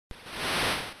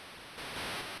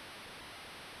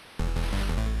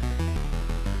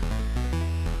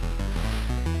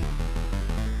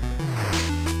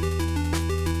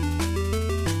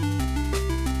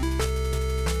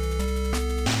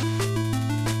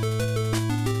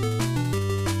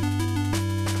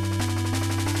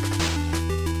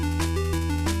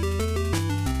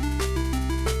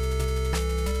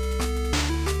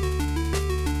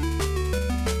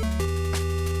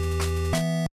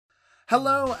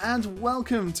Hello and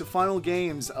welcome to Final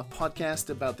Games, a podcast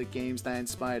about the games that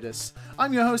inspired us.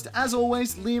 I'm your host, as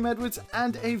always, Liam Edwards,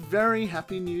 and a very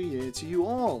happy new year to you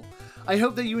all. I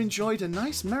hope that you enjoyed a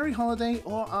nice merry holiday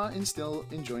or are still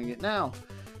enjoying it now.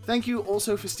 Thank you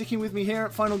also for sticking with me here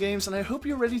at Final Games, and I hope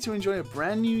you're ready to enjoy a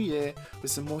brand new year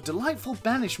with some more delightful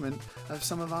banishment of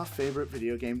some of our favourite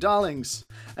video game darlings.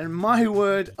 And my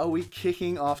word, are we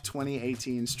kicking off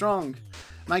 2018 strong.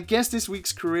 My guest this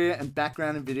week's career and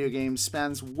background in video games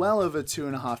spans well over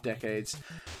 2.5 decades,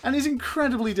 and is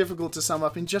incredibly difficult to sum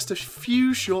up in just a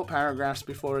few short paragraphs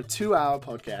before a 2-hour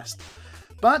podcast.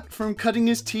 But from cutting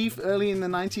his teeth early in the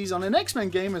 90s on an X-Men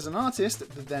game as an artist at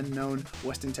the then known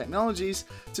Western Technologies,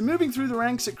 to moving through the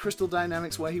ranks at Crystal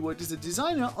Dynamics where he worked as a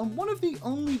designer on one of the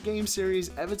only game series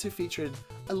ever to feature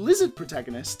a lizard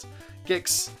protagonist,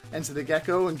 Gex Enter the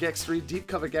Gecko and Gex 3 Deep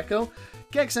Cover Gecko,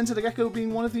 Gex Enter the Gecko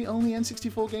being one of the only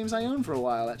N64 games I owned for a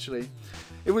while actually.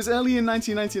 It was early in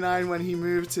 1999 when he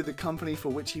moved to the company for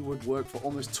which he would work for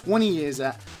almost 20 years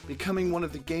at, becoming one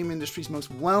of the game industry's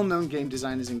most well-known game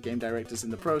designers and game directors in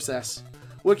the process.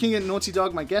 Working at Naughty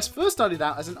Dog, my guest first started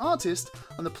out as an artist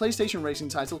on the PlayStation racing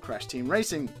title Crash Team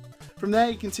Racing. From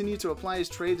there, he continued to apply his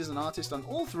trade as an artist on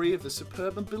all three of the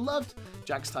superb and beloved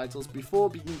Jax titles before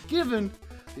being given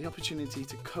the opportunity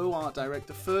to co-art direct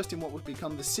the first in what would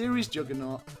become the series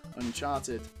juggernaut,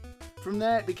 Uncharted. From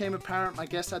there, it became apparent my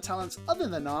guest had talents other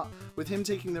than art, with him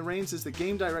taking the reins as the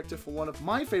game director for one of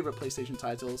my favourite PlayStation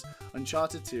titles,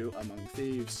 Uncharted 2 Among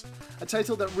Thieves. A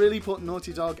title that really put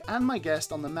Naughty Dog and my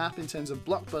guest on the map in terms of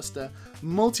blockbuster,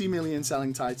 multi-million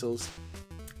selling titles.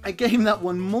 A game that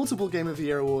won multiple Game of the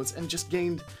Year awards and just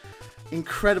gained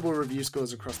incredible review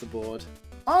scores across the board.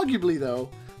 Arguably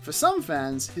though, for some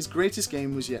fans, his greatest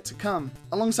game was yet to come.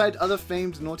 Alongside other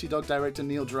famed Naughty Dog director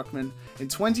Neil Druckmann, in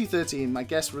 2013, my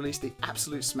guest released the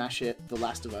absolute smash hit, The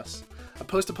Last of Us, a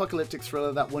post-apocalyptic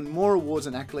thriller that won more awards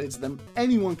and accolades than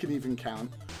anyone can even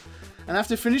count. And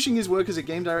after finishing his work as a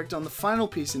game director on the final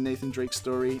piece in Nathan Drake's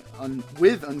story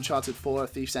with Uncharted 4: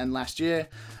 Thief's End last year,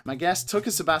 my guest took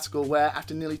a sabbatical where,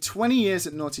 after nearly 20 years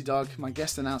at Naughty Dog, my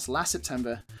guest announced last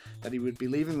September that he would be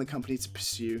leaving the company to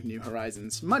pursue new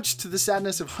horizons, much to the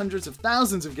sadness of hundreds of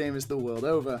thousands of gamers the world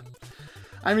over.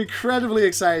 I'm incredibly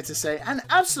excited to say, and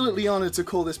absolutely honoured to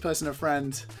call this person a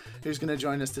friend, who's going to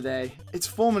join us today. It's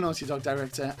former Naughty Dog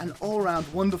director and all-round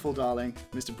wonderful darling,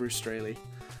 Mr. Bruce Straley.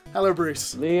 Hello,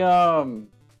 Bruce. Liam.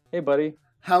 Hey, buddy.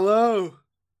 Hello.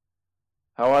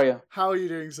 How are you? How are you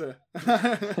doing, sir?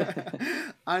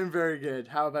 I'm very good.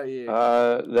 How about you?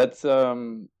 That's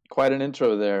quite an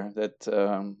intro there.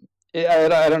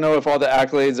 I don't know if all the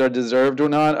accolades are deserved or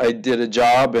not. I did a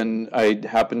job and I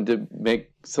happened to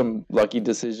make some lucky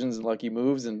decisions and lucky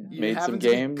moves and made some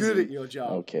games. Good at your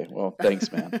job. Okay, well,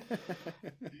 thanks, man.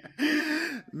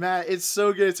 Matt, it's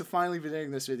so good to finally be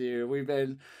doing this with you.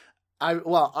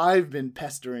 I've been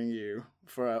pestering you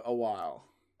for a while.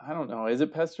 I don't know. Is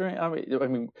it pestering?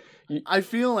 I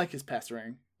feel like it's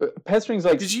pestering. Pestering's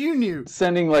like, because you knew,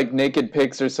 sending like naked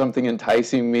pics or something,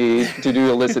 enticing me to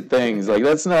do illicit things. Like,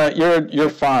 that's not.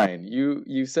 You're fine.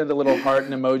 You send a little heart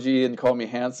and emoji and call me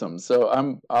handsome.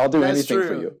 So I'll do anything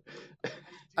for you.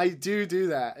 I do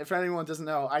that. If anyone doesn't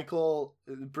know, I call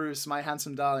Bruce my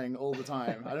handsome darling all the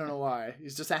time. I don't know why.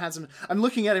 He's just a handsome. I'm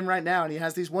looking at him right now, and he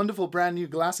has these wonderful brand new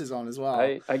glasses on as well.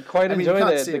 I quite enjoy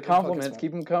that. The compliments,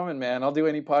 keep them coming, man. I'll do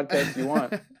any podcast you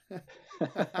want.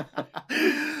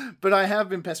 But I have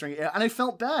been pestering you, and I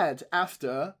felt bad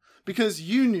after, because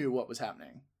you knew what was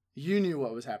happening.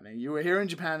 You were here in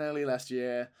Japan early last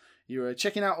year. You were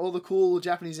checking out all the cool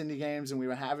Japanese indie games, and we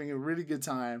were having a really good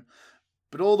time.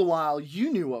 But all the while, you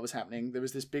knew what was happening. There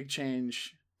was this big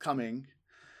change coming.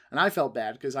 And I felt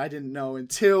bad because I didn't know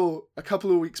until a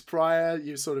couple of weeks prior,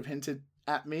 you sort of hinted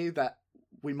at me that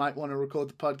we might want to record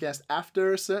the podcast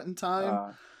after a certain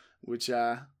time, which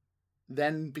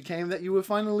then became that you were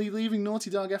finally leaving Naughty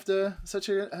Dog after such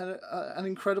an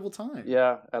incredible time.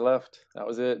 Yeah, I left. That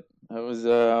was it.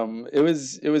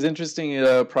 It was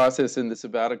interesting process in the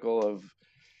sabbatical of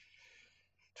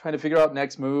trying to figure out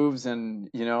next moves and,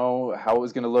 how it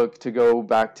was going to look to go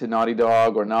back to Naughty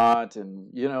Dog or not.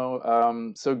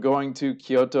 And, so going to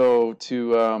Kyoto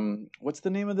to, what's the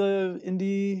name of the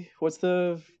indie? What's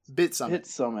the Bit Summit. Bit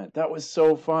Summit. That was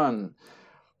so fun.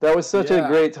 That was such a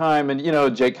great time. And,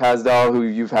 Jake Hasdall, who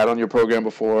you've had on your program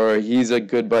before, he's a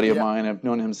good buddy of mine. I've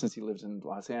known him since he lived in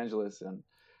Los Angeles.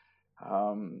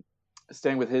 And,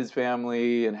 staying with his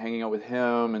family and hanging out with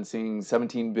him and seeing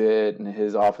 17-bit and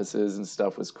his offices and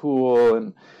stuff was cool.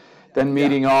 And then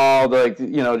meeting all the,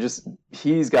 just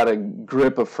he's got a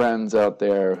grip of friends out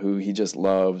there who he just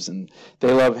loves and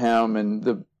they love him.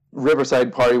 And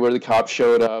Riverside party where the cops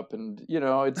showed up, and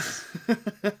those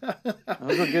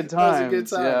were good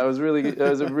times. Yeah, it was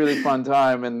a really fun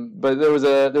time, but there was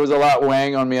a lot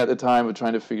weighing on me at the time of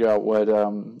trying to figure out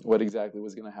what exactly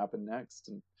was going to happen next,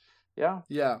 and yeah,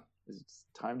 it's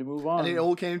time to move on. And it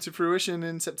all came to fruition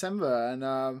in September,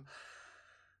 and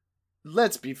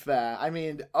let's be fair. I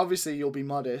mean, obviously you'll be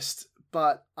modest,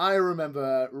 but I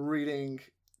remember reading,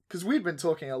 because we'd been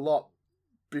talking a lot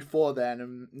before then,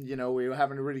 and we were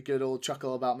having a really good old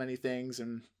chuckle about many things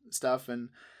and stuff, and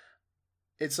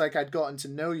it's like I'd gotten to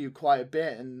know you quite a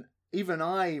bit, and even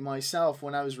I myself,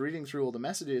 when I was reading through all the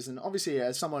messages, and obviously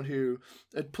as someone who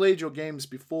had played your games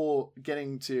before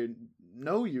getting to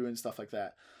know you and stuff like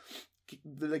that,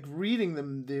 like reading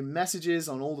the messages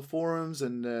on all the forums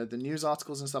and the news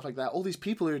articles and stuff like that, all these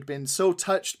people who had been so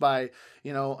touched by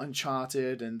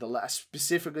Uncharted and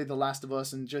specifically The Last of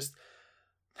Us, and just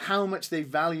how much they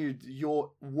valued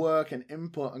your work and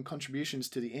input and contributions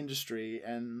to the industry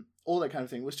and all that kind of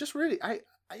thing, was just really,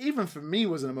 even for me,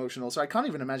 was emotional. So I can't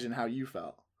even imagine how you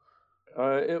felt.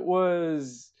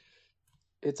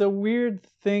 It's a weird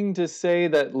thing to say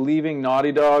that leaving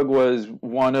Naughty Dog was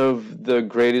one of the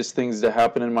greatest things to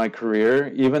happen in my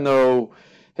career, even though,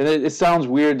 and it sounds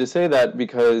weird to say that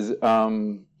because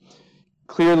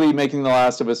clearly making The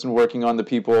Last of Us and working on the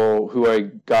people who I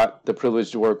got the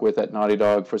privilege to work with at Naughty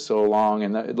Dog for so long,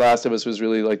 and The Last of Us was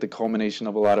really like the culmination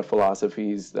of a lot of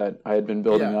philosophies that I had been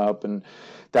building up, and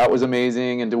that was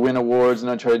amazing. And to win awards in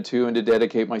Uncharted 2 and to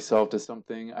dedicate myself to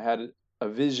something, I had a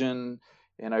vision,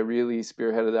 and I really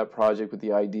spearheaded that project with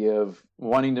the idea of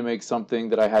wanting to make something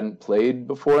that I hadn't played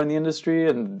before in the industry,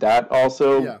 and that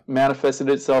also manifested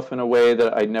itself in a way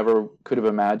that I never could have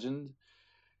imagined.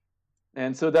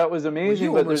 And so that was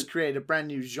amazing. Well, you almost created a brand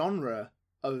new genre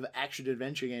of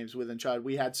action-adventure games with Uncharted.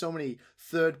 We had so many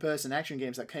third-person action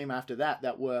games that came after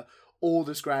that were all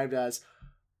described as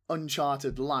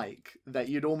Uncharted-like, that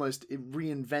you'd almost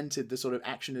reinvented the sort of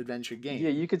action-adventure game. Yeah,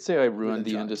 you could say I ruined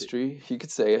the industry. You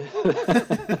could say it.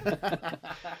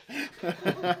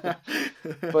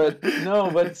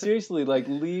 But seriously, like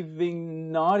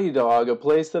leaving Naughty Dog, a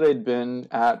place that I'd been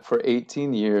at for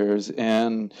 18 years,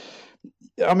 and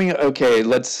I mean, okay, I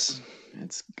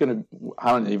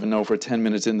don't even know if we're 10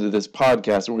 minutes into this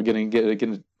podcast and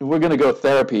we're gonna go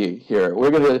therapy here.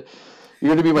 You're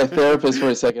gonna be my therapist for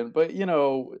a second. But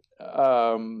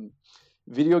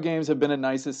video games have been a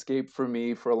nice escape for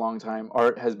me for a long time.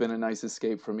 Art has been a nice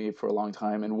escape for me for a long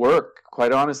time. And work,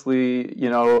 quite honestly,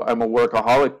 I'm a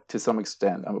workaholic to some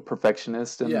extent. I'm a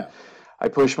perfectionist, and I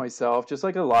push myself just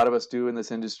like a lot of us do in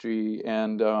this industry.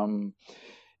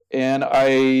 And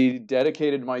I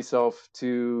dedicated myself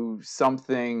to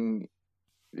something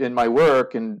in my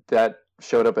work, and that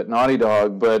showed up at Naughty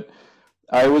Dog. But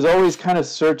I was always kind of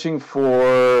searching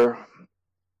for,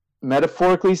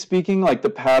 metaphorically speaking, like the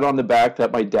pat on the back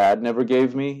that my dad never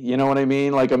gave me. You know what I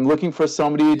mean? Like I'm looking for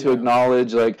somebody to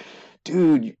acknowledge, like,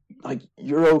 dude, like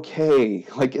you're okay.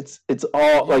 Like it's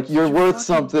all like you're worth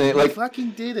something. Like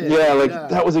fucking did it. Yeah, like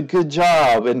that was a good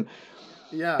job.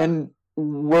 And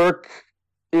work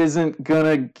isn't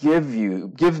gonna give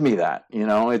me that,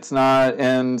 it's not.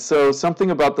 And so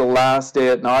something about the last day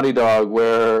at Naughty Dog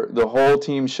where the whole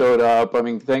team showed up. I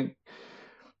mean, thank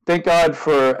God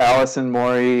for Allison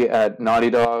Mori at Naughty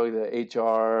Dog, the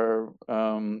HR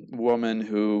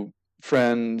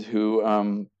friend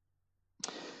who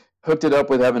hooked it up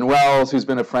with Evan Wells, who's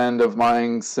been a friend of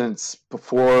mine since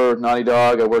before Naughty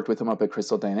Dog. I worked with him up at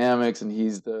Crystal Dynamics, and he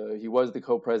was the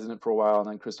co-president for a while, and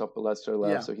then Christophe Ballester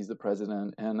left, so he's the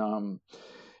president. And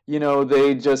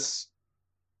they just,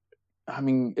 I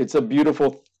mean, it's a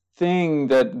beautiful thing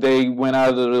that they went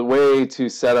out of the way to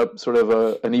set up sort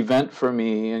of an event for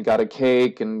me, and got a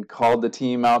cake and called the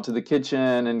team out to the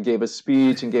kitchen and gave a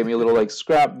speech and gave me a little like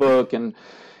scrapbook. And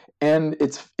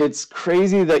it's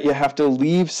crazy that you have to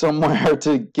leave somewhere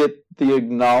to get the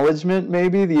acknowledgement,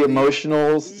 maybe the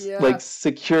emotional like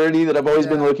security that I've always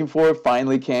been looking for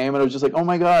finally came, and I was just like, oh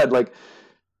my God, like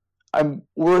I'm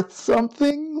worth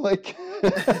something, like.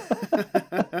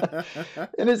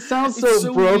 And it sounds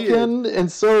so broken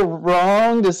and so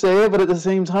wrong to say it, but at the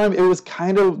same time, it was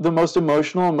kind of the most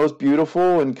emotional and most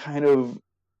beautiful and kind of,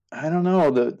 I don't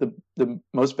know, the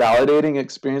most validating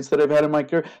experience that I've had in my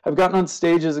career. I've gotten on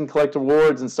stages and collect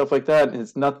awards and stuff like that, and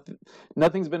it's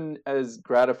nothing's been as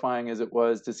gratifying as it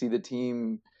was to see the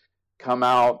team come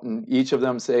out and each of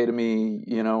them say to me,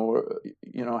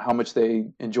 how much they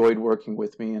enjoyed working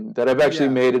with me, and that I've actually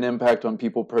made an impact on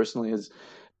people personally is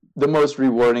the most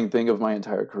rewarding thing of my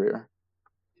entire career.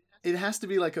 It has to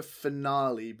be like a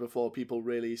finale before people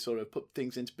really sort of put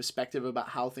things into perspective about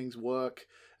how things work,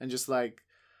 and just like,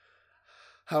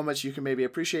 how much you can maybe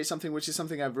appreciate something, which is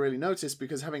something I've really noticed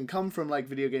because having come from like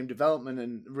video game development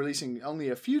and releasing only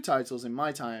a few titles in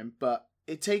my time, but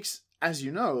it takes, as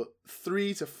you know,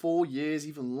 3 to 4 years,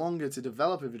 even longer to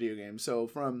develop a video game. So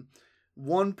from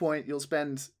one point,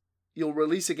 you'll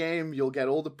release a game, you'll get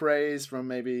all the praise from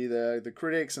maybe the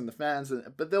critics and the fans,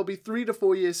 but there'll be 3 to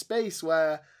 4 years space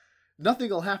where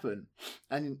nothing will happen,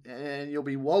 and you'll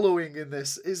be wallowing in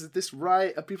this. Is this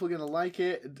right? Are people going to like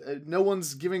it? No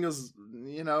one's giving us,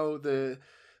 the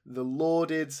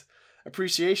lauded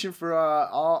appreciation for our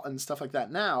art and stuff like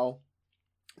that. Now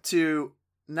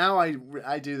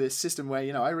I do this system where,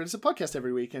 I release a podcast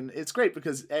every week, and it's great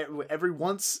because every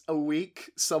once a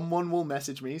week, someone will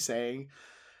message me saying,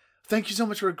 thank you so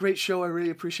much for a great show. I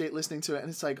really appreciate listening to it. And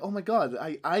it's like, oh my God,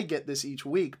 I get this each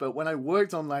week. But when I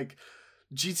worked on like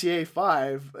GTA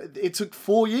 5, it took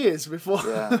 4 years before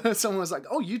someone was like,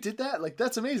 oh, you did that? Like,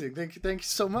 that's amazing. Thank you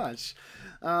so much.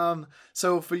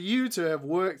 So for you to have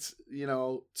worked,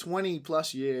 20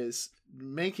 plus years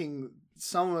making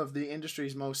some of the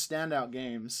industry's most standout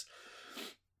games,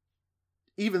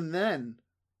 even then,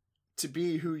 to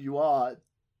be who you are,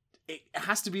 it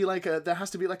has to be there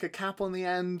has to be like a cap on the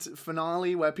end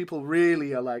finale where people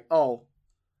really are like, oh,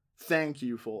 thank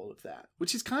you for all of that,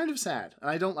 which is kind of sad. And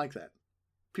I don't like that.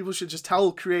 People should just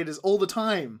tell creators all the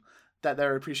time that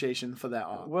their appreciation for their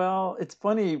art. Well, it's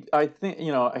funny. I think,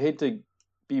 I hate to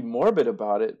be morbid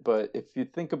about it, but if you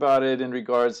think about it in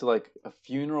regards to like a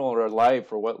funeral or a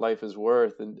life or what life is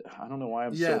worth, and I don't know why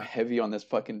I'm so heavy on this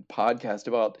fucking podcast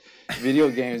about video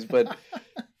games, but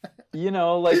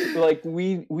like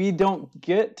we don't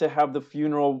get to have the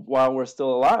funeral while we're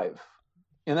still alive.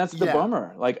 And that's the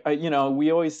bummer. Like,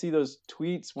 we always see those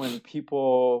tweets when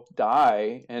people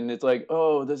die and it's like,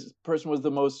 oh, this person was the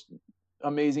most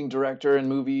amazing director in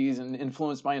movies and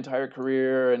influenced my entire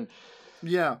career.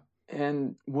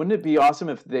 And wouldn't it be awesome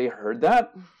if they heard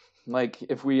that? Like,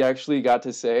 if we actually got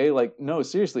to say, like, no,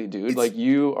 seriously, dude, like,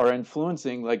 you are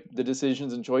influencing, like, the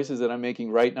decisions and choices that I'm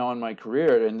making right now in my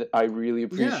career. And I really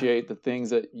appreciate the things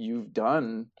that you've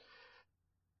done.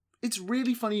 It's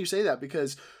really funny you say that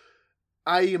because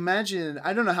I imagine,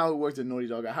 I don't know how it worked at Naughty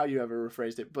Dog or how you ever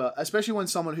rephrased it, but especially when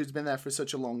someone who's been there for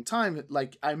such a long time,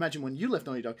 like, I imagine when you left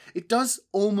Naughty Dog, it does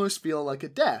almost feel like a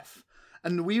death.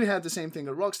 And we had the same thing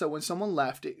at Rockstar. When someone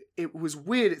left, it was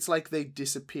weird. It's like they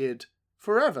disappeared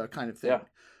forever kind of thing. Yeah.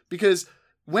 Because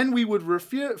when we would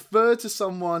refer to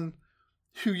someone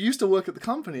who used to work at the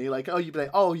company, like, oh, you'd be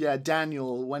like, oh yeah,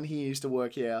 Daniel, when he used to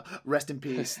work here, rest in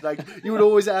peace. Like, you would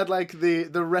always add like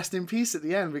the rest in peace at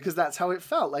the end because that's how it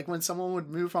felt. Like when someone would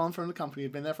move on from the company,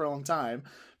 had been there for a long time,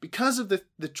 because of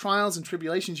the trials and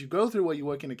tribulations you go through while you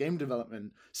work in a game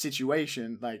development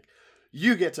situation, like,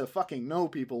 you get to fucking know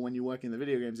people when you work in the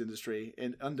video games industry,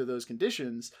 and under those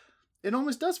conditions, it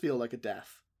almost does feel like a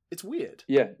death. It's weird.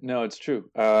 Yeah, no, it's true.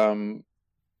 And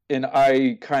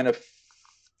I kind of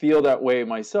feel that way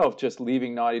myself, just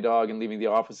leaving Naughty Dog and leaving the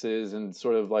offices and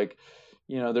sort of like,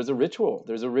 there's a ritual.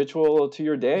 There's a ritual to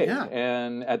your day. Yeah.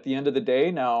 And at the end of the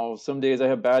day now, some days I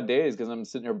have bad days because I'm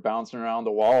sitting there bouncing around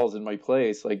the walls in my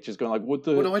place, like just going like, what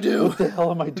do I do? What the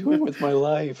hell am I doing with my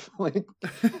life? Like,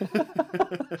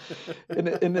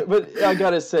 but I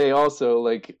gotta say also,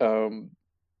 like,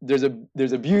 there's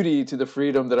a beauty to the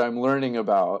freedom that I'm learning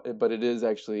about, but it is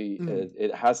actually,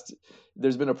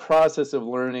 there's been a process of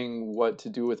learning what to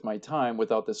do with my time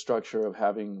without the structure of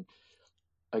having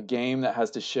a game that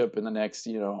has to ship in the next,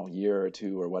 year or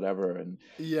two or whatever. And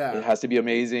it has to be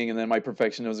amazing. And then my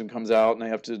perfectionism comes out and I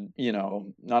have to,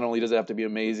 not only does it have to be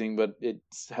amazing, but it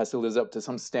has to live up to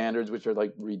some standards, which are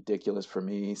like ridiculous for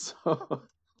me. So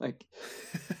like,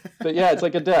 but yeah, it's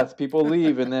like a death. People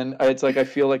leave. And then it's like, I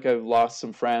feel like I've lost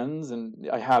some friends and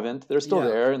I haven't. They're still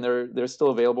there and they're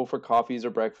still available for coffees or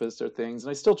breakfast or things.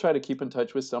 And I still try to keep in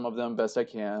touch with some of them best I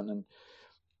can. And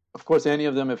of course, any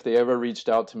of them, if they ever reached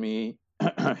out to me,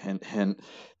 hint,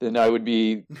 then I would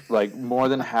be like more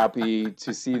than happy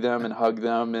to see them and hug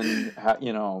them and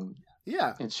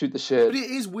and shoot the shit. But it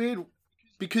is weird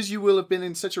because you will have been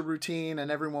in such a routine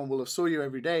and everyone will have saw you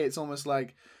every day. It's almost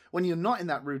like when you're not in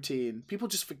that routine, people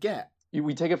just forget.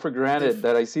 We take it for granted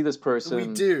that I see this person. We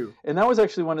do. And that was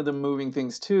actually one of the moving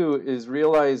things too, is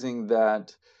realizing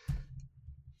that,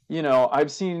 I've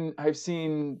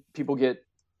seen people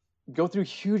go through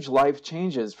huge life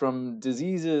changes, from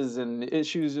diseases and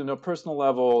issues in a personal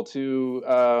level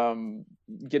to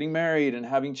getting married and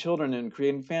having children and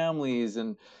creating families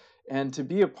and to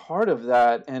be a part of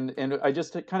that. And I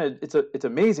just kind of, it's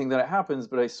amazing that it happens,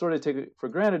 but I sort of take it for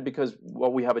granted because,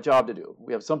 well, we have a job to do.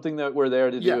 We have something that we're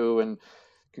there to do, and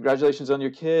congratulations on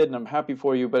your kid and I'm happy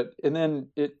for you. And then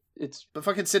But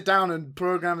fucking sit down and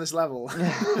program this level.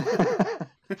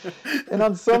 And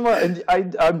on some, and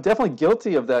I'm definitely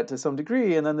guilty of that to some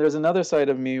degree. And then there's another side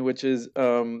of me, which is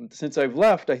since I've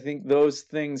left, I think those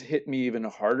things hit me even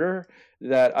harder.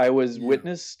 That I was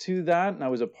witness to that, and I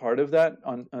was a part of that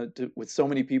with so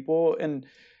many people. And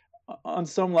on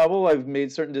some level, I've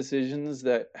made certain decisions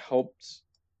that helped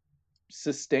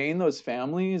sustain those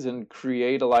families and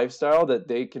create a lifestyle that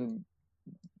they can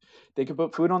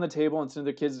put food on the table and send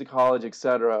their kids to college,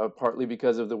 etc. Partly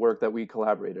because of the work that we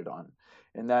collaborated on.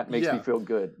 And that makes me feel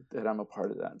good that I'm a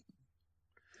part of that.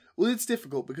 Well, it's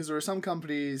difficult because there are some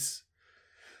companies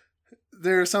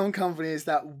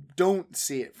that don't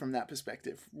see it from that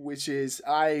perspective, which is,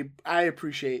 I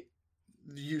appreciate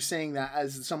you saying that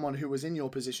as someone who was in your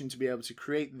position to be able to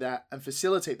create that and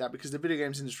facilitate that, because the video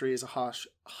games industry is a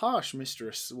harsh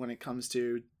mistress when it comes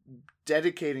to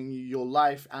dedicating your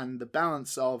life and the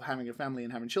balance of having a family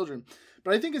and having children.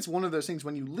 But I think it's one of those things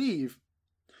when you leave,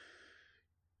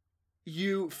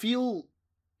 you feel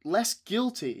less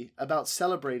guilty about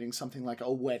celebrating something like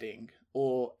a wedding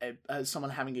or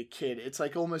someone having a kid. It's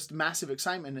like almost massive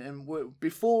excitement. And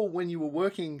before, when you were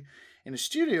working in a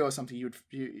studio or something, you'd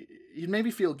maybe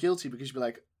feel guilty because you'd be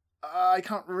like, I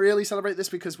can't really celebrate this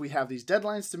because we have these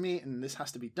deadlines to meet and this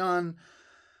has to be done.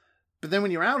 But then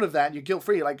when you're out of that, you're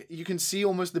guilt-free. Like, you can see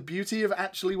almost the beauty of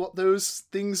actually what those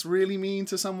things really mean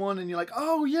to someone. And you're like,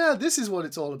 oh, yeah, this is what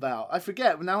it's all about. I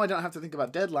forget. Now I don't have to think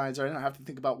about deadlines, or I don't have to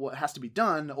think about what has to be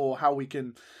done or how we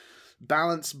can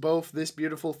balance both this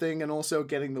beautiful thing and also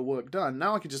getting the work done.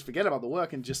 Now I can just forget about the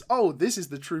work and just, oh, this is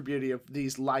the true beauty of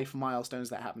these life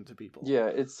milestones that happen to people. Yeah,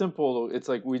 it's simple. It's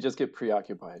like we just get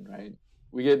preoccupied, right?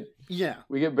 We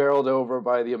get barreled over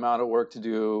by the amount of work to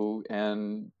do,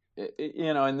 and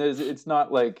and it's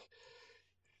not like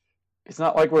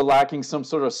we're lacking some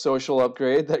sort of social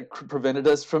upgrade that prevented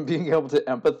us from being able to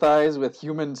empathize with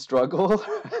human struggle.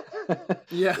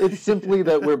 Yeah. It's simply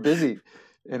that we're busy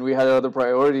and we had other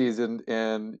priorities, and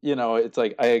it's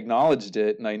like I acknowledged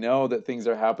it, and I know that things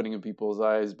are happening in people's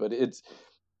lives, but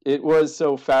it was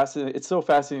so fascinating. It's so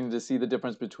fascinating to see the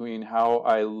difference between how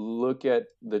I look at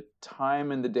the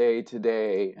time in the day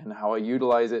today and how I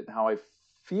utilize it and how I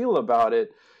feel about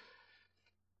it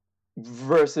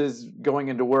versus going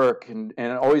into work and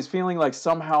always feeling like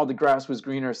somehow the grass was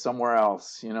greener somewhere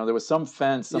else. There was some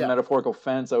metaphorical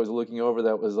fence I was looking over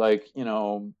that was like,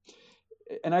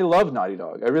 and I love Naughty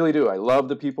Dog. I really do. I love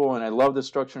the people, and I love the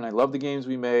structure, and I love the games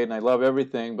we made, and I love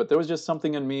everything. But there was just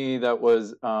something in me that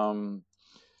was,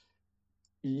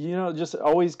 just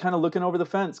always kind of looking over the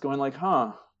fence, going like,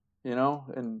 huh,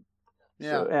 and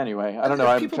so anyway, I don't know.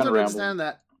 I'm people kind of don't rambling. understand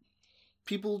that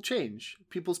people change.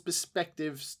 People's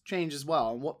perspectives change as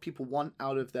well, and what people want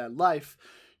out of their life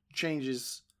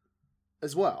changes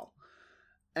as well.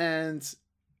 And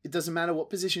it doesn't matter what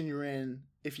position you're in.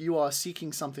 If you are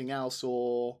seeking something else,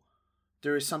 or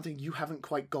there is something you haven't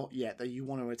quite got yet that you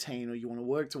want to attain or you want to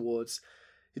work towards,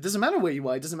 it doesn't matter where you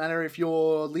are. It doesn't matter if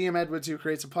you're Liam Edwards who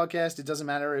creates a podcast. It doesn't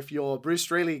matter if you're Bruce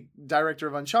Straley, director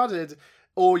of Uncharted,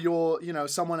 or you're,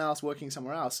 someone else working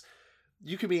somewhere else.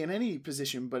 You could be in any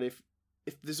position, but if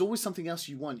there's always something else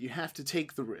you want, you have to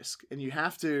take the risk, and you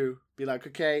have to be like,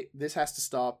 okay, this has to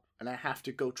stop, and I have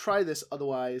to go try this.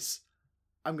 Otherwise,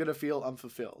 I'm going to feel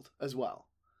unfulfilled as well.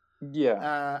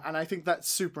 Yeah. And I think that's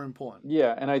super important.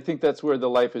 Yeah, and I think that's where the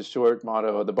life is short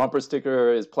motto. The bumper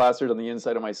sticker is plastered on the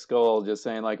inside of my skull, just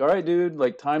saying like, all right, dude,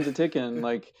 like time's a ticking.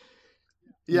 Like,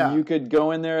 you could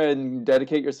go in there and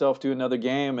dedicate yourself to another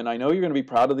game. And I know you're going to be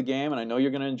proud of the game, and I know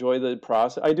you're going to enjoy the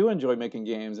process. I do enjoy making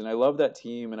games, and I love that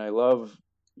team, and I love,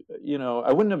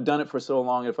 I wouldn't have done it for so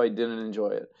long if I didn't enjoy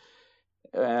it.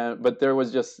 But there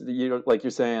was just, like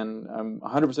you're saying, I'm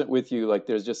 100% with you. Like,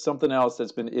 there's just something else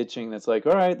that's been itching. That's like,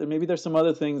 all right, maybe there's some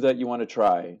other things that you want to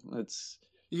try. Let's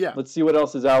see what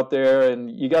else is out there,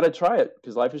 and you got to try it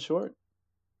because life is short.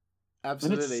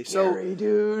 Absolutely. And it's scary,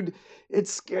 dude.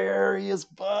 It's scary as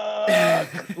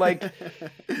fuck. Like,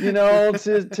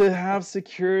 to have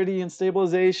security and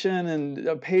stabilization and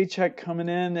a paycheck coming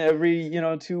in every,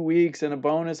 2 weeks and a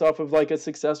bonus off of like a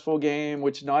successful game,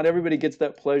 which not everybody gets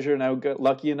that pleasure. And I got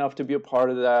lucky enough to be a part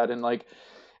of that. And like,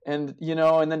 and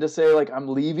then to say like, I'm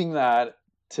leaving that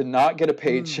to not get a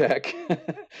paycheck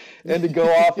and to go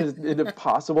off into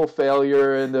possible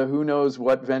failure and who knows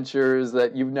what ventures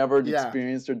that you've never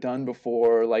experienced or done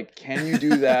before. Like, can you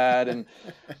do that? And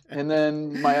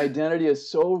then my identity is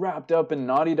so wrapped up in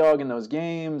Naughty Dog and those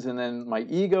games, and then my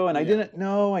ego. And I didn't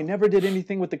know, I never did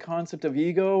anything with the concept of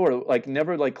ego, or like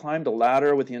never like climbed a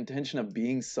ladder with the intention of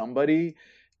being somebody.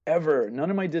 Ever. None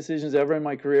of my decisions ever in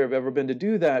my career have ever been to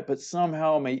do that, but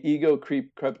somehow my ego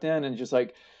crept in and just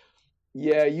like,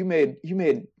 yeah, you made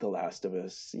The Last of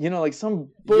Us. You know, like some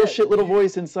bullshit little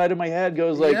voice inside of my head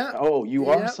goes like, oh, you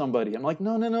are somebody. I'm like,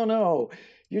 no.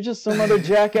 You're just some other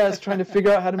jackass trying to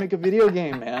figure out how to make a video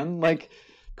game, man. Like,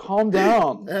 calm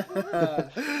down.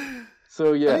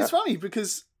 So yeah. And it's funny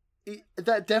because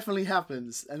that definitely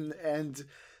happens, and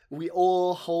we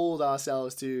all hold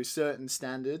ourselves to certain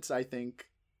standards, I think,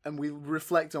 and we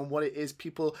reflect on what it is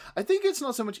people... I think it's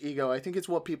not so much ego, I think it's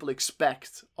what people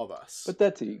expect of us. But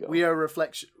that's ego. We are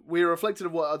reflected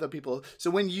of what other people...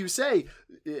 So when you say,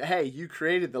 hey, you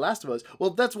created The Last of Us, well,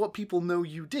 that's what people know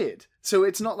you did. So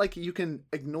it's not like you can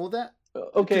ignore that.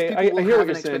 Okay, I hear what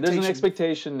you're saying. There's an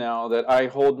expectation now that I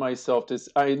hold myself to.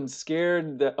 I'm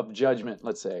scared of judgment,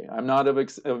 let's say. I'm not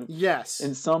yes.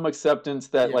 In some acceptance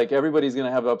that like everybody's going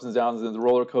to have ups and downs in the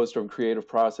roller coaster of creative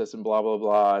process and blah, blah,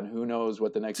 blah, and who knows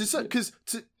what the next... Because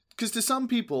to some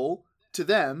people, to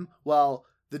them, well,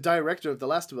 the director of The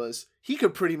Last of Us, he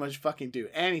could pretty much fucking do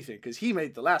anything because he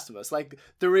made The Last of Us. Like,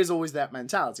 there is always that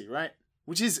mentality, right?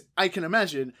 Which is, I can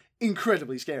imagine,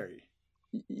 incredibly scary.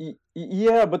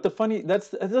 Yeah, but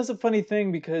that's a funny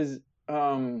thing because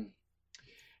there's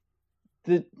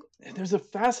a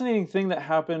fascinating thing that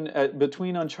happened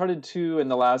between Uncharted 2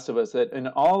 and The Last of Us, that in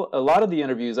a lot of the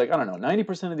interviews, like, I don't know,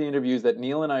 90% of the interviews that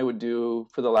Neil and I would do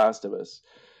for The Last of Us,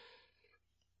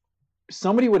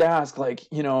 somebody would ask, like,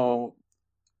 you know,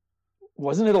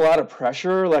 wasn't it a lot of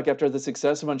pressure, like, after the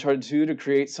success of Uncharted 2 to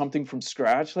create something from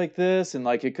scratch like this, and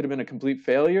like it could have been a complete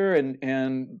failure,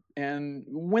 and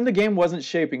when the game wasn't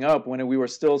shaping up, when we were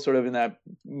still sort of in that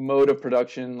mode of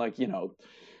production, like, you know,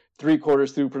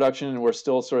 3/4 through production, and we're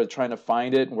still sort of trying to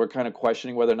find it, and we're kind of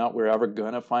questioning whether or not we're ever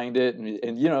gonna find it,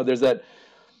 and you know, there's that,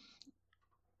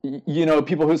 you know,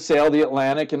 people who sail the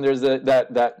Atlantic, and there's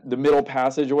the middle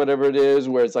passage or whatever it is,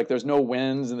 where it's like there's no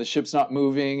winds and the ship's not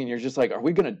moving, and you're just like, are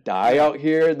we gonna die out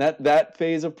here? And that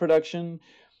phase of production,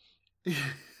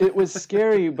 it was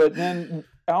scary. But then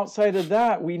outside of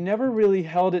that, we never really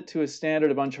held it to a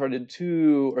standard of Uncharted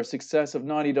 2 or success of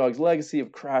Naughty Dog's legacy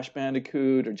of Crash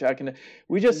Bandicoot or Jak and...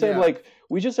 We just said, like,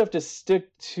 we just have to stick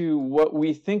to what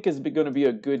we think is going to be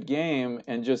a good game,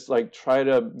 and just like try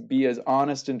to be as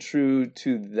honest and true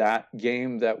to that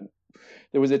game. That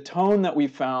there was a tone that we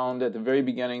found at the very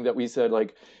beginning that we said,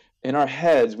 like, in our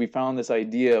heads, we found this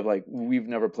idea of like, we've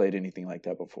never played anything like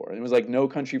that before. And it was like No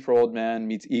Country for Old Men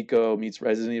meets Ico meets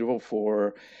Resident Evil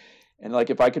 4. And like,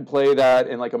 if I could play that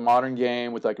in like a modern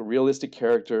game with like realistic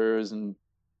characters and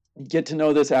get to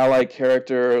know this ally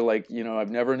character, like, you know,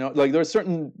 I've never known, like, there are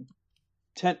certain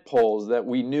tent poles that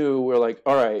we knew were like,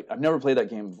 all right, I've never played that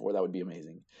game before, that would be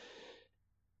amazing.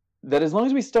 That as long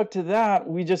as we stuck to that,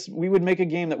 we would make a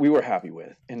game that we were happy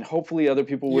with, and hopefully other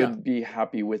people would be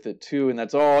happy with it too. And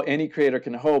that's all any creator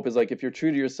can hope, is like, if you're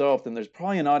true to yourself, then there's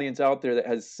probably an audience out there that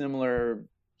has similar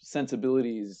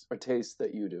sensibilities or tastes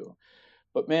that you do.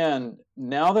 But man,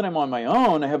 now that I'm on my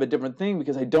own, I have a different thing,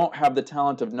 because I don't have the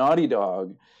talent of Naughty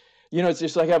Dog. You know, it's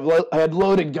just like I had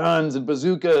loaded guns and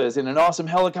bazookas and an awesome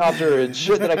helicopter and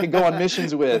shit that I could go on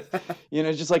missions with. You know,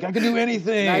 it's just like I could do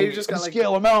anything. Now you just got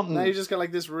scale a mountain. Now you just got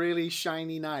like this really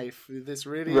shiny knife. This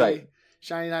really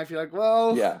shiny knife. You're like,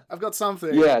 well, I've got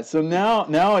something. Yeah. So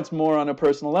now it's more on a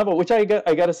personal level, which I got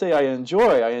to say I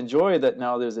enjoy. I enjoy that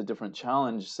now there's a different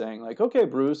challenge, saying like, okay,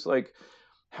 Bruce, like,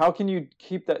 how can you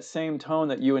keep that same tone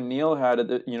that you and Neil had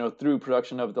through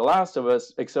production of The Last of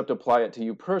Us, except apply it to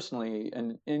you personally,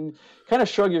 and kind of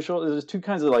shrug your shoulders? There's two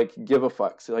kinds of like give a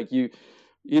fucks. Like,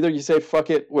 either you say fuck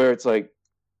it, where it's like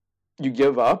you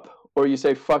give up, or you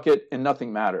say fuck it and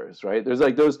nothing matters, right? There's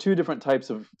like those two different types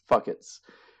of fuck it's.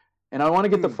 And I want to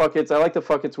get the fuck it's. I like the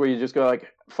fuck it's where you just go like,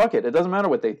 fuck it. It doesn't matter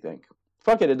what they think.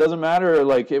 Fuck it. It doesn't matter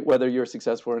like whether you're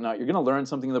successful or not. You're going to learn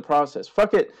something in the process.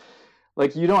 Fuck it.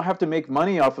 Like, you don't have to make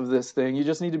money off of this thing. You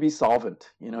just need to be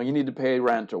solvent. You know, you need to pay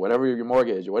rent or whatever, your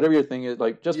mortgage or whatever your thing is.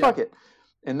 Like, just fuck it.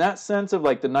 And that sense of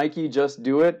like the Nike "just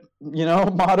do it," you know,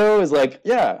 motto is like,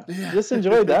 just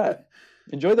enjoy that.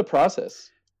 Enjoy the process.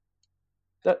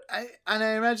 I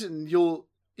imagine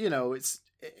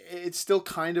it's still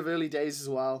kind of early days as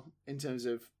well, in terms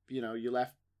of, you know, you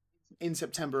left in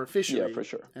September officially. Yeah, for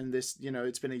sure. And this, you know,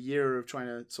 it's been a year of trying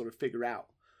to sort of figure out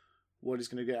what is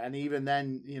going to go. And even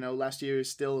then, you know, last year is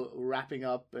still wrapping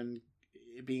up and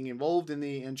being involved in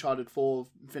the Uncharted 4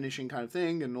 finishing kind of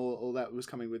thing, and all that was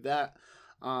coming with that.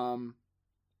 So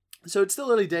it's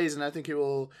still early days, and I think it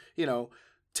will, you know,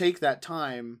 take that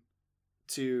time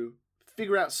to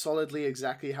figure out solidly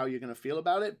exactly how you're going to feel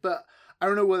about it. But I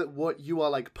don't know what you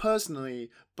are like personally,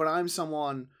 but I'm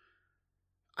someone,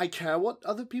 I care what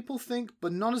other people think,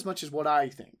 but not as much as what I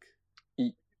think.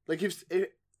 Like, if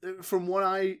from what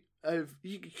I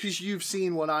because you've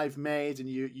seen what I've made, and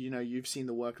you've seen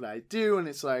the work that I do, and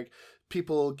it's like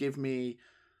people give me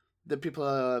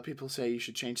people say you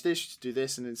should change this, you should do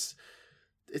this, and it's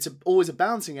always a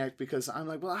balancing act, because I'm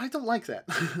like, well, I don't like that,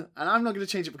 and I'm not going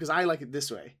to change it because I like it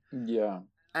this way. Yeah.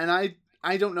 And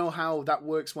I don't know how that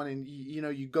works when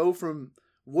you go from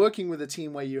working with a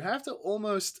team where you have to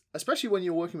almost, especially when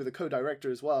you're working with a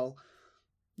co-director as well,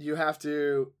 you have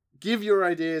to give your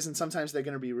ideas, and sometimes they're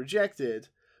going to be rejected.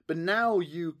 But now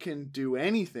you can do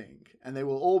anything, and they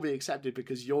will all be accepted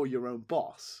because you're your own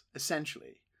boss,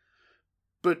 essentially.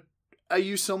 But are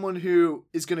you someone who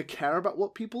is going to care about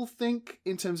what people think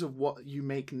in terms of what you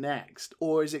make next?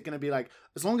 Or is it going to be like,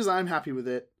 as long as I'm happy with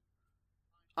it,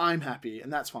 I'm happy,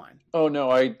 and that's fine? Oh, no,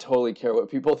 I totally care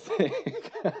what people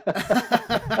think.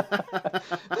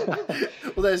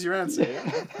 Well, there's your answer.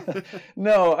 Yeah?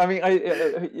 No, I mean,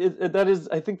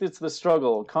 I think it's the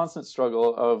struggle, constant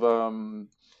struggle of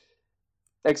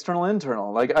external,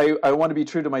 internal. Like, I want to be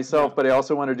true to myself, but I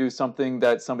also want to do something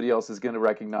that somebody else is going to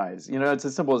recognize. It's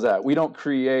as simple as that. We don't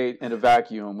create in a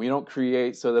vacuum. We don't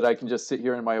create so that I can just sit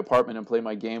here in my apartment and play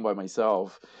my game by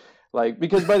myself. Like,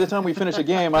 because by the time we finish a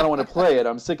game, I don't want to play it.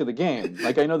 I'm sick of the game.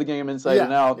 Like, I know the game inside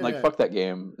and out. Fuck that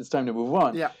game. It's time to move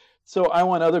on. Yeah. So I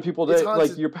want other people to,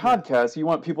 like, your podcast, you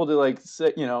want people to, like,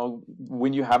 say,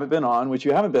 when you haven't been on, which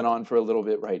you haven't been on for a little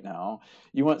bit right now,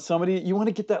 you want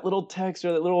to get that little text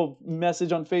or that little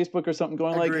message on Facebook or something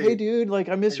going like, hey, dude, like,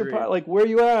 I miss your pod. Like, where are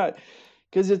you at?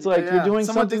 Because it's like, you're doing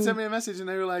Someone something. did send me a message and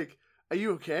they were like, are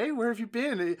you okay? Where have you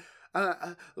been?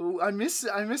 I miss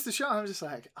the show. I'm just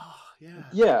like, oh, yeah.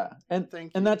 Yeah, and Thank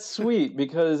you. And that's sweet,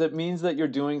 because it means that you're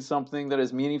doing something that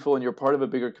is meaningful and you're part of a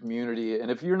bigger community.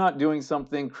 And if you're not doing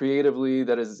something creatively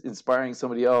that is inspiring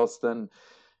somebody else, then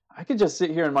I could just sit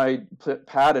here in my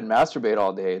pad and masturbate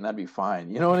all day, and that'd be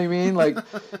fine. You know what I mean? Like,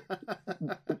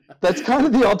 that's kind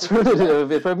of the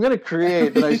alternative. If I'm going to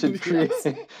create, then I should create.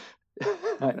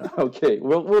 I know. Okay,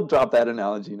 we'll drop that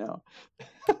analogy now.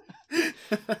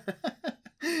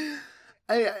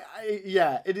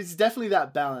 Yeah, it is definitely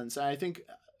that balance. I think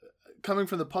coming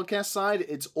from the podcast side,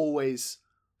 it's always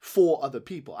for other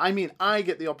people. I mean, I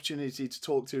get the opportunity to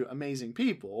talk to amazing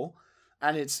people,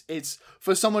 and it's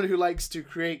for someone who likes to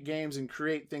create games and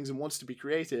create things and wants to be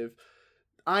creative.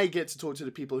 I get to talk to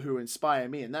the people who inspire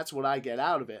me, and that's what I get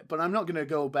out of it. But I'm not going to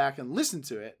go back and listen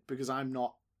to it because I'm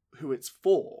not who it's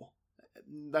for.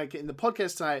 Like, in the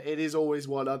podcast side, it is always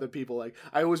what other people like.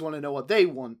 I always want to know what they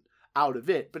want out of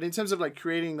it. But in terms of, like,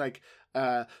 creating, like,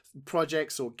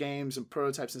 projects or games and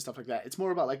prototypes and stuff like that, it's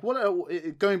more about, like,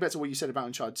 going back to what you said about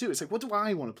Uncharted 2, it's like, what do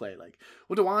I want to play? Like,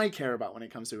 what do I care about when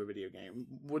it comes to a video game?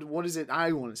 What is it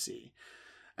I want to see?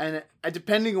 And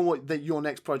depending on what your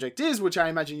next project is, which I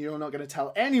imagine you're not going to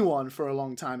tell anyone for a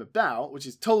long time about, which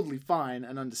is totally fine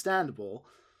and understandable,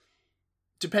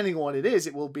 depending on what it is,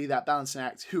 it will be that balancing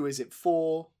act. Who is it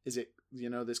for? Is it,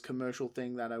 this commercial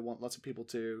thing that I want lots of people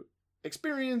to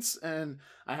experience, and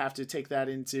I have to take that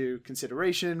into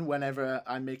consideration whenever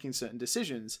I'm making certain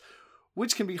decisions,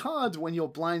 which can be hard when you're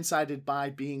blindsided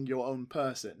by being your own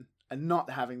person and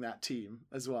not having that team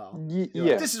as well. Yeah.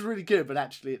 Like, this is really good, but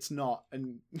actually it's not,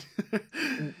 and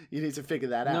you need to figure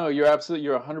that out. No, you're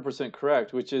 100%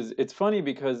 correct, which is, it's funny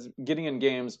because getting in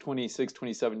games 26,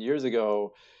 27 years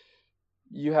ago,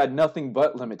 you had nothing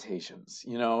but limitations,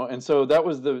 and so that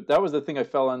was the thing I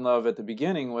fell in love at the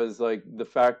beginning, was like the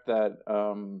fact that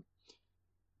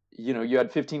you had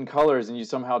 15 colors, and you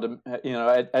somehow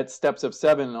at steps of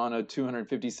 7 on a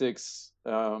 256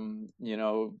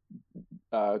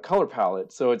 color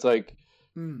palette. So it's like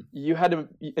you had to,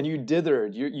 and you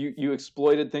dithered, you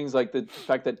exploited things like the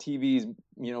fact that TVs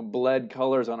bled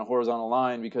colors on a horizontal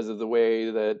line because of the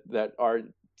way that our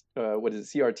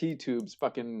CRT tubes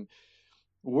fucking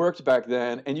worked back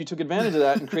then, and you took advantage of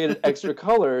that and created extra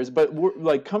colors. But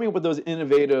like, coming up with those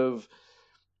innovative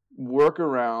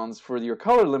workarounds for your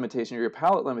color limitation or your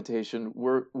palette limitation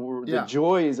were the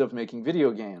joys of making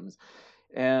video games.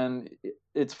 And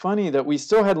it's funny that we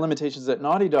still had limitations at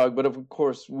Naughty Dog, but of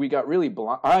course we got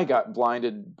I got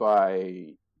blinded by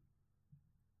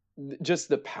just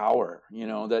the power.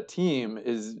 That team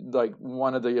is like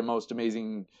one of the most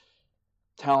amazing,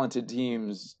 talented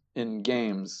teams in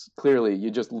games. Clearly,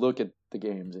 you just look at the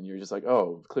games and you're just like,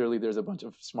 oh, clearly there's a bunch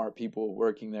of smart people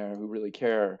working there who really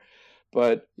care.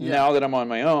 But now that I'm on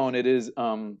my own, it is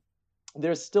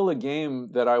there's still a game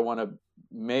that I want to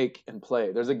make and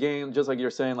play. There's a game, just like you're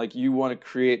saying, like, you want to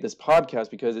create this podcast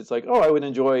because it's like, oh, I would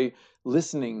enjoy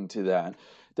listening to that.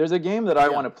 There's a game that I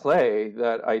want to play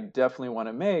that I definitely want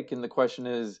to make, and the question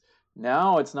is,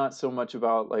 now it's not so much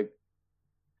about, like,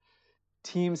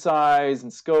 team size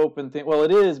and scope and thing. Well,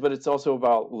 it is, but it's also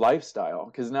about lifestyle,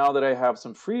 because now that I have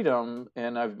some freedom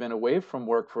and I've been away from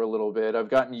work for a little bit, I've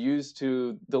gotten used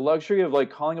to the luxury of like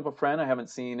calling up a friend I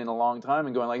haven't seen in a long time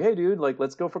and going like, hey dude, like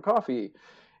let's go for coffee,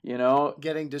 you know,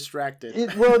 getting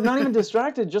distracted. Well, not even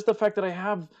distracted, just the fact that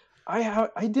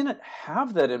I didn't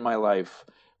have that in my life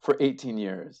for 18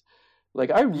 years.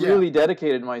 Like I really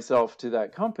dedicated myself to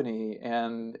that company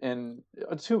and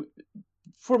to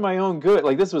for my own good.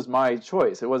 Like this was my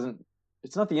choice.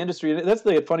 It's not the industry. That's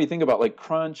the funny thing about like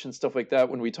crunch and stuff like that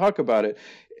when we talk about it.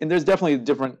 And there's definitely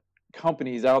different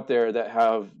companies out there that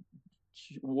have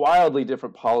wildly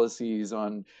different policies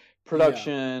on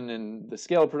production and the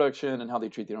scale of production and how they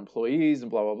treat their employees and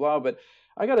blah, blah, blah. But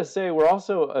I got to say, we're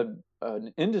also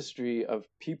an industry of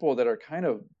people that are kind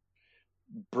of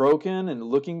broken and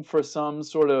looking for some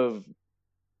sort of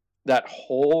that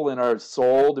hole in our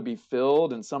soul to be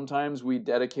filled. And sometimes we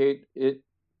dedicate it,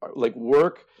 like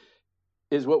work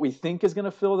is what we think is going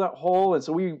to fill that hole. And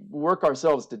so we work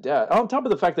ourselves to death. On top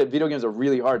of the fact that video games are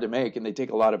really hard to make and they take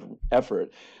a lot of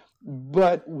effort.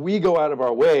 But we go out of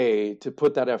our way to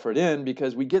put that effort in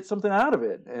because we get something out of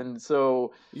it. And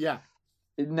so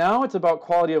now it's about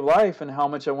quality of life and how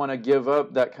much I want to give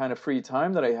up that kind of free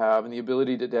time that I have and the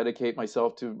ability to dedicate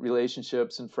myself to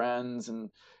relationships and friends and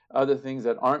other things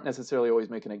that aren't necessarily always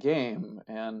making a game.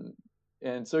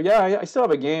 And so, I still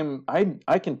have a game.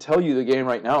 I can tell you the game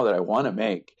right now that I want to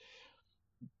make,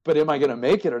 but am I going to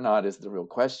make it or not is the real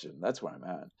question. That's where I'm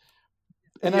at.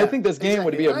 And I think this game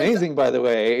would be amazing, by the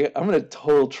way. I'm going to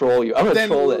total troll you. I'm going to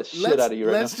troll that shit out of you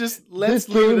right now. This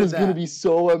game is going to be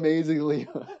so amazingly.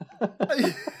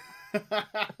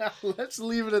 Let's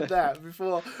leave it at that.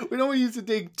 Before we don't want you to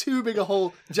dig too big a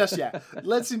hole just yet.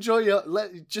 Let's enjoy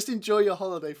your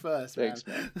holiday first. Thanks,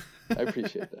 man. I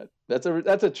appreciate that.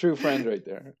 That's a true friend right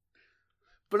there.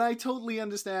 But I totally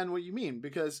understand what you mean,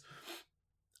 because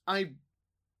I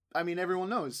mean everyone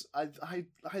knows I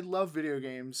love video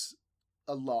games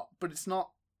a lot, but it's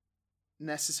not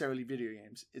necessarily video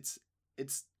games. It's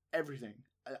everything.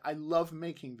 I love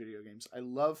making video games. I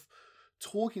love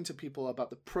talking to people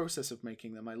about the process of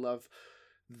making them. I love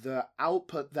the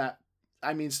output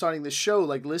starting this show,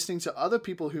 like listening to other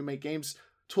people who make games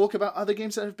talk about other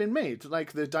games that have been made,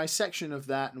 like the dissection of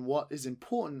that and what is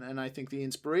important. And I think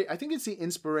it's the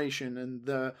inspiration and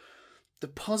the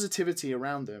positivity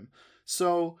around them.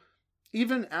 So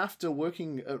even after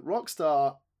working at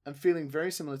Rockstar and feeling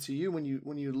very similar to you, when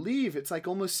you leave, it's like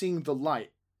almost seeing the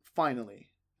light finally.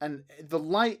 And the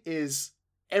light is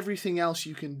everything else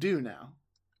you can do now.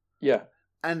 Yeah.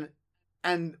 And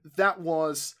that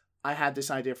was, I had this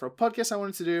idea for a podcast I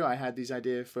wanted to do. I had this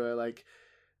idea for like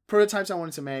prototypes I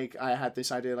wanted to make. I had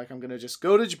this idea like I'm going to just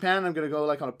go to Japan. I'm going to go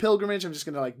like on a pilgrimage. I'm just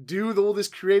going to like do all this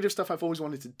creative stuff I've always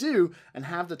wanted to do and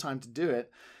have the time to do it.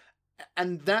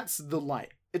 And that's the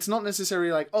light. It's not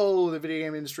necessarily like, oh, the video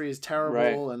game industry is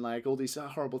terrible and like all these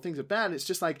horrible things are bad. It's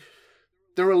just like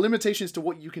there are limitations to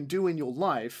what you can do in your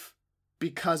life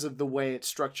because of the way it's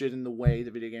structured and the way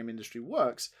the video game industry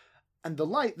works. And the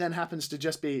light then happens to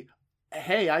just be,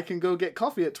 hey, I can go get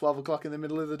coffee at 12 o'clock in the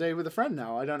middle of the day with a friend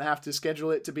now. I don't have to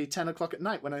schedule it to be 10 o'clock at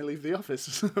night when I leave the office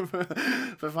for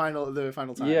the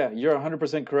final time. Yeah, you're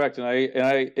 100% correct.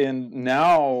 And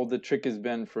now the trick has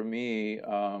been for me,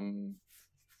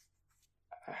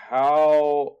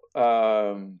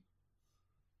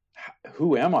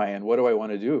 who am I and what do I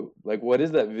want to do? Like, what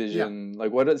is that vision?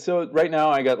 Yeah. So right now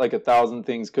I got like 1,000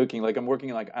 things cooking. Like I'm working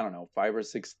like, I don't know, 5 or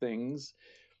 6 things,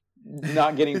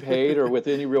 not getting paid or with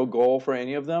any real goal for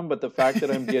any of them. But the fact that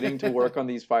I'm getting to work on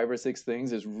these 5 or 6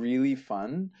 things is really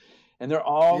fun. And they're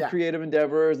all creative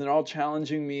endeavors and they're all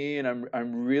challenging me. And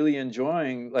I'm really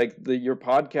enjoying like your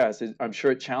podcast. I'm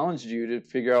sure it challenged you to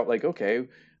figure out like, okay,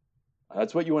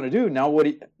 that's what you want to do. Now, what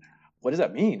does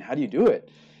that mean? How do you do it?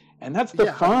 And that's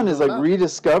the fun, is like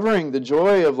rediscovering the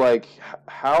joy of like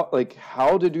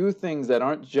how to do things that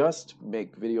aren't just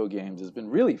make video games has been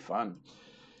really fun.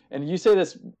 And you say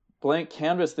this blank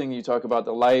canvas thing, you talk about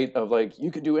the light of like, you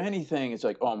could do anything. It's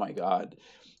like, oh my God,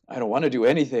 I don't want to do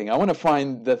anything. I want to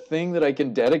find the thing that I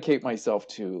can dedicate myself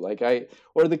to.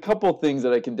 Or the couple things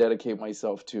that I can dedicate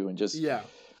myself to and just,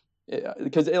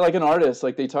 because like an artist,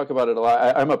 like they talk about it a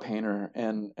lot. I'm a painter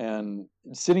and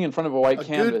sitting in front of a white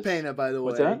canvas. A good painter, by the way.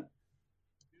 What's that?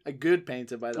 A good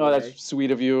painter, by the way. Oh, that's sweet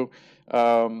of you.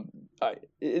 But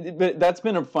that's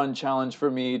been a fun challenge for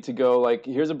me to go like,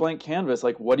 here's a blank canvas.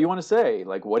 Like, what do you want to say?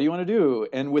 Like, what do you want to do?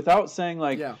 And without saying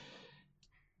like,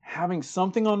 having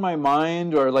something on my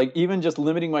mind, or like even just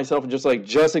limiting myself and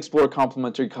just explore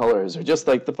complementary colors, or just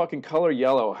like the fucking color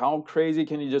yellow. How crazy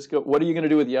can you just go? What are you going to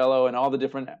do with yellow, and all the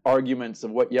different arguments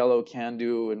of what yellow can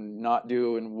do and not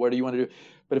do, and what do you want to do?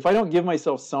 But if I don't give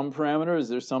myself some parameters,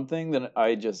 there's something that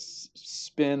I just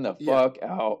spin the fuck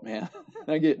out, man.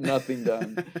 I get nothing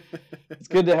done. It's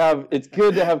good to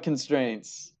have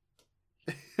constraints.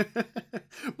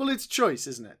 Well, it's choice,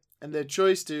 isn't it? And the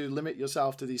choice to limit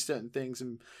yourself to these certain things,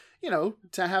 and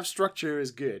to have structure is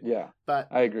good. Yeah, but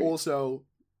I agree. Also,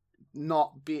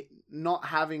 not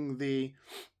having the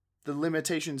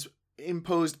limitations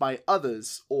imposed by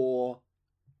others or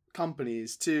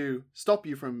companies to stop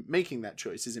you from making that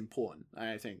choice is important.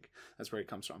 I think that's where it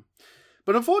comes from.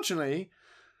 But unfortunately,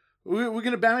 we're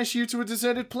going to banish you to a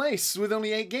deserted place with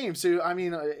only 8 games. So, I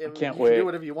mean, you can do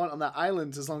whatever you want on that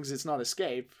island as long as it's not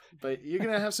Escape. But you're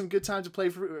going to have some good time to play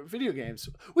video games.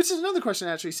 Which is another question,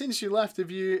 actually. Since you left,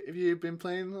 have you been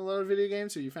playing a lot of video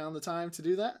games? Have you found the time to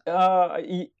do that?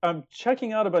 I'm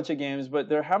checking out a bunch of games, but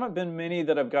there haven't been many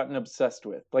that I've gotten obsessed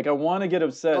with. Like, I want to get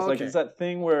obsessed. Okay. Like, it's that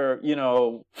thing where,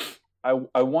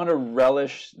 I want to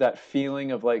relish that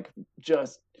feeling of, like,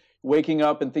 just waking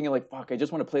up and thinking like, fuck, I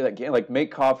just want to play that game, like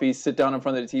make coffee, sit down in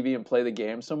front of the TV and play the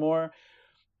game some more.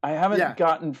 I haven't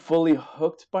gotten fully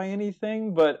hooked by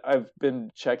anything, but I've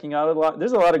been checking out a lot.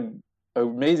 There's a lot of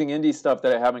amazing indie stuff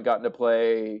that I haven't gotten to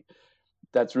play.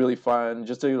 That's really fun,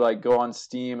 just to like go on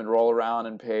Steam and roll around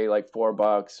and pay like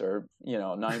 $4 or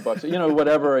 $9,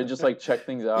 whatever, and just like check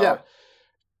things out. Yeah.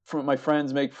 From my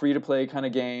friends make free to play kind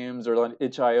of games or like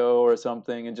itch.io or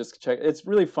something and just check. It's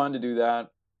really fun to do that.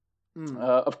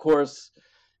 Of course,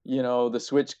 the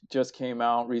Switch just came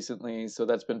out recently, so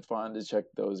that's been fun to check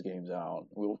those games out.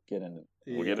 We'll get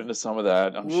into some of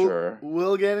that, I'm sure.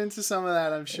 We'll get into some of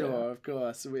that, I'm sure, of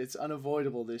course. It's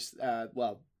unavoidable this,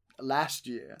 last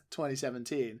year,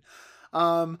 2017.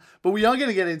 But we are going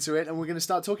to get into it, and we're going to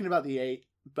start talking about the 8.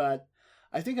 But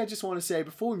I think I just want to say,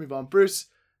 before we move on, Bruce,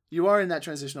 you are in that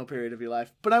transitional period of your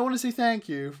life, but I want to say thank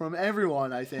you from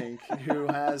everyone, I think, who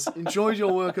has enjoyed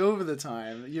your work over the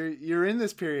time. You're in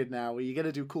this period now where you get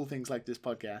to do cool things like this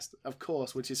podcast, of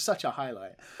course, which is such a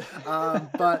highlight.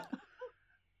 But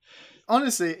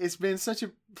honestly, it's been such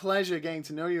a pleasure getting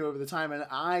to know you over the time, and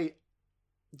I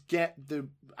get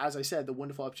as I said, the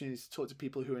wonderful opportunity to talk to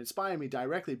people who inspire me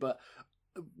directly, but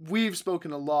we've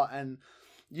spoken a lot, and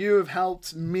you have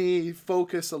helped me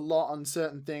focus a lot on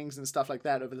certain things and stuff like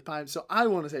that over the time. So I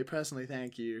want to say personally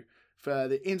thank you for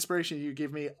the inspiration you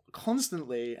give me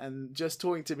constantly and just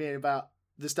talking to me about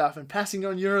the stuff and passing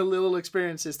on your little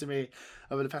experiences to me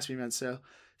over the past few months. So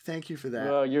thank you for that.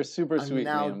 Well, you're super sweet,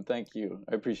 Liam. Thank you.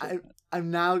 I appreciate it. I'm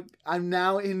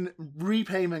now in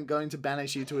repayment going to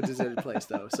banish you to a deserted place,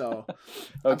 though. So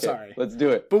I'm sorry. Let's do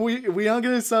it. But we are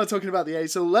going to start talking about the 8.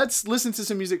 So let's listen to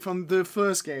some music from the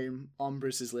first game on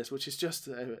Bruce's list, which is just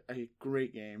a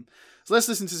great game. So let's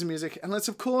listen to some music, and let's,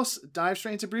 of course, dive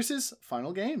straight into Bruce's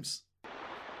final games.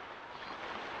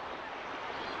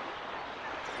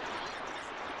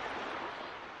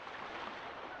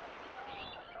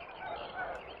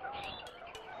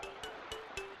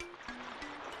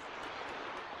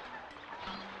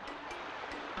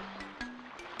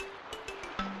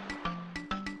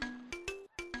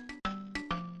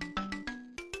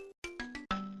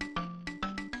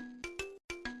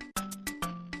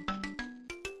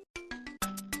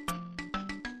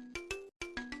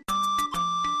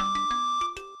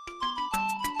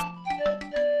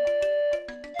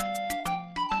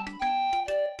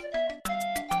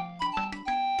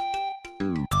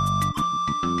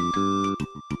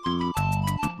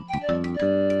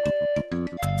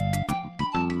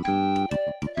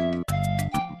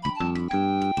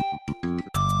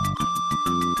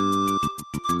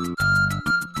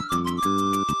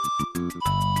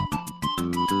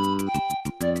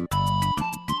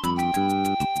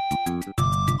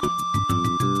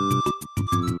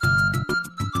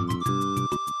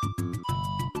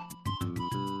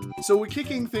 So we're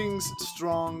kicking things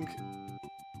strong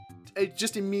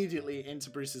just immediately into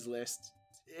Bruce's list.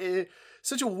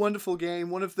 Such a wonderful game,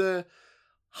 one of the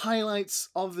highlights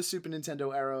of the Super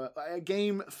Nintendo era, a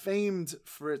game famed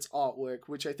for its artwork,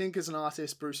 which I think as an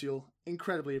artist, Bruce, you'll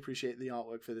incredibly appreciate the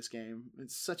artwork for this game.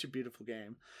 It's such a beautiful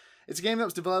game. It's a game that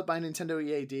was developed by Nintendo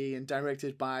EAD and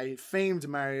directed by famed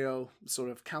Mario sort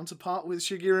of counterpart with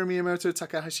Shigeru Miyamoto,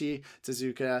 Takahashi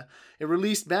Tezuka. It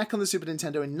released back on the Super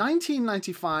Nintendo in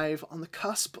 1995 on the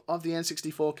cusp of the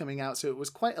N64 coming out, so it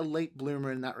was quite a late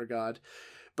bloomer in that regard.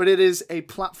 But it is a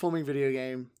platforming video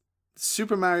game,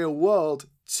 Super Mario World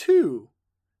 2,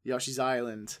 Yoshi's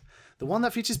Island. The one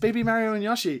that features Baby Mario and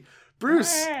Yoshi.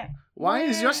 Bruce, why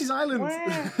is Yoshi's Island?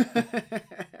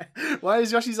 Why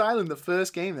is Yoshi's Island the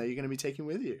first game that you're going to be taking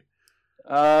with you?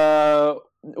 Well,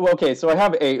 okay, so I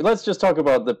have 8. Let's just talk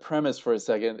about the premise for a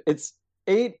second.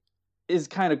 8 is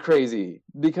kind of crazy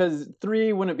because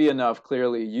 3 wouldn't be enough.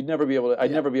 Clearly, I'd never be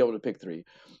able to pick 3.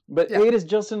 But 8 is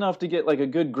just enough to get like a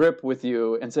good grip with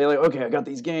you and say like, okay, I got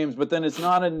these games, but then it's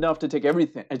not enough to take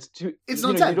everything. It's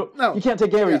not 10. You can't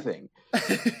take everything.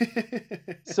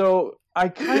 So I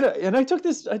took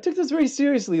this very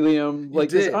seriously, Liam. Like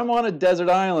this, I'm on a desert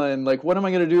island. Like, what am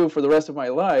I going to do for the rest of my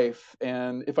life?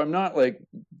 And if I'm not like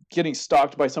getting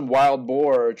stalked by some wild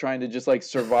boar or trying to just like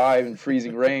survive in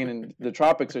freezing rain in the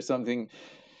tropics or something,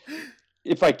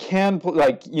 if I can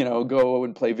go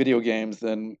and play video games,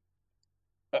 then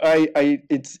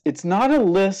it's not a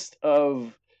list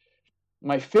of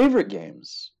my favorite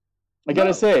games. I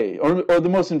gotta say, or the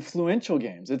most influential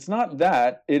games. It's not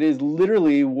that. It is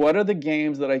literally what are the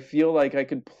games that I feel like I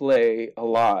could play a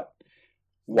lot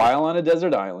while on a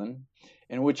desert island,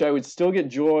 in which I would still get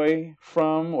joy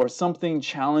from, or something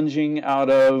challenging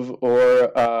out of,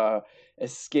 or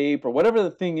escape, or whatever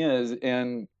the thing is.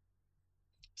 And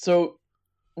so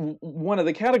one of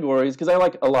the categories, because I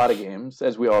like a lot of games,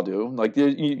 as we all do. Like,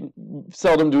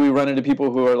 seldom do we run into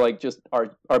people who are like just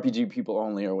RPG people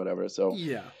only or whatever. So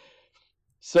yeah.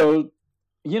 So,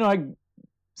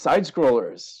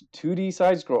 side-scrollers, 2D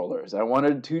side-scrollers. I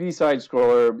wanted a 2D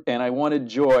side-scroller, and I wanted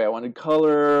joy. I wanted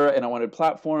color, and I wanted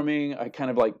platforming. I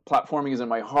kind of like platforming is in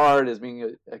my heart as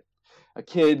being a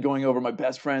kid going over my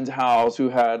best friend's house who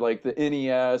had like the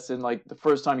NES, and like the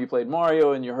first time you played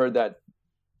Mario and you heard that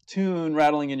tune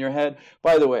rattling in your head.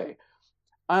 By the way,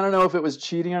 I don't know if it was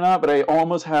cheating or not, but I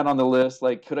almost had on the list,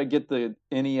 like, could I get the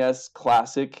NES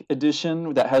Classic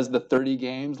Edition that has the 30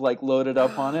 games, like, loaded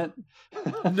up on it?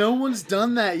 No one's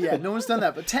done that yet. No one's done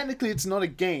that. But technically, it's not a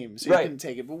game, so you can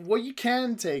take it. But what you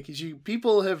can take is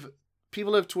people have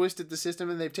twisted the system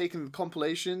and they've taken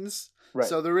compilations. Right.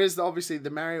 So there is obviously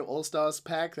the Mario All-Stars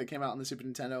pack that came out on the Super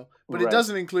Nintendo, but it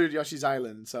doesn't include Yoshi's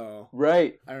Island. So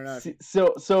I don't know.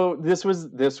 So this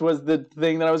was the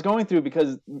thing that I was going through,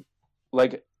 because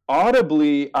like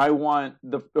audibly I want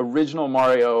the original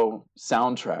Mario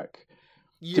soundtrack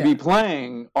to be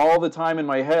playing all the time in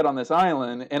my head on this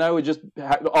island, and I would just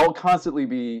I'll constantly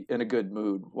be in a good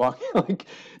mood walking. Like,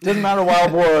 doesn't matter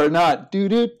wild boar or not, do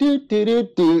do do do do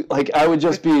do, like I would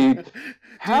just be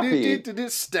happy.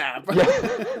 Stab.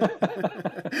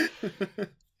 Yeah.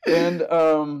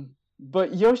 And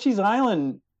but Yoshi's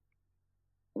Island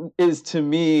is, to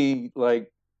me,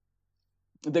 like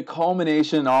the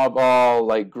culmination of all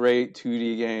like great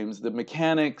 2D games. The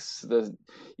mechanics,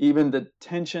 even the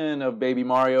tension of Baby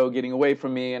Mario getting away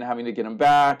from me and having to get him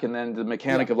back, and then the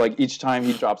mechanic of like each time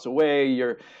he drops away,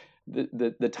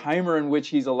 the timer in which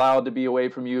he's allowed to be away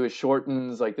from you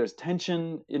shortens. Like, there's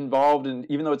tension involved, and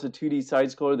even though it's a 2D side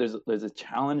scroller, there's a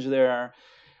challenge there.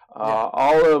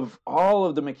 All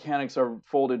of the mechanics are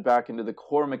folded back into the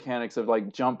core mechanics of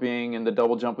like jumping and the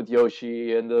double jump with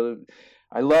Yoshi, and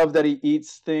I love that he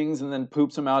eats things and then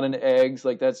poops them out in eggs.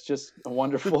 Like, that's just a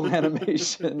wonderful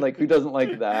animation. Like, who doesn't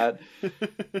like that?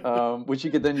 Which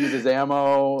you could then use as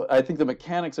ammo. I think the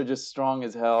mechanics are just strong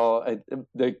as hell.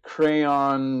 The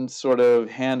crayon sort of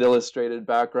hand illustrated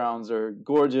backgrounds are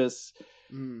gorgeous.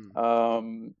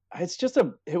 It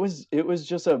was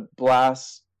just a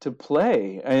blast to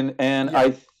play, and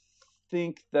I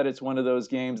think that it's one of those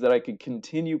games that I could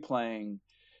continue playing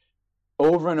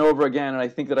over and over again, and I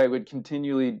think that I would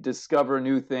continually discover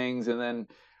new things, and then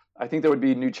I think there would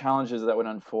be new challenges that would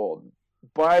unfold.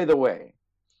 By the way,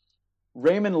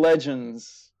 Rayman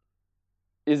Legends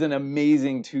is an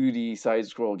amazing 2D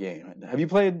side-scroll game. Have you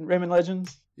played Rayman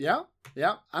Legends? Yeah,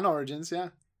 and Origins, yeah.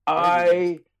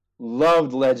 I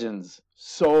loved Legends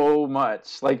so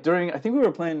much. Like, I think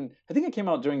it came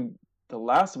out during The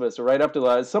Last of Us, or right after The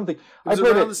Last, something. It was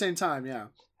around the same time, yeah.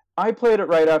 I played it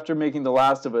right after making The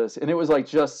Last of Us, and it was like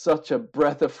just such a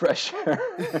breath of fresh air.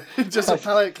 Just a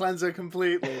palate cleanser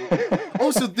completely.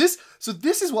 So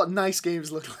this is what nice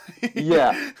games look like.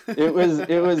 Yeah, it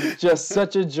was just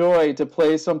such a joy to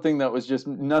play something that was just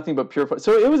nothing but pure fun.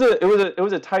 So it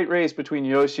was a tight race between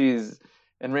Yoshi's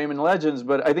and Rayman Legends,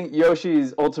 but I think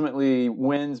Yoshi's ultimately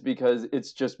wins because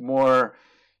it's just more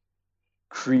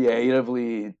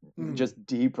creatively just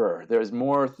deeper. There's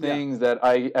more things that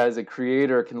I, as a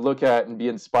creator, can look at and be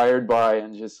inspired by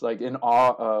and just like in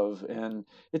awe of. And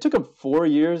it took him 4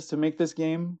 years to make this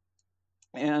game.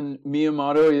 And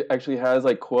Miyamoto actually has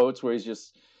like quotes where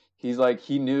he's like,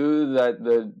 he knew that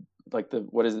the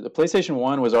PlayStation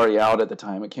 1 was already out at the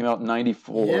time. It came out in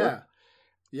 94. Yeah.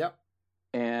 Yep.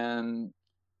 And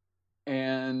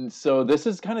And so this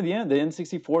is kind of the end. The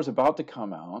N64 is about to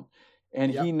come out,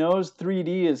 and he knows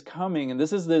 3D is coming, and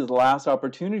this is his last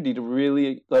opportunity to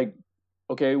really like,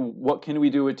 okay, what can we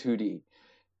do with 2D?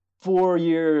 4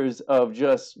 years of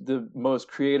just the most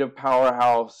creative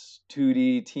powerhouse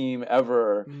 2D team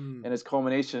ever, and his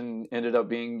culmination ended up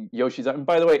being Yoshi's. And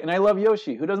by the way, and I love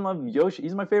Yoshi. Who doesn't love Yoshi?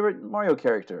 He's my favorite Mario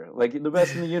character. Like, the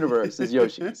best in the universe is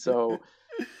Yoshi. So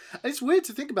it's weird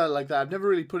to think about it like that. I've never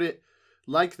really put it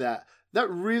like that. That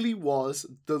really was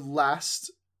the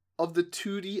last of the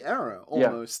 2D era,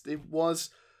 almost. It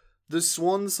was the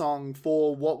swan song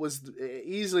for what was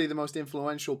easily the most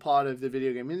influential part of the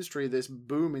video game industry, this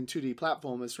boom in 2D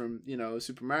platformers from,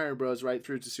 Super Mario Bros. Right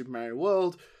through to Super Mario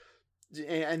World.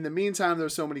 In the meantime, there were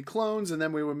so many clones, and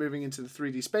then we were moving into the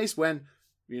 3D space when,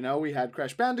 we had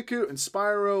Crash Bandicoot and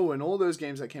Spyro and all those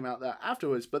games that came out there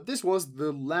afterwards. But this was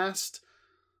the last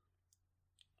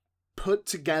put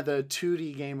together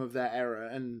 2D game of that era,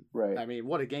 and I mean,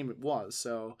 what a game it was.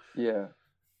 So yeah.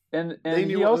 And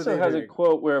he also has a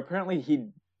quote where apparently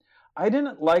I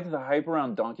didn't like the hype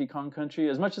around Donkey Kong Country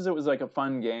as much as it was like a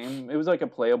fun game. It was like a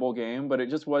playable game, but it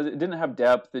didn't have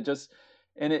depth.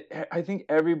 I think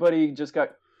everybody just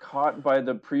got caught by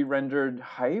the pre-rendered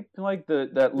hype, like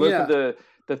that look of the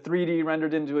 3D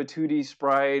rendered into a 2D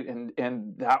sprite,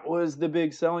 and that was the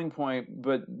big selling point,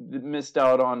 but it missed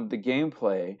out on the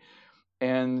gameplay.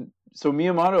 And so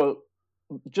Miyamoto,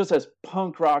 just as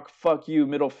punk rock fuck you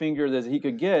middle finger that he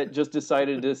could get, just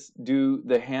decided to do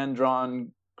the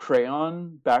hand-drawn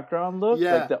crayon background look,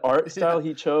 like the art style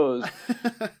he chose,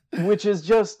 which is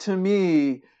just, to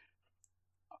me,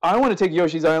 I want to take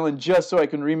Yoshi's Island just so I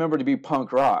can remember to be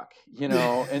punk rock,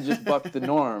 and just buck the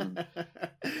norm.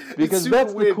 Because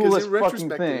that's the coolest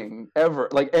fucking thing ever.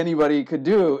 Like, anybody could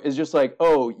do is just like,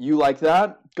 oh, you like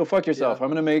that? Go fuck yourself. I'm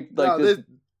going to make this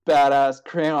badass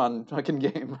crayon fucking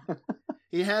game.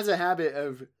 He has a habit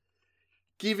of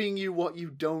giving you what you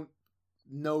don't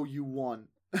know you want.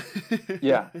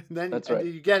 Yeah, then that's right.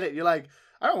 You get it. You're like,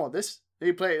 I don't want this. And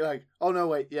you play it like, oh no,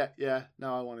 wait, no,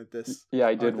 I wanted this. Yeah,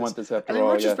 I did want this after all. And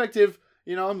in retrospective,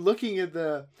 I'm looking at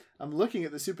the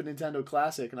Super Nintendo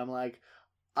Classic, and I'm like,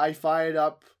 I fired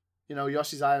up,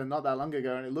 Yoshi's Island not that long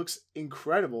ago, and it looks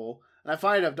incredible. And I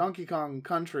fired up Donkey Kong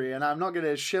Country, and I'm not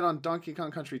gonna shit on Donkey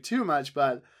Kong Country too much,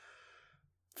 but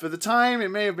for the time,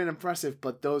 it may have been impressive,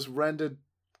 but those rendered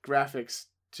graphics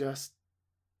just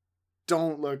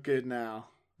don't look good now.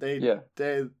 They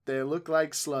look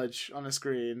like sludge on a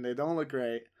screen. They don't look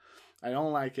great. I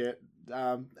don't like it.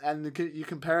 And you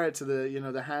compare it to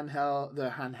the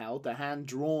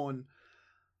hand-drawn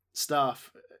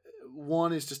stuff.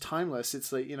 One is just timeless.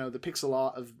 It's like, the pixel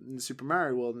art of the Super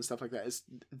Mario World and stuff like that.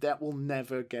 That will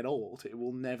never get old. It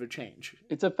will never change.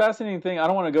 It's a fascinating thing. I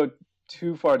don't want to go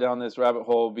too far down this rabbit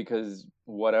hole because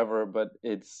whatever, but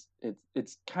it's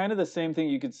kind of the same thing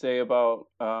you could say about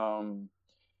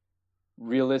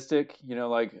realistic,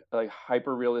 like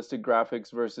hyper realistic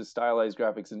graphics versus stylized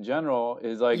graphics in general.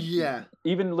 Is like,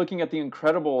 even looking at The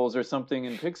Incredibles or something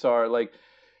in Pixar, like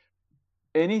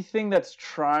anything that's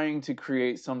trying to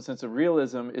create some sense of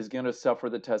realism is going to suffer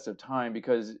the test of time,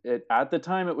 because at the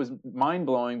time it was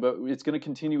mind-blowing, but it's going to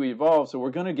continue to evolve. So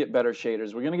we're going to get better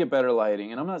shaders, we're going to get better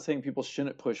lighting, and I'm not saying people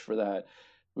shouldn't push for that.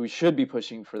 We should be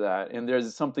pushing for that, and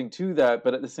there's something to that,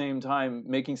 but at the same time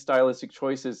making stylistic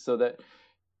choices so that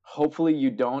hopefully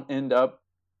you don't end up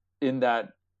in that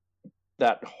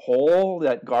hole,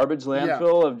 that garbage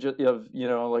landfill of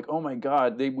like, oh my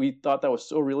god, we thought that was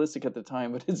so realistic at the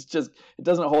time, but it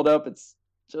doesn't hold up. It's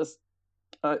just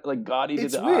like gaudy to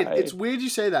the eye. It's weird you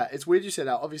say that.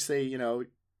 Obviously,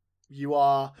 you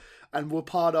are, and we're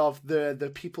part of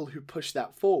the people who push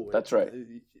that forward. That's right.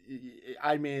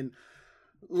 I mean,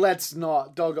 let's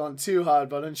not dog on too hard,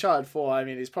 but Uncharted 4, I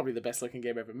mean, is probably the best looking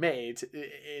game ever made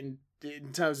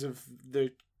in terms of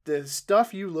the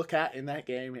stuff you look at in that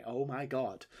game. Oh my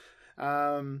god.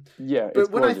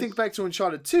 But when I think back to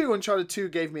Uncharted 2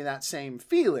 gave me that same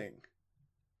feeling.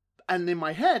 And in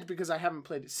my head, because I haven't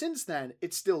played it since then,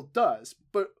 it still does.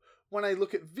 But when I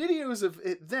look at videos of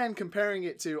it then, comparing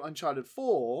it to Uncharted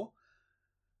 4,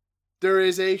 there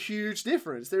is a huge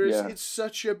difference. It's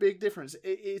such a big difference.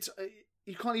 You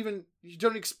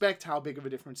don't expect how big of a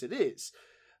difference it is.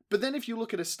 But then if you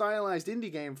look at a stylized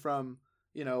indie game from,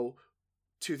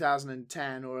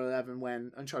 2010 or 11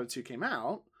 when Uncharted 2 came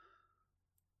out,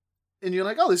 and you're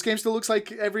like, oh, this game still looks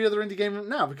like every other indie game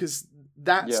now, because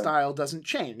that style doesn't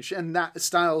change, and that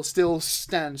style still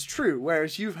stands true,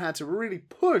 whereas you've had to really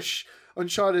push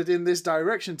Uncharted in this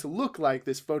direction to look like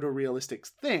this photorealistic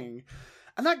thing,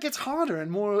 and that gets harder and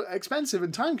more expensive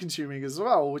and time-consuming as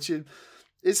well, which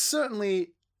is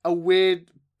certainly a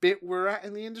weird bit we're at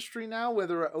in the industry now, where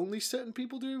there are only certain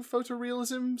people doing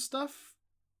photorealism stuff.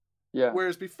 Yeah.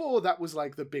 Whereas before, that was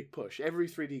like the big push. Every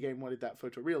 3D game wanted that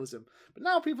photorealism. But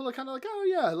now people are kind of like, oh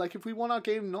yeah, like if we want our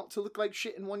game not to look like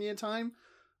shit in 1 year time,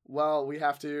 well, we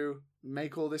have to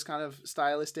make all this kind of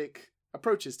stylistic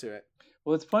approaches to it.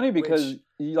 Well, it's funny because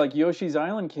like Yoshi's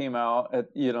Island came out at,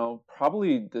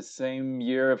 probably the same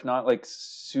year, if not like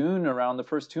soon around the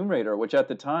first Tomb Raider, which at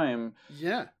the time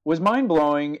was mind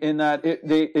blowing in that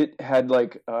it had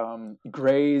like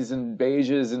grays and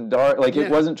beiges and dark, like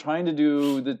it wasn't trying to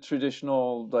do the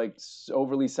traditional like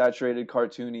overly saturated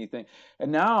cartoony thing.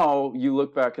 And now you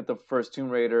look back at the first Tomb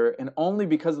Raider, and only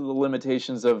because of the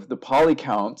limitations of the poly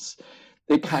counts,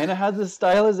 it kind of has a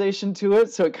stylization to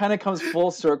it, so it kind of comes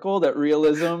full circle that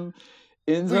realism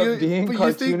ends up being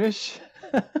cartoonish.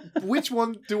 Which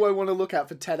one do I want to look at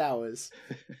for 10 hours?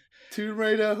 Tomb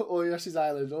Raider or Yoshi's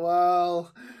Island?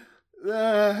 Well,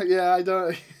 I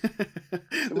don't.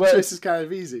 The choice is kind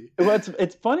of easy. Well,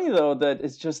 it's funny though that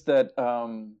it's just that.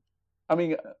 I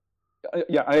mean,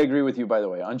 I agree with you. By the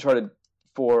way, Uncharted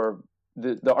 4,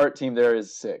 the art team there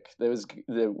is sick.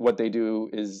 What they do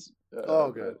is.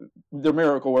 Good. They're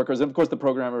miracle workers, and of course the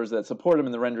programmers that support them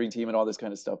and the rendering team and all this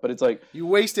kind of stuff. But it's like you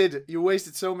wasted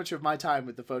so much of my time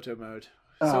with the photo mode.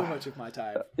 So much of my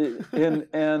time. I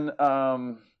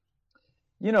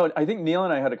think Neil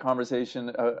and I had a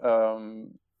conversation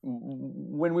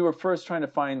when we were first trying to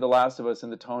find The Last of Us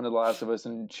and the tone of The Last of Us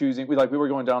and choosing. We were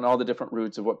going down all the different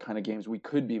routes of what kind of games we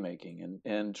could be making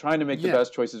and trying to make the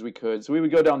best choices we could. So we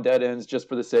would go down dead ends just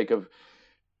for the sake of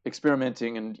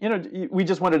experimenting, and we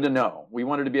just wanted to know. We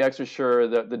wanted to be extra sure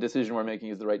that the decision we're making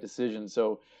is the right decision.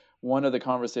 So one of the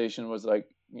conversation was like,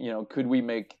 could we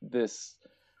make this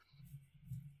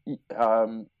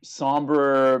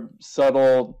somber,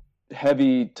 subtle,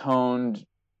 heavy toned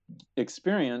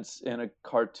experience in a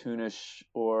cartoonish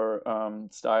or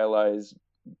stylized,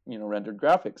 rendered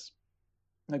graphics?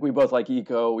 Like we both like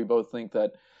Eco. We both think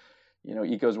that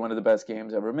Eco is one of the best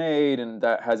games ever made, and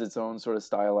that has its own sort of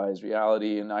stylized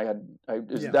reality. And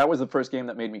that was the first game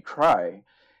that made me cry,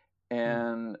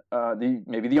 and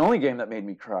maybe the only game that made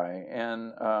me cry.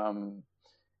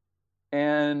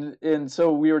 And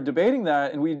so we were debating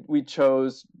that, and we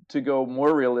chose to go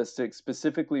more realistic,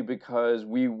 specifically because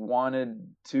we wanted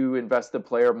to invest the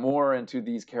player more into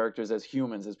these characters as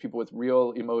humans, as people with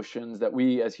real emotions that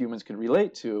we as humans could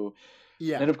relate to.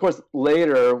 Yeah. And of course,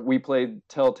 later we played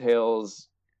Telltale's,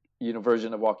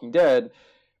 version of Walking Dead,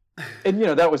 and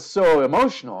that was so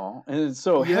emotional and it's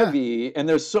so heavy, and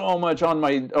there's so much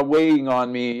weighing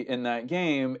on me in that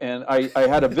game, and I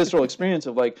had a visceral experience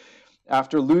of like,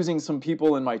 after losing some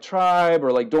people in my tribe,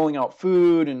 or like doling out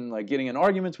food and like getting in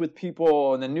arguments with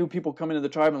people, and then new people come into the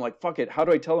tribe, and like, fuck it, how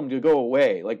do I tell them to go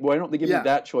away? Like, why don't they give me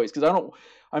that choice? Because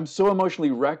I'm so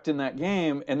emotionally wrecked in that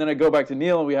game. And then I go back to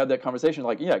Neil and we had that conversation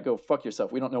like, go fuck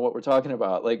yourself. We don't know what we're talking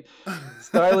about. Like,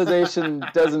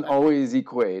 stylization doesn't always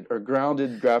equate, or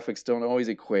grounded graphics don't always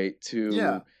equate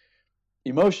to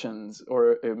emotions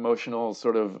or emotional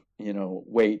sort of,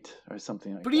 weight or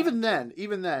something like that. But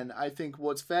even then, I think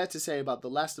what's fair to say about The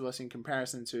Last of Us in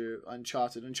comparison to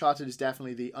Uncharted is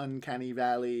definitely the uncanny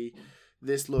valley.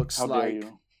 This looks like,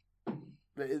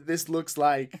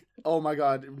 oh my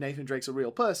god, Nathan Drake's a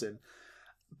real person.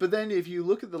 But then if you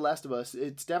look at The Last of Us,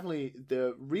 it's definitely,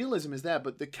 the realism is there,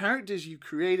 but the characters you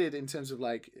created in terms of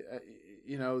like,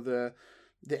 the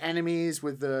enemies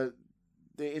with the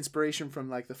inspiration from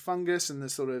like the fungus and the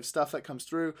sort of stuff that comes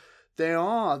through, they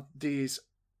are these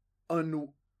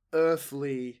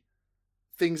unearthly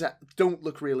things that don't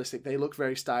look realistic. They look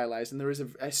very stylized, and there is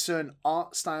a certain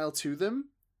art style to them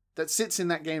that sits in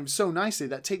that game so nicely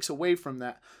that takes away from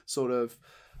that sort of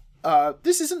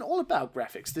this isn't all about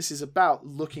graphics. This is about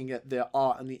looking at the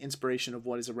art and the inspiration of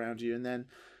what is around you, and then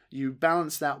you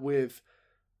balance that with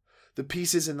the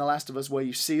pieces in The Last of Us where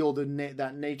you see all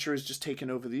that nature is just taken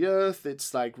over the earth.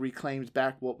 It's like reclaimed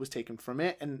back what was taken from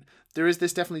it, and there is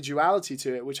this definitely duality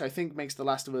to it, which I think makes The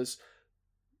Last of Us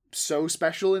so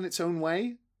special in its own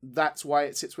way. That's why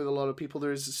it sits with a lot of people.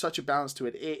 There is such a balance to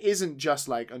it. It isn't just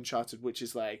like Uncharted, which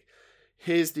is like,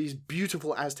 here's these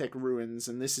beautiful Aztec ruins,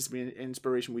 and this is the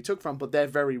inspiration we took from, but they're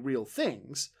very real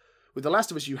things. With The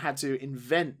Last of Us, you had to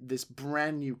invent this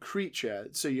brand new creature,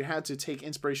 so you had to take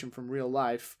inspiration from real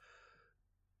life,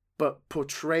 but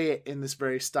portray it in this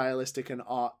very stylistic and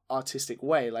artistic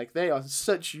way. Like, they are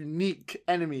such unique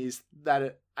enemies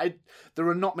that there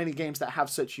are not many games that have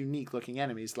such unique looking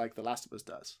enemies like The Last of Us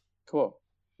does. Cool.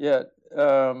 Yeah.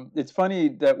 It's funny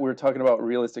that we're talking about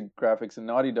realistic graphics in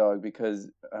Naughty Dog, because,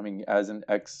 I mean, as an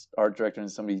ex-art director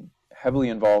and somebody heavily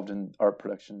involved in art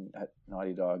production at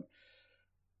Naughty Dog,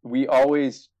 we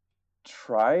always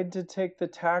tried to take the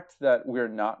tact that we're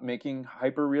not making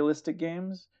hyper realistic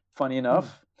games. Funny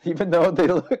enough, even though they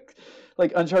look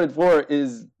like Uncharted 4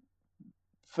 is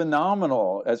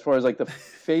phenomenal as far as like the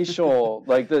facial,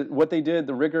 like what they did,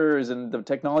 the rigors and the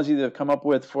technology they've come up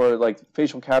with for like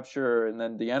facial capture, and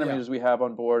then the animators we have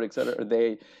on board, etc.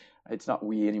 It's not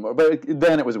Wii anymore, but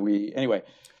then it was Wii anyway.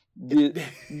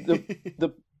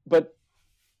 But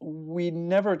we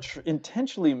never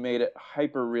intentionally made it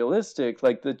hyper realistic.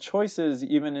 Like the choices,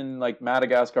 even in like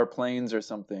Madagascar Plains or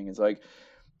something, is like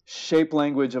shape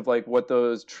language of like what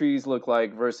those trees look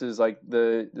like versus like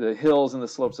the hills and the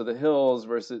slopes of the hills,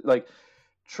 versus like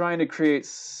trying to create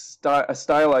a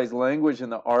stylized language in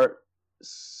the art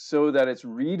so that it's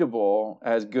readable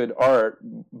as good art,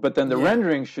 but then the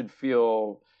rendering should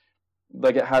feel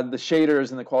like it had the shaders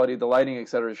and the quality of the lighting,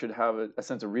 etc., should have a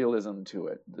sense of realism to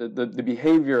it. The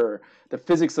behavior, the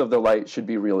physics of the light should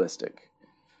be realistic.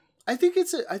 I think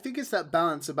it's that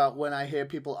balance about when I hear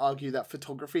people argue that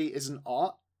photography isn't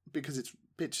art because it's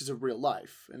pictures of real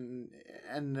life,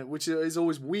 and which is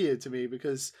always weird to me,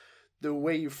 because the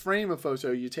way you frame a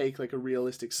photo, you take like a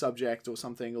realistic subject or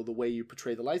something, or the way you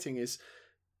portray the lighting is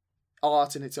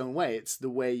art in its own way. It's the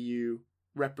way you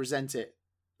represent it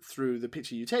through the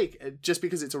picture you take. Just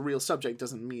because it's a real subject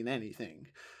doesn't mean anything.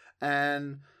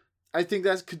 And I think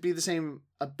that could be the same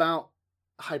about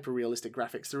hyper-realistic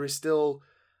graphics. There is still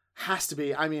has to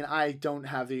be, I mean, I don't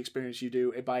have the experience you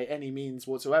do by any means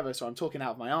whatsoever, so I'm talking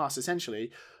out of my arse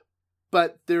essentially,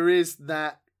 but there is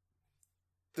that,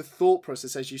 the thought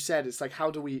process, as you said, it's like, how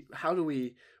do we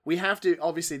have to,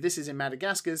 obviously this is in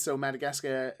Madagascar, so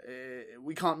Madagascar,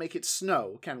 we can't make it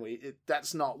snow, can we?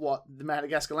 That's not what the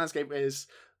Madagascar landscape is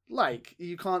like.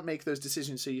 You can't make those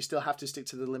decisions, so you still have to stick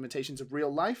to the limitations of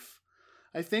real life,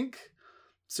 I think.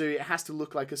 So it has to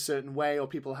look like a certain way, or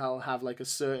people have like a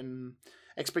certain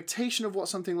expectation of what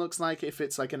something looks like. If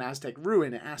it's like an Aztec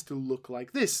ruin, it has to look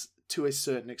like this to a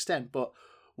certain extent, but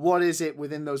what is it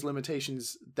within those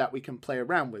limitations that we can play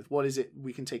around with? What is it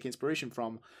we can take inspiration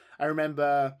from? I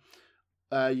remember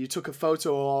you took a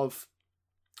photo of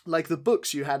like the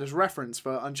books you had as reference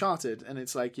for Uncharted, and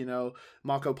it's like, you know,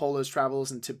 Marco Polo's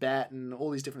travels in Tibet and all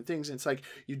these different things. And it's like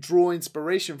you draw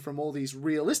inspiration from all these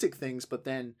realistic things, but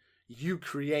then you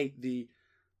create the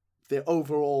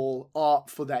overall art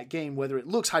for that game, whether it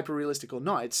looks hyper realistic or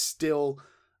not. It's still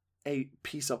a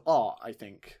piece of art, I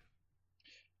think.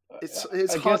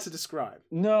 It's hard to describe.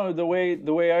 No, the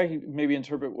way I maybe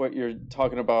interpret what you're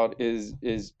talking about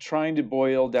is trying to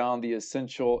boil down the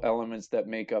essential elements that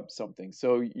make up something.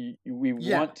 So we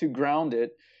want to ground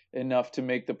it enough to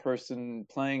make the person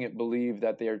playing it believe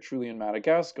that they are truly in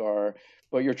Madagascar,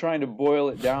 but you're trying to boil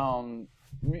it down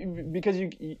because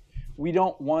we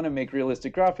don't want to make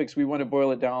realistic graphics. We want to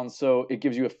boil it down so it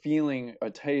gives you a feeling, a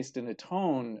taste, and a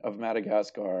tone of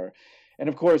Madagascar. And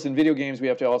of course, in video games, we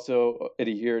have to also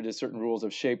adhere to certain rules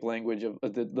of shape language, of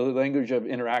the language of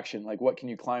interaction, like what can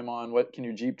you climb on, what can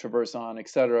your Jeep traverse on,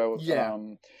 etc. Yeah.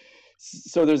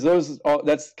 So there's those.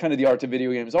 That's kind of the art of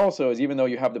video games. Also, is even though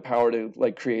you have the power to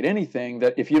like create anything,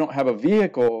 that if you don't have a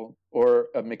vehicle or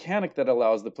a mechanic that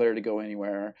allows the player to go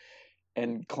anywhere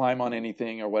and climb on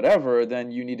anything or whatever,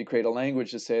 then you need to create a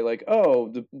language to say like, oh,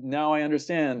 now I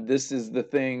understand this is the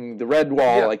thing, the red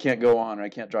wall I can't go on or I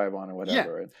can't drive on or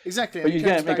whatever. Yeah, exactly. But you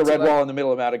can't make a red wall in the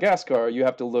middle of Madagascar. You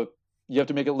have to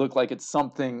make it look like it's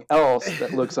something else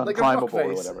that looks like unclimbable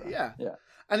or whatever. Yeah.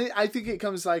 And I think it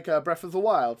comes like Breath of the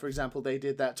Wild, for example. They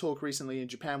did that talk recently in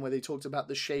Japan where they talked about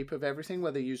the shape of everything,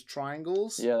 where they used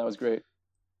triangles. Yeah, that was great.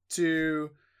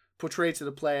 To portray to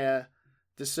the player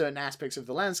the certain aspects of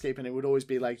the landscape, and it would always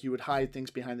be like you would hide things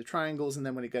behind the triangles, and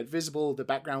then when it got visible, the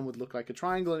background would look like a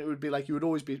triangle, and it would be like you would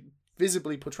always be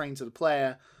visibly portraying to the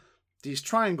player these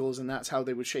triangles, and that's how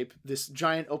they would shape this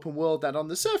giant open world that on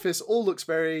the surface all looks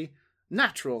very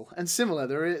natural and similar.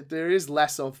 There is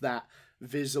less of that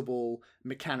visible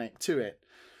mechanic to it.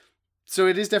 So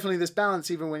it is definitely this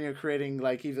balance, even when you're creating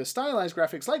like either stylized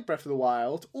graphics like Breath of the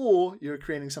Wild, or you're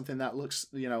creating something that looks,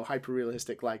 you know, hyper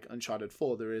realistic like Uncharted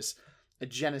 4. There is a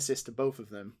genesis to both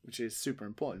of them, which is super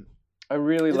important. I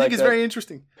think it's very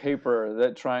interesting. Paper,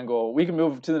 that triangle. We can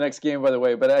move to the next game, by the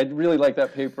way, but I really like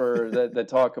that paper that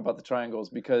talk about the triangles,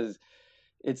 because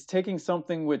it's taking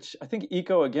something which I think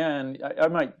Eco, again, I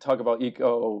might talk about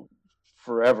Eco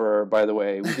forever, by the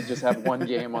way. We could just have one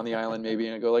game on the island maybe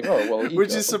and go like, oh, well, Eco.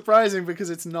 Which is surprising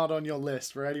because it's not on your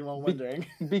list, for anyone wondering.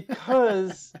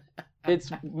 Because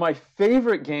it's my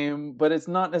favorite game, but it's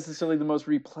not necessarily the most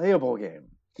replayable game.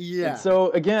 Yeah. And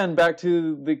so again, back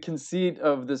to the conceit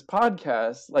of this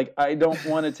podcast, like I don't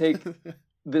want to take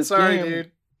this game,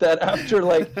 dude. that after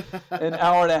like an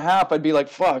hour and a half, I'd be like,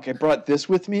 fuck, I brought this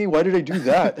with me? Why did I do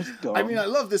that? That's dumb. I mean, I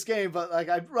love this game, but like,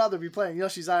 I'd rather be playing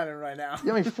Yoshi's Island right now.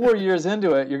 Yeah, I mean, 4 years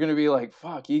into it, you're going to be like,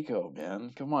 fuck, Eco,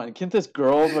 man. Come on. Can't this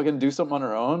girl fucking do something on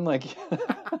her own? Like,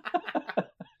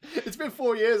 it's been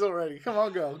 4 years already. Come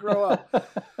on, girl, grow up.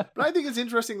 But I think it's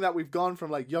interesting that we've gone from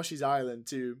like Yoshi's Island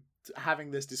to having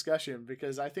this discussion,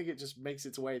 because I think it just makes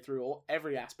its way through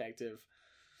every aspect of,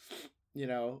 you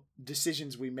know,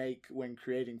 decisions we make when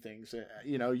creating things.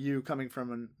 You know, you coming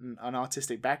from an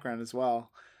artistic background as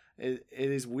well, it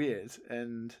is weird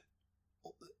and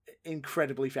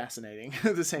incredibly fascinating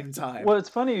at the same time. Well, it's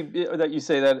funny that you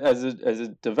say that as a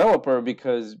developer,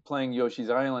 because playing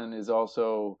Yoshi's Island is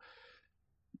also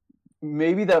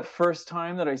maybe that first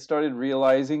time that I started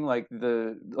realizing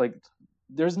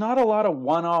there's not a lot of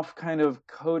one-off kind of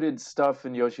coded stuff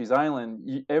in Yoshi's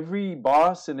Island. Every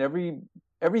boss and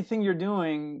everything you're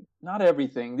doing, not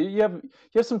everything. You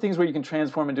have some things where you can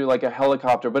transform into like a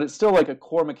helicopter, but it's still like a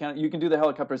core mechanic. You can do the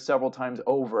helicopter several times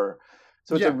over.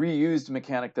 So it's a reused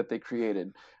mechanic that they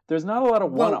created. There's not a lot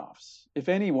of one-offs, if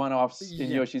any one-offs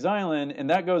in Yoshi's Island. And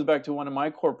that goes back to one of my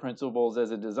core principles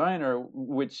as a designer,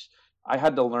 which I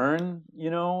had to learn, you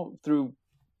know, through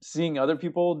seeing other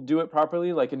people do it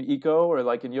properly, like in Eco or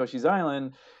like in Yoshi's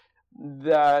Island,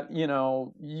 that, you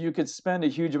know, you could spend a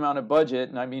huge amount of budget,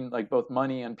 and I mean like both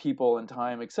money and people and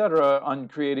time, etc., on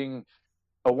creating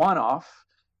a one-off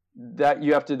that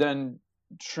you have to then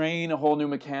train a whole new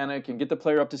mechanic and get the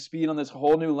player up to speed on this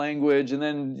whole new language, and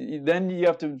then you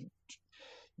have to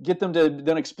get them to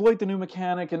then exploit the new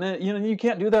mechanic, and then, you know, you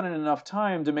can't do that in enough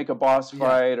time to make a boss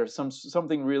fight or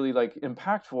something really like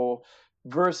impactful,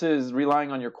 versus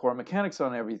relying on your core mechanics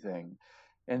on everything.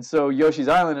 And so Yoshi's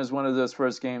Island is one of those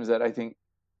first games that I think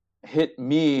hit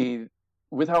me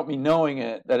without me knowing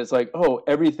it, that it's like, oh,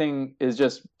 everything is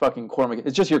just fucking core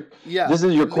mechanics. It's just this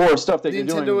is your core stuff that you're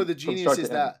doing. Nintendo are the geniuses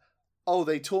that, oh,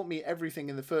 they taught me everything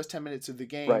in the first 10 minutes of the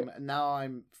game, and now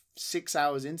I'm 6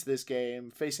 hours into this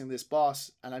game facing this boss,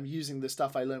 and I'm using the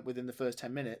stuff I learned within the first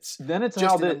 10 minutes. Then it's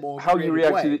how you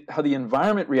react to how the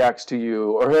environment reacts to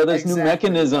you, or how this new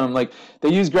mechanism, like they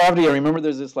use gravity. I remember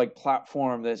there's this like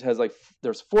platform that has like,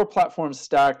 there's 4 platforms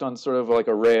stacked on sort of like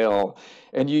a rail,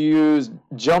 and you use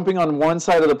jumping on one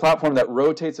side of the platform that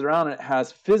rotates it around, and it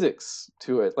has physics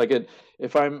to it. Like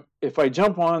if I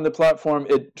jump on the platform,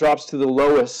 it drops to the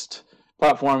lowest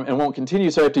platform and won't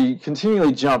continue, so I have to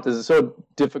continually jump. This is so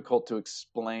difficult to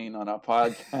explain on a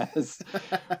podcast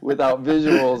without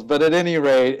visuals, but at any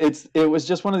rate, it was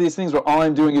just one of these things where all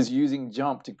I'm doing is using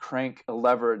jump to crank a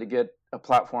lever to get a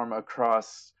platform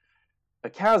across a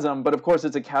chasm, but of course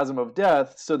it's a chasm of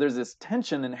death, so there's this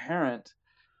tension inherent,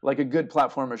 like a good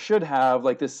platformer should have,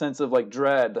 like this sense of like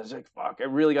dread. That's like, fuck, I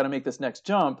really got to make this next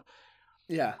jump.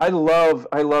 Yeah. I love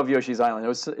Yoshi's Island.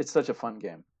 It's such a fun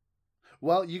game.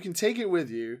 Well, you can take it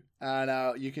with you,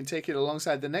 and you can take it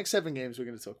alongside the next 7 games we're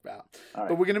going to talk about. All right.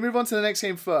 But we're going to move on to the next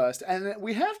game first, and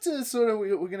we have to sort of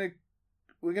we're going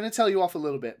to tell you off a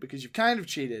little bit, because you've kind of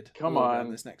cheated. Come on,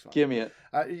 this next one. Give me it.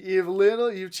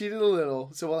 You've cheated a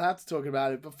little, so we'll have to talk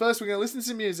about it. But first, we're going to listen to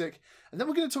some music, and then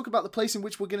we're going to talk about the place in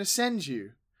which we're going to send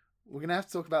you. We're going to have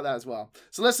to talk about that as well.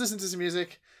 So let's listen to some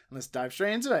music, and let's dive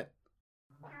straight into it.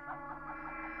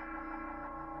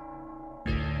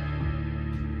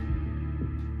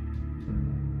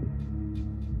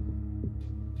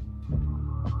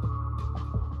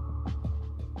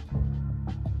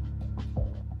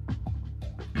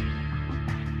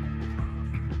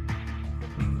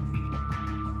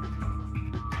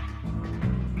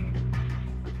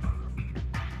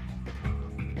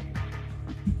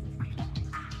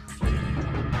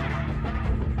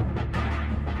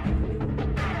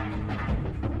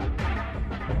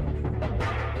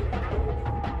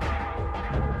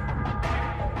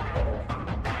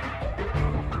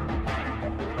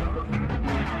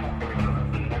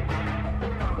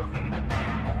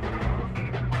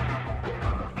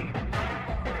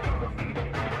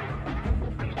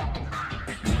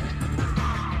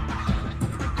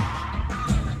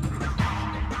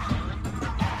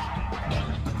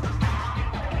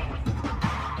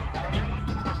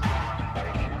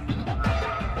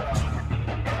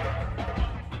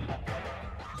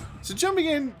 So jumping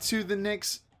into the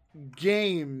next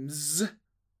games,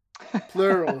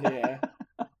 plural here,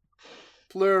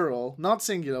 plural, not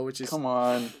singular, which is come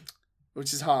on,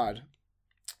 which is hard.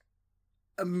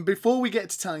 Before we get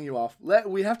to telling you off,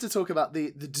 we have to talk about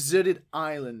the deserted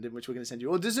island in which we're going to send you,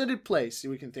 or deserted place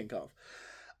we can think of.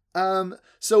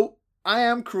 So I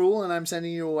am cruel, and I'm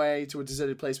sending you away to a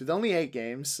deserted place with only 8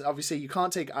 games. Obviously, you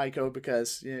can't take Ico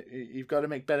because you've got to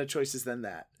make better choices than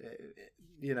that.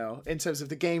 in terms of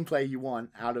the gameplay you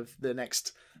want out of the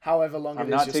next however long it is. I'm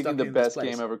not taking the best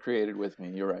game ever created with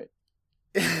me. You're right.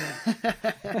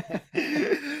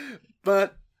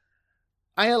 But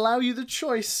I allow you the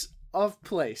choice of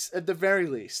place at the very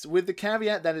least, with the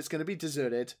caveat that it's going to be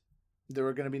deserted. There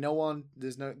are going to be no one.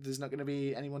 There's not going to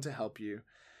be anyone to help you.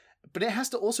 But it has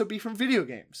to also be from video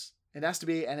games. It has to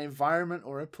be an environment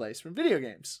or a place from video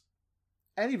games.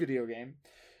 Any video game.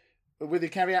 With the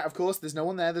caveat, of course, there's no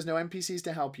one there. There's no NPCs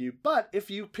to help you. But if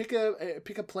you pick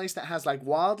a place that has like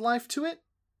wildlife to it,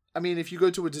 I mean, if you go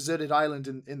to a deserted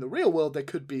island in the real world, there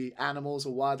could be animals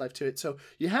or wildlife to it. So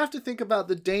you have to think about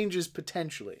the dangers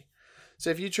potentially. So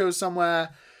if you chose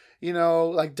somewhere,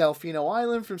 like Delfino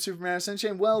Island from Super Mario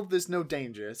Sunshine, well, there's no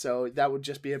danger. So that would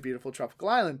just be a beautiful tropical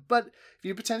island. But if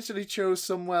you potentially chose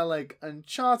somewhere like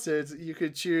Uncharted, you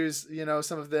could choose,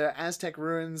 some of the Aztec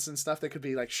ruins and stuff. There could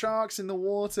be like sharks in the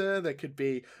water. There could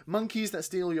be monkeys that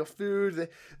steal your food.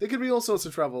 There could be all sorts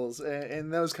of troubles in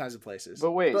those kinds of places.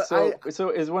 But wait, so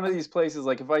is one of these places,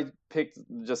 like if I picked,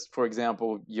 just for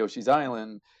example, Yoshi's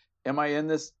Island, am I in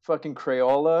this fucking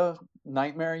Crayola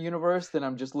nightmare universe that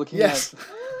I'm just looking at?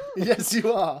 Yes,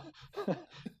 you are.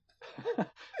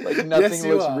 Like nothing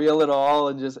looks real at all,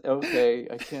 and just okay,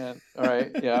 I can't. All right,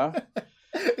 yeah.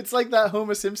 It's like that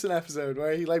Homer Simpson episode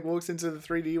where he like walks into the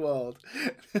 3D world.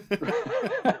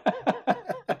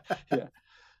 Yeah.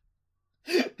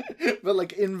 But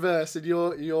like inverse, and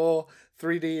you're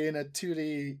 3D in a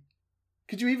 2D.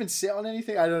 Could you even sit on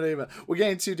anything? I don't even. We're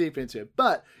getting too deep into it,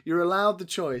 but you're allowed the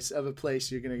choice of a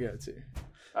place you're gonna go to.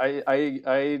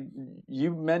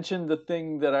 You mentioned the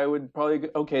thing that I would probably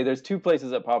okay. There's two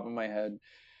places that pop in my head.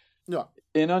 Yeah.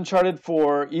 In Uncharted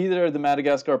 4, either the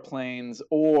Madagascar Plains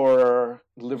or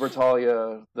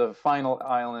Libertalia, the final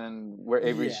island where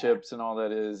Avery's ships and all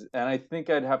that is. And I think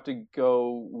I'd have to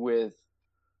go with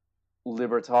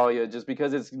Libertalia just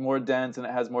because it's more dense and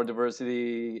it has more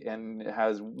diversity and it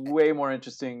has way more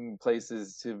interesting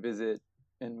places to visit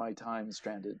in my time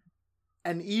stranded.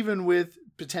 And even with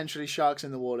potentially sharks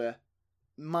in the water,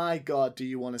 my God, do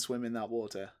you want to swim in that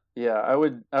water? Yeah, I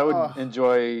would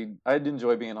enjoy. I'd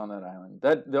enjoy being on that island.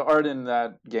 The art in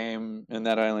that game and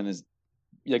that island is,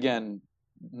 again,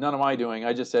 none of my doing.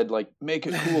 I just said like make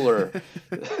it cooler,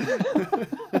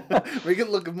 make it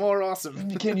look more awesome.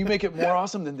 Can you make it more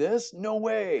awesome than this? No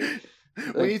way.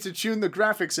 We need to tune the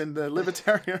graphics in the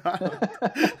Libertalia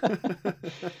Island.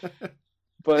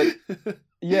 But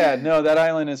yeah, no, that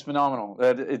island is phenomenal.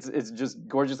 It's just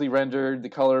gorgeously rendered. The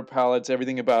color palettes,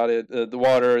 everything about it. The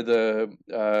water.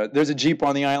 There's a Jeep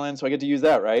on the island, so I get to use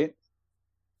that, right?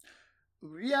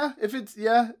 Yeah, if it's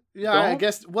I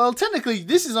guess. Well, technically,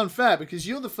 this is unfair because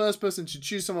you're the first person to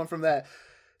choose somewhere from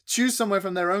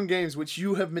their own games, which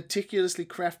you have meticulously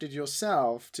crafted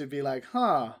yourself to be like,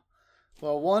 well,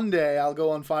 one day I'll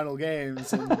go on Final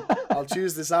Games and I'll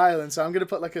choose this island. So I'm going to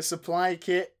put like a supply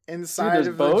kit inside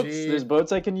of the Jeep. There's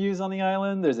boats I can use on the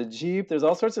island. There's a Jeep. There's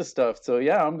all sorts of stuff. So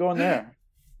yeah, I'm going there.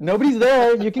 Nobody's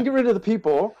there. You can get rid of the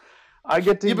people. I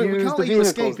get to use the vehicles, we can't let you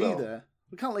escape either.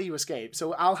 We can't let you escape.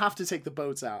 So I'll have to take the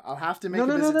boats out. I'll have to make a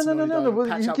visit to Naughty Dog and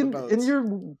patch out the boats.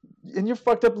 In your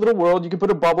fucked up little world, you can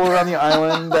put a bubble around the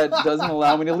island that doesn't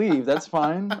allow me to leave. That's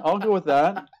fine. I'll go with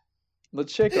that.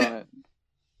 Let's shake on it.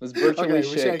 Let's virtually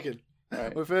shake. We're shaking.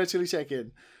 Right. We're virtually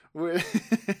shaking.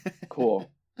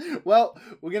 Cool. Well,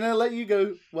 we're going to let you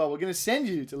go. Well, we're going to send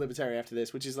you to Libertalia after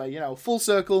this, which is like, full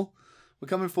circle. We're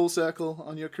coming full circle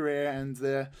on your career and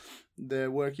the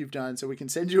work you've done. So we can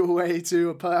send you away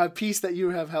to a piece that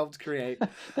you have helped create.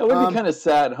 That would be kind of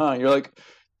sad, huh? You're like,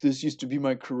 this used to be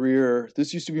my career.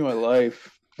 This used to be my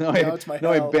life. Now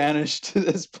I'm banished to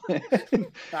this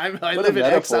planet. I live in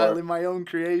exile in my own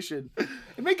creation. It'd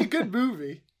make a good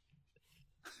movie.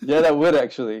 Yeah, that would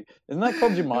actually. Isn't that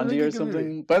called Jumanji or something?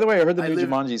 Movie. By the way, I heard the new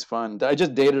Jumanji's fun. I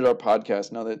just dated our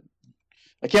podcast now that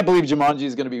I can't believe Jumanji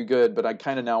is going to be good, but I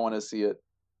kind of now want to see it.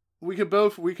 We could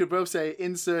both say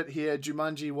insert here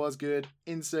Jumanji was good,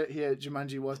 insert here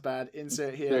Jumanji was bad,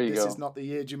 insert here this is not the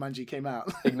year Jumanji came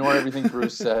out. Ignore everything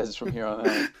Bruce says from here on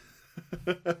out.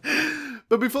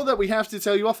 But before that, we have to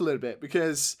tell you off a little bit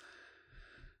because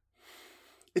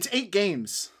it's 8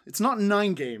 games. It's not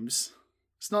 9 games.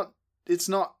 It's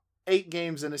not 8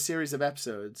 games in a series of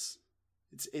episodes.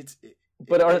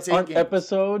 Aren't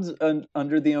episodes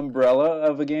under the umbrella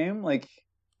of a game? Like,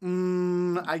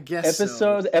 I guess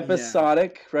episodes,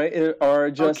 episodic, right?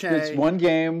 Are just it's one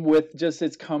game with just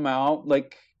it's come out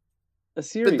like a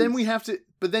series.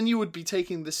 But then you would be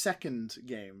taking the second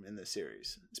game in the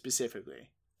series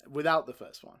specifically without the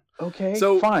first one. Okay,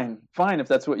 so fine if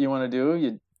that's what you want to do.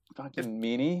 You fucking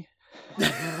meanie.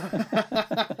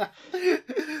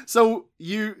 So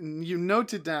you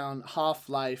noted down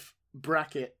Half-Life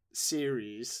bracket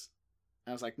series.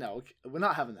 I was like, no, we're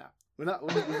not having that. We're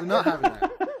not having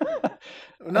that.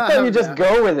 I thought you just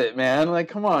go with it, man. Like,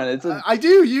 come on. I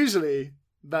do usually,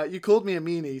 but you called me a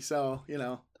meanie, so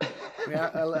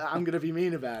I'm gonna be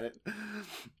mean about it.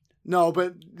 No,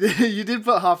 but you did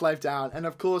put Half-Life down, and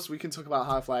of course we can talk about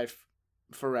Half-Life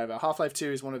forever. Half-Life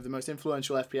 2 is one of the most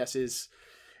influential FPSs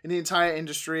in the entire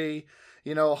industry.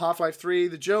 Half-Life 3,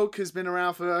 the joke has been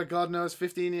around for, God knows,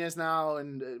 15 years now,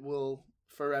 and it will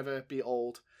forever be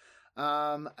old.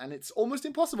 And it's almost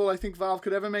impossible, I think, Valve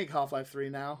could ever make Half-Life 3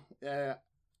 now.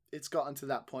 It's gotten to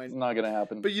that point. It's not going to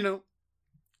happen. But,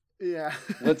 yeah.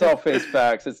 Let's all face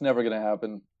facts. It's never going to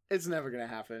happen. It's never going to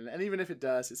happen. And even if it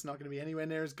does, it's not going to be anywhere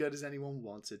near as good as anyone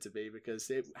wants it to be, because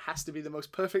it has to be the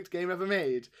most perfect game ever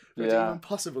made for it to even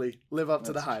possibly live up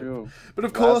to the hype. True. But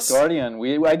of course... Last Guardian.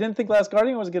 I didn't think Last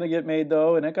Guardian was going to get made,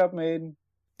 though, and it got made.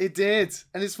 It did.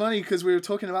 And it's funny, because we were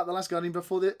talking about The Last Guardian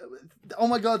before. Oh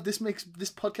my god, this makes this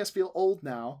podcast feel old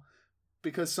now,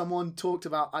 because someone talked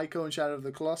about Ico and Shadow of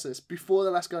the Colossus before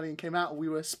The Last Guardian came out. We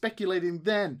were speculating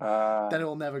then that it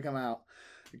will never come out.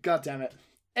 God damn it.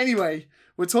 Anyway,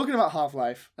 we're talking about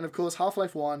Half-Life, and of course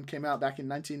Half-Life 1 came out back in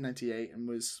 1998 and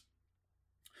was,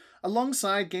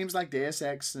 alongside games like Deus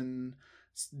Ex and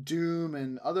Doom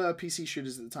and other PC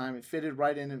shooters at the time, it fitted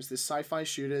right in. It was this sci-fi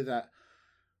shooter that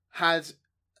had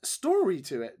story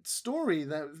to it. Story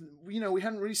that, we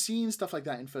hadn't really seen stuff like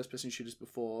that in first-person shooters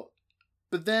before.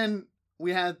 But then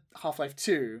we had Half-Life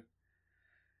 2,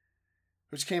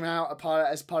 which came out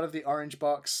as part of the Orange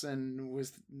Box, and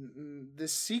was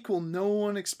this sequel no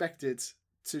one expected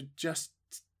to just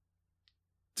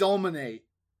dominate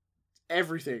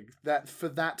everything that for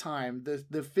that time.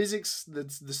 The physics,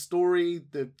 the story,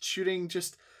 the shooting,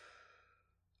 just...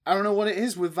 I don't know what it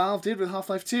is with Valve did with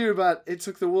Half-Life 2, but it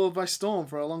took the world by storm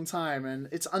for a long time, and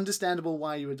it's understandable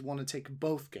why you would want to take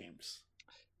both games.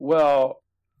 Well,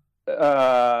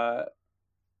 okay,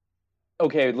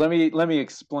 let me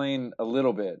explain a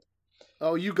little bit.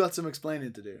 Oh, you got some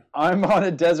explaining to do. I'm on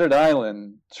a desert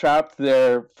island, trapped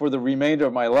there for the remainder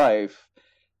of my life.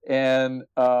 And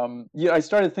I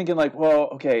started thinking like, well,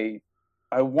 okay,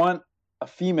 I want a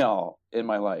female in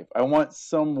my life. I want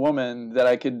some woman that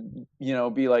I could,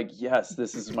 be like, yes,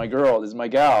 this is my girl, this is my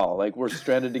gal. Like, we're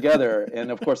stranded together.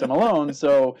 And of course I'm alone.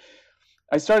 So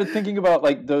I started thinking about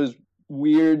like those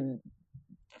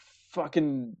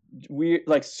fucking weird,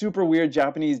 like super weird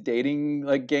Japanese dating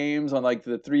like games on like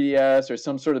the 3DS or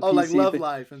some sort of PC like Love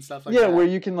Life and stuff like that. Yeah, where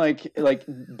you can like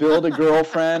build a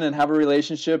girlfriend and have a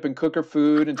relationship and cook her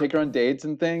food and take her on dates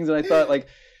and things. And I thought like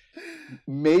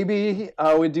maybe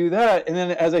I would do that. And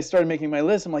then as I started making my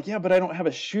list, I'm like, yeah, but I don't have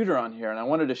a shooter on here, and I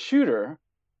wanted a shooter.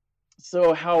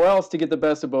 So how else to get the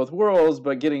best of both worlds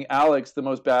but getting Alex, the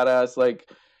most badass like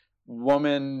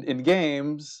woman in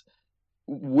games,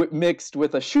 mixed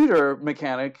with a shooter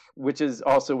mechanic, which is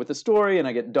also with a story, and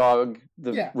I get Dog,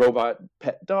 the robot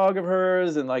pet dog of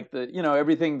hers, and like the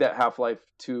everything that Half-Life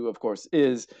 2 of course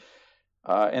is,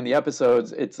 and the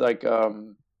episodes. It's like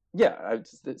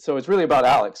so it's really about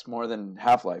Alex more than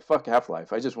Half-Life. Fuck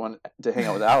Half-Life. I just want to hang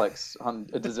out with Alex on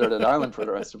a deserted island for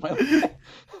the rest of my life.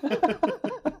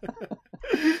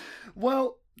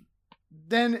 Well,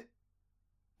 then,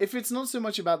 if it's not so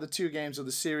much about the two games or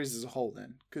the series as a whole,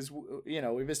 then, because,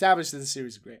 we've established that the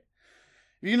series is great.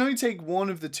 If you can only take one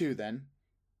of the two, then,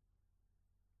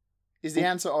 is the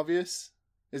answer obvious?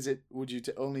 Would you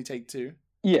only take two?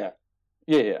 Yeah.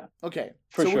 Okay.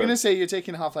 For sure. We're going to say you're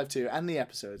taking Half-Life 2 and the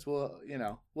episodes. We'll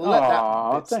let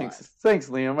that bit slide. Thanks,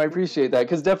 Liam. I appreciate that.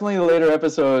 Because definitely the later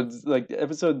episodes, like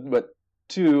episode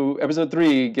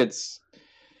 3 gets...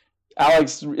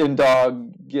 Alex and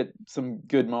Dog get some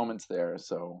good moments there,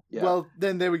 so yeah. Well,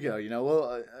 then there we go.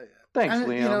 Thanks,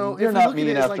 Liam. You're not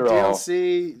mean after all.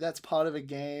 DLC, that's part of a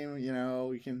game.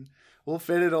 We'll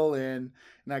fit it all in and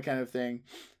that kind of thing.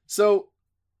 So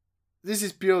this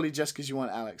is purely just because you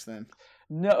want Alex, then.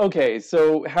 No, okay.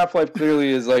 So Half-Life clearly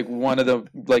is like one of the,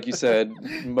 like you said,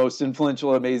 most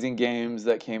influential, amazing games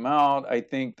that came out. I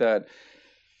think that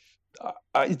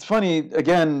it's funny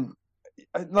again.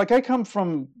 Like I come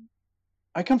from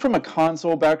a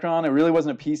console background. I really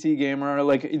wasn't a PC gamer.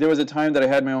 Like there was a time that I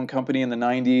had my own company in the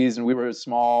 90s and we were a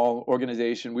small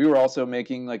organization. We were also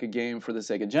making like a game for the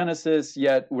Sega Genesis,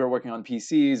 yet we were working on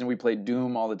PCs and we played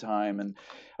Doom all the time. And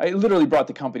I literally brought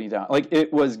the company down. Like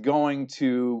it was going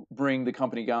to bring the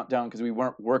company down because we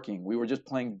weren't working. We were just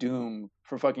playing Doom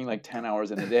for fucking like 10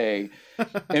 hours in a day.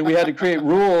 And we had to create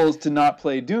rules to not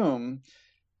play Doom.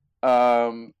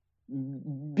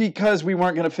 because we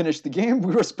weren't going to finish the game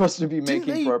we were supposed to be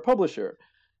making for our publisher.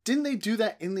 Didn't they do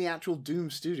that in the actual Doom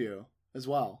studio as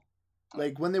well?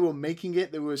 Like, when they were making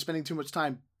it, they were spending too much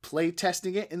time play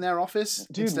testing it in their office.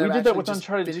 Dude, we did that with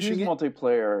Uncharted 2's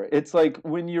multiplayer. It's like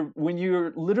when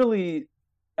you're literally,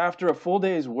 after a full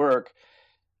day's work,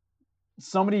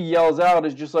 somebody yells out,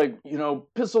 it's just like,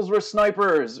 pistols were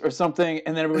snipers or something,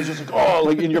 and then everyone's just like, oh,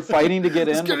 like, and you're fighting to get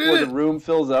in before the room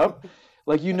fills up.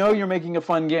 Like, you're making a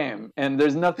fun game, and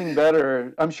there's nothing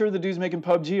better. I'm sure the dudes making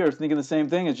PUBG are thinking the same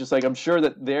thing. It's just like, I'm sure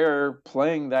that they're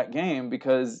playing that game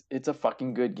because it's a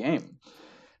fucking good game.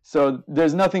 So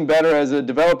there's nothing better as a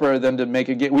developer than to make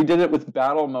a game. We did it with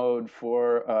battle mode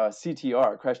for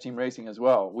CTR, Crash Team Racing, as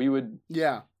well. We would,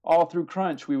 all through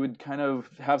Crunch, we would kind of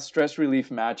have stress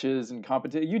relief matches and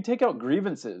competition. You'd take out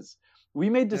grievances. We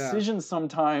made decisions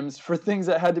sometimes for things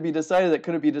that had to be decided that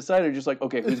couldn't be decided. Just like,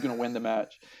 okay, who's going to win the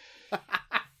match?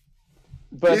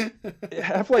 But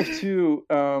Half-Life 2,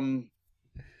 I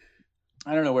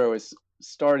don't know where I was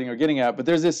starting or getting at, but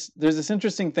there's this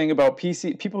interesting thing about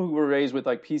PC people who were raised with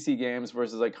like PC games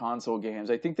versus like console games.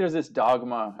 I think there's this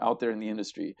dogma out there in the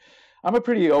industry. I'm a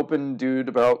pretty open dude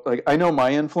about, like, I know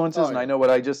my influences and I know what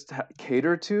I just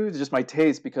cater to. It's just my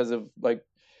taste because of like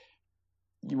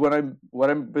what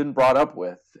I've been brought up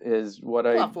with is what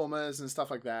platformers and stuff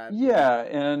like that.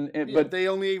 Yeah, but they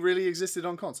only really existed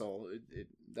on console.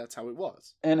 That's how it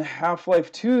was. And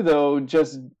Half-Life 2 though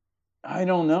just, I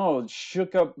don't know,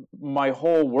 shook up my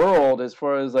whole world as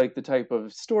far as like the type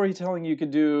of storytelling you could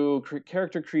do,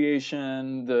 character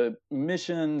creation, the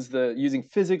missions, the using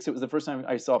physics. It was the first time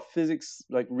I saw physics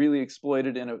like really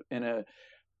exploited in a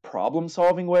problem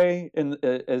solving way. And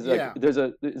there's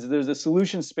a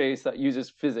solution space that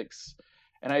uses physics,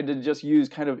 and I had to just use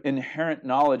kind of inherent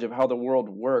knowledge of how the world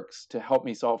works to help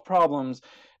me solve problems,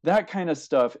 that kind of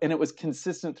stuff. And it was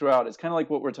consistent throughout. It's kind of like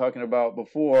what we're talking about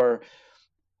before.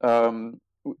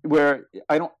 Where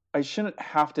I shouldn't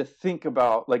have to think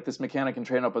about like this mechanic and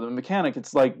train up with a mechanic.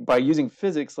 It's like by using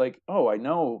physics, like, oh, I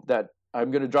know that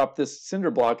I'm going to drop this cinder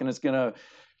block and it's going to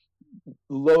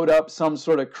load up some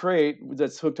sort of crate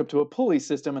that's hooked up to a pulley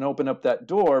system and open up that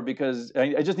door because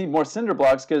I just need more cinder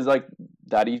blocks because like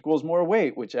that equals more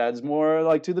weight, which adds more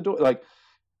like to the door. Like,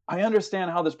 I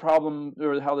understand how this problem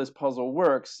or how this puzzle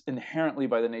works inherently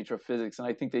by the nature of physics. And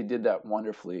I think they did that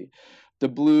wonderfully. The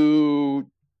blue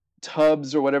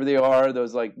tubs or whatever they are,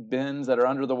 those like bins that are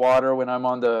under the water when I'm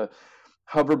on the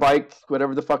hover bike,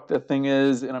 whatever the fuck the thing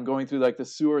is, and I'm going through like the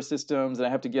sewer systems and I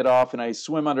have to get off and I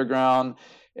swim underground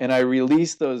and I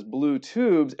release those blue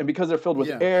tubes, and because they're filled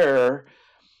with air,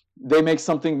 they make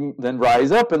something then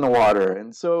rise up in the water.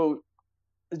 And so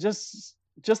just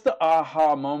the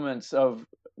aha moments of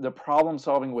the problem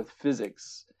solving with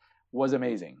physics was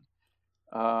amazing.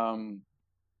 And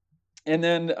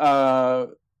then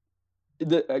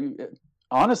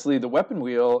honestly, the weapon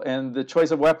wheel and the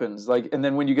choice of weapons, like, and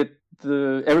then when you get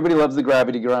everybody loves the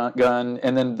gravity gun,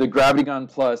 and then the gravity gun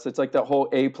plus, it's like that whole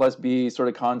A plus B sort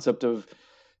of concept of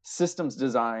systems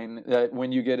design that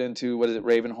when you get into, what is it,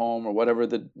 Ravenholm or whatever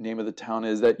the name of the town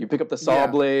is, that you pick up the saw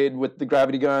blade with the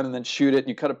gravity gun and then shoot it and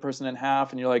you cut a person in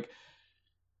half and you're like,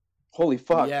 holy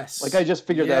fuck. Yes. Like, I just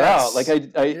figured that out. Like,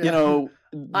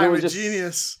 I'm a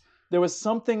genius. There was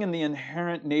something in the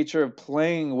inherent nature of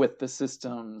playing with the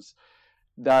systems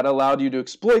that allowed you to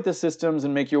exploit the systems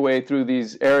and make your way through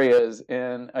these areas.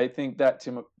 And I think that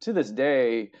to this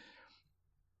day,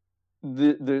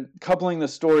 the coupling the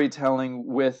storytelling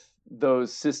with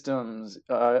those systems,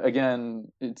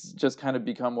 again, it's just kind of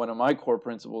become one of my core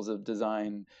principles of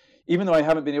design. Even though I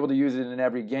haven't been able to use it in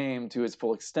every game to its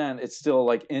full extent, it's still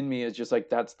like in me, it's just like,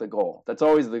 that's the goal. That's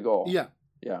always the goal. Yeah.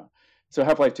 Yeah. So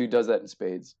Half-Life 2 does that in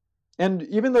spades. And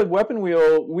even the weapon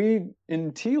wheel,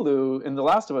 in Tilu, in The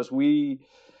Last of Us,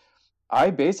 I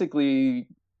basically,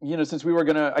 since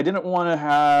I didn't want to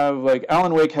have, like,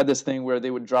 Alan Wake had this thing where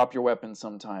they would drop your weapons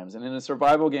sometimes. And in a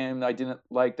survival game, I didn't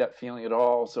like that feeling at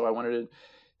all. So I wanted to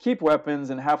keep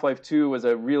weapons, and Half-Life 2 was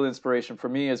a real inspiration for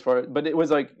me but it was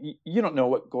like, you don't know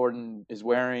what Gordon is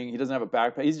wearing. He doesn't have a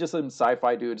backpack. He's just a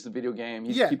sci-fi dude. It's a video game.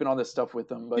 He's keeping all this stuff with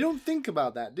him. But you don't think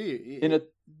about that, do you?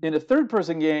 In a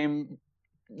third-person game,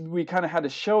 we kind of had to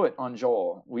show it on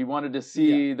Joel. We wanted to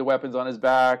see the weapons on his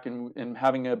back, and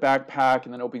having a backpack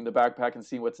and then opening the backpack and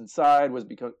seeing what's inside was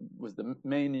the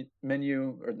main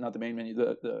menu, or not the main menu,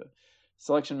 the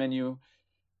selection menu,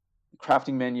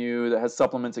 crafting menu that has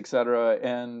supplements, etc.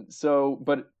 And so,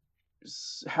 but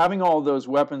having all those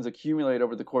weapons accumulate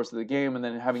over the course of the game, and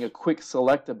then having a quick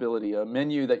select ability, a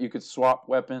menu that you could swap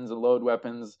weapons and load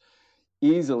weapons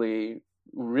easily,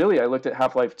 really, I looked at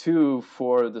Half-Life 2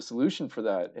 for the solution for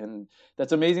that. And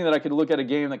that's amazing that I could look at a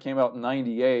game that came out in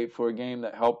 98 for a game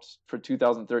that helped for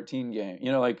 2013 game.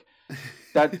 You know, like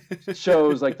that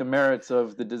shows like the merits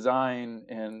of the design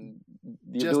and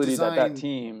the Just ability design. that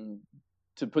team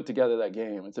to put together that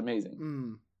game. It's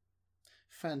amazing.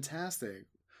 Fantastic.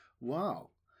 Wow.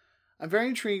 I'm very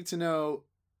intrigued to know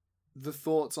the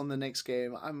thoughts on the next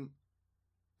game. I'm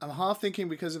half thinking,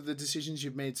 because of the decisions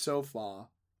you've made so far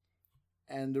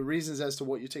and the reasons as to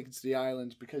what you're taking to the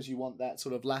island, because you want that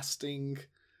sort of lasting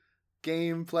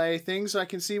gameplay thing. So I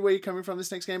can see where you're coming from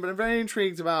this next game, but I'm very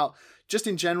intrigued about just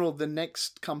in general the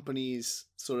next company's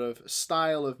sort of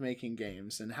style of making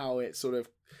games and how it sort of,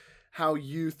 how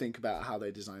you think about how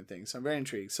they design things. So I'm very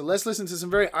intrigued. So let's listen to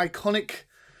some very iconic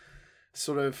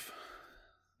sort of,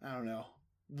 I don't know,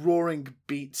 roaring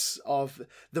beats of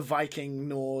the Viking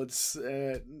Nords.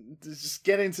 Just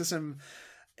get into some...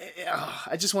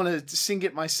 I just want to sing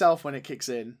it myself when it kicks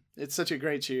in. It's such a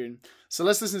great tune. So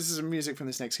let's listen to some music from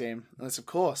this next game. And let's, of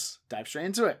course, dive straight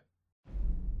into it.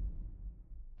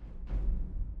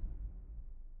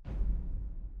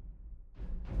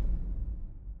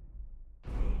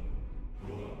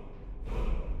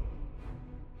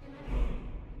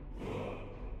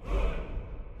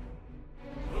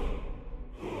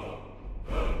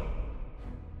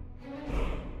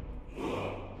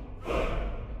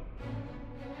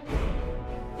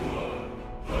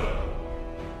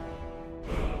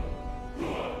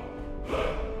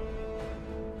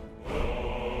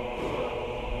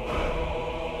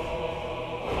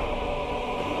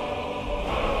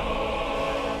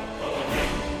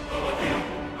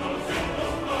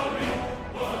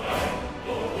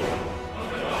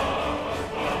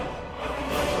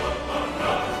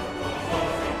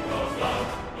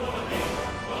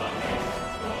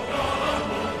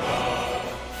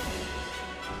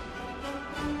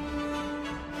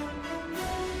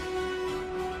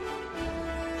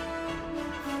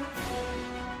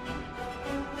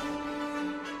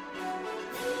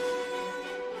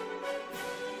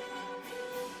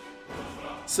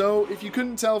 So, if you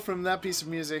couldn't tell from that piece of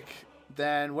music,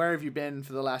 then where have you been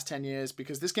for the last 10 years?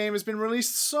 Because this game has been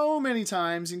released so many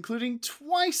times, including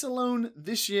twice alone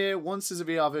this year, once as a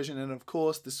VR version, and of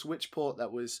course the Switch port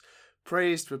that was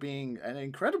praised for being an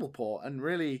incredible port and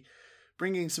really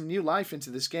bringing some new life into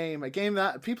this game. A game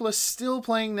that people are still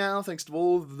playing now thanks to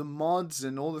all the mods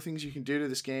and all the things you can do to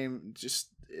this game. Just,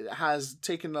 it has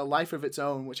taken a life of its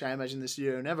own, which I imagine the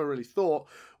studio never really thought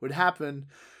would happen.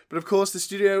 But of course, the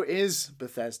studio is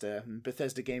Bethesda, and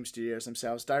Bethesda Game Studios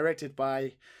themselves, directed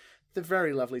by the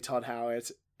very lovely Todd Howard,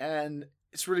 and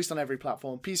it's released on every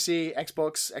platform: PC,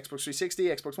 Xbox, Xbox 360,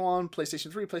 Xbox One,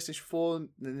 PlayStation 3, PlayStation 4,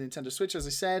 the Nintendo Switch, as I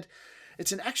said.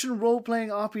 It's an action role-playing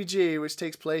RPG which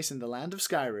takes place in the land of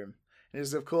Skyrim. It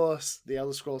is, of course, the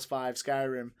Elder Scrolls V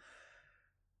Skyrim.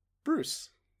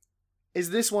 Bruce,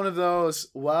 is this one of those,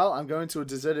 well, I'm going to a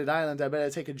deserted island, I better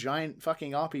take a giant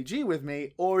fucking RPG with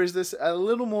me, or is this a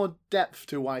little more depth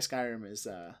to why Skyrim is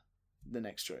the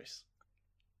next choice?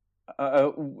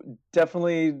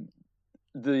 Definitely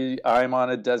I'm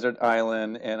on a desert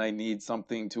island and I need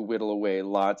something to whittle away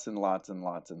lots and lots and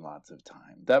lots and lots of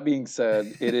time. That being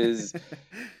said, it is,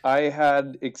 I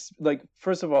had,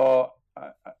 first of all,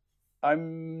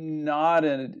 I'm not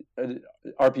an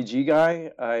RPG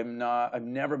guy. I've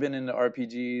never been into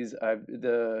RPGs.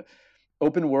 The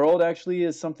open world actually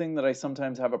is something that I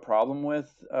sometimes have a problem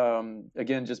with.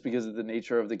 Again, just because of the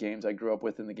nature of the games I grew up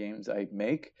with and the games I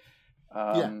make.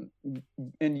 And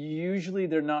usually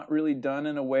they're not really done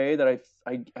in a way that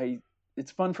I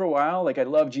it's fun for a while. Like I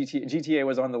love GTA. GTA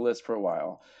was on the list for a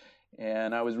while.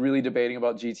 And I was really debating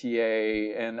about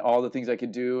GTA and all the things I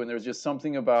could do. And there was just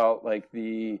something about like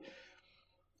the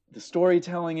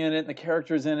storytelling in it and the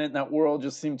characters in it and that world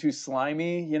just seemed too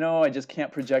slimy. You know, I just can't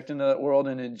project into that world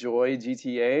and enjoy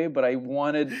GTA, but I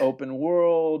wanted open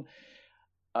world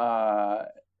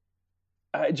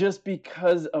just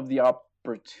because of the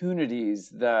opportunities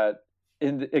that,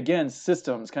 again,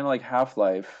 systems, kind of like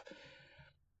Half-Life.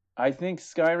 I think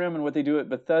Skyrim and what they do at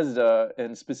Bethesda,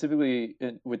 and specifically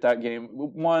with that game,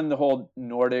 one, the whole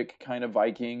Nordic kind of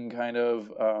Viking kind of...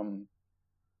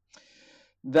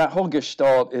 that whole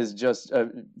gestalt is just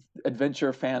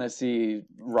adventure fantasy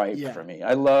ripe for me.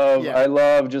 I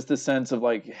love just the sense of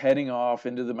like heading off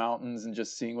into the mountains and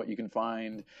just seeing what you can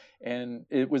find. And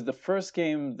it was the first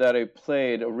game that I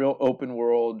played, a real open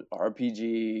world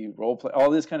RPG, role play,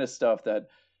 all this kind of stuff that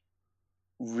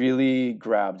really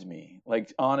grabbed me.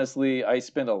 Like, honestly, I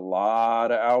spent a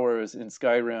lot of hours in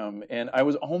Skyrim and I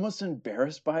was almost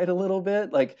embarrassed by it a little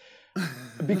bit. Like,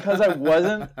 because I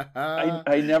wasn't,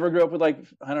 I never grew up with like,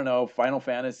 I don't know, Final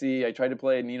Fantasy. I tried to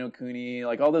play Ni no Kuni,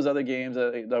 like all those other games,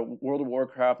 the World of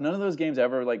Warcraft. None of those games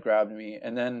ever like grabbed me.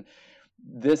 And then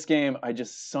this game, I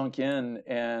just sunk in,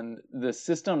 and the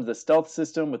system, the stealth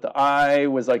system with the eye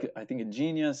was like, I think, a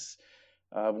genius.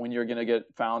 When you're going to get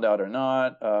found out or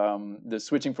not. The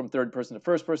switching from third person to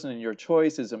first person and your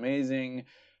choice is amazing.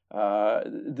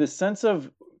 The sense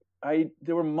of,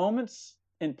 there were moments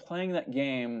in playing that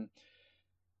game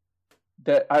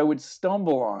that I would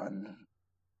stumble on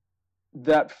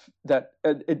that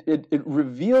it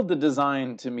revealed the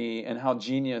design to me and how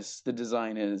genius the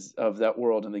design is of that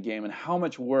world in the game and how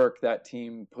much work that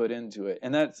team put into it.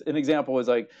 And that's an example was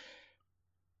like,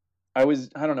 I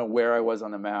don't know where I was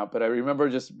on the map, but I remember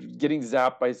just getting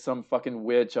zapped by some fucking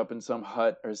witch up in some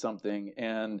hut or something.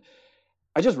 And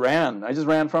I just ran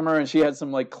from her, and she had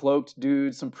some like cloaked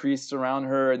dudes, some priests around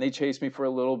her, and they chased me for a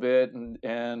little bit.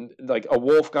 And like a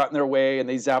wolf got in their way and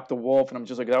they zapped the wolf. And I'm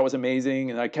just like, that was amazing.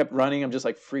 And I kept running. I'm just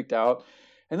like freaked out.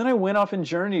 And then I went off and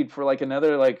journeyed for like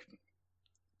another like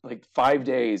 5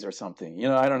 days or something. You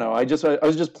know, I don't know. I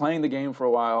was just playing the game for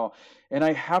a while. And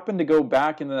I happened to go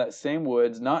back into that same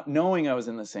woods, not knowing I was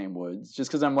in the same woods, just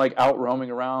because I'm like out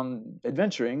roaming around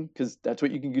adventuring, because that's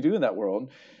what you can do in that world.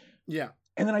 Yeah.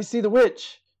 And then I see the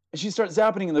witch, and she starts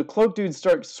zapping, and the cloak dudes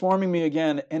start swarming me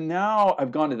again. And now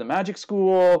I've gone to the magic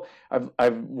school.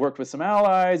 I've worked with some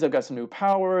allies. I've got some new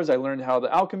powers. I learned how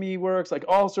the alchemy works, like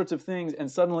all sorts of things.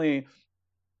 And suddenly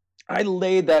I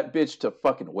laid that bitch to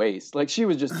fucking waste. Like she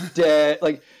was just dead,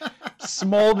 like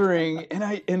smoldering.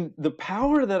 And the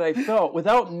power that I felt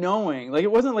without knowing, like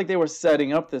it wasn't like they were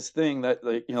setting up this thing that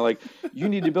like, you know, like you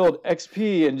need to build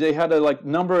XP and they had to like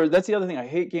number. That's the other thing. I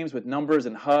hate games with numbers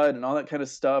and HUD and all that kind of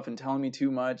stuff and telling me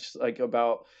too much like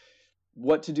about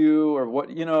what to do or what,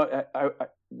 you know,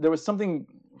 there was something,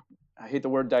 I hate the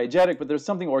word diegetic, but there's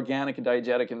something organic and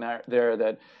diegetic in there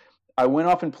that I went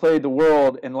off and played the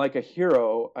world, and like a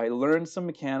hero, I learned some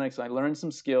mechanics, I learned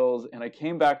some skills, and I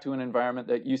came back to an environment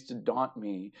that used to daunt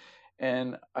me,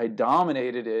 and I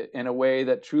dominated it in a way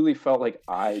that truly felt like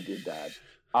I did that.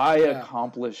 I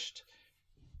accomplished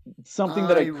something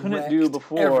that I couldn't do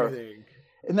before. Everything.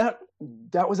 And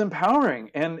that was empowering,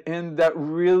 and that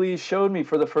really showed me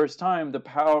for the first time the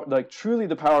power, like truly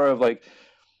the power of like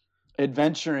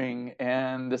adventuring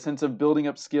and the sense of building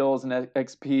up skills and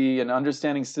XP and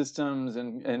understanding systems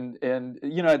and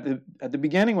you know at the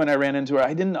beginning when I ran into her,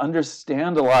 I didn't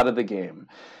understand a lot of the game,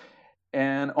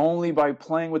 and only by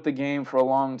playing with the game for a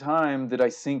long time did I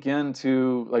sink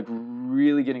into like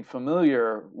really getting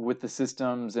familiar with the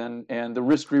systems and the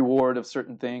risk reward of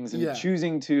certain things and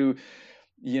choosing to,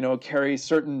 you know, carry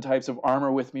certain types of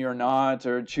armor with me or not,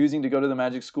 or choosing to go to the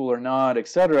magic school or not,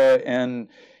 etc.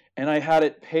 And I had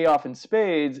it pay off in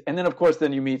spades. And then, of course,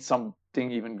 then you meet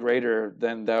something even greater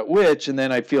than that witch. And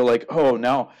then I feel like, oh,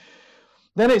 now,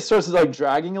 then it starts like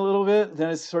dragging a little bit. Then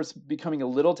it starts becoming a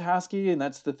little tasky. And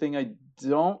that's the thing I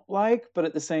don't like. But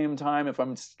at the same time, if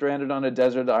I'm stranded on a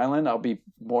desert island, I'll be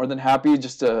more than happy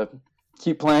just to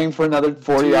keep playing for another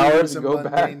 40 hours and go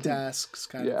back. Tasks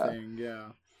kind of thing, yeah.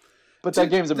 But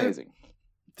that game's amazing.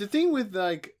 The thing with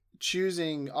like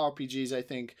choosing RPGs, I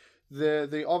think,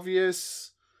 the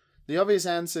obvious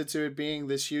answer to it being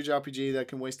this huge RPG that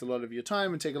can waste a lot of your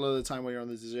time and take a lot of the time while you're on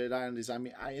the desert island is, I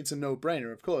mean, it's a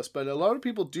no-brainer, of course, but a lot of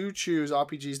people do choose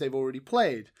RPGs they've already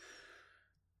played.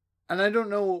 And I don't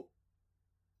know,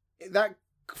 that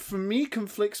for me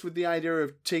conflicts with the idea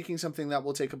of taking something that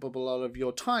will take up a lot of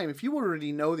your time. If you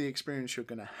already know the experience you're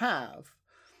going to have,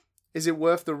 is it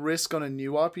worth the risk on a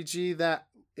new RPG that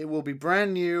it will be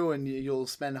brand new and you'll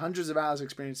spend hundreds of hours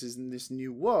experiences in this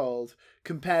new world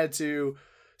compared to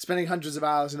spending hundreds of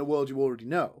hours in a world you already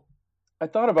know? I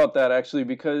thought about that actually,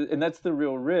 and that's the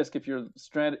real risk if you're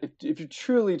stranded, if you're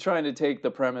truly trying to take the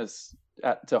premise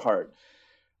to heart.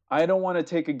 I don't want to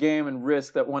take a game and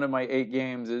risk that one of my 8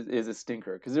 games is a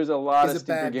stinker, because there's a lot of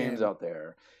stinker games out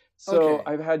there. So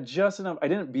I've had just enough. I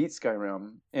didn't beat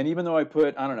Skyrim, and even though I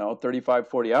put, I don't know, 35,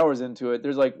 40 hours into it,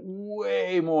 there's like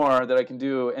way more that I can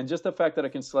do. And just the fact that I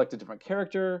can select a different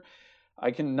character, I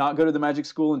can not go to the magic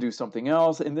school and do something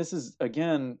else. And this is,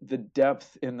 again, the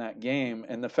depth in that game.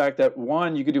 And the fact that,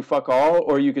 one, you could do fuck all,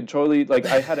 or you could totally, like,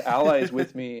 I had allies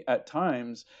with me at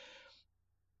times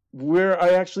where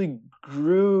I actually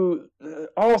grew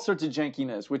all sorts of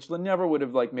jankiness, which never would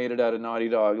have, like, made it out of Naughty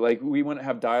Dog. Like, we wouldn't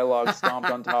have dialogue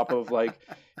stomped on top of, like,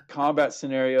 combat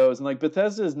scenarios. And, like,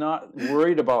 Bethesda is not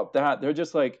worried about that. They're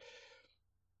just like,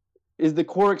 is the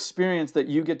core experience that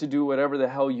you get to do whatever the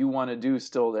hell you want to do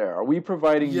still there? Are we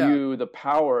providing you the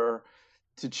power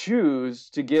to choose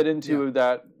to get into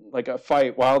that like a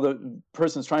fight while the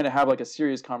person's trying to have like a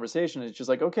serious conversation. It's just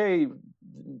like, okay,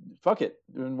 fuck it,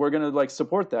 and we're gonna like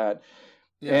support that.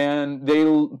 Yeah. And they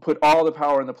put all the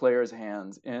power in the player's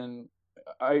hands, and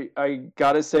I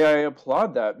gotta say I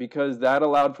applaud that, because that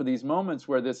allowed for these moments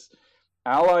where this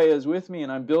ally is with me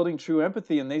and I'm building true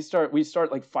empathy, and we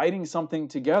start like fighting something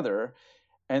together,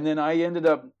 and then I ended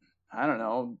up, I don't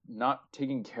know, not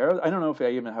taking care of. I don't know if I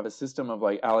even have a system of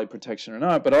like ally protection or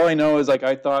not, but all I know is like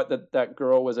I thought that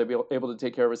girl was able to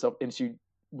take care of herself, and she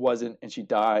wasn't, and she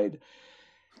died,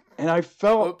 and I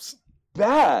felt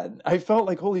bad. I felt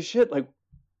like, holy shit, like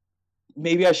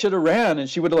maybe I should have ran, and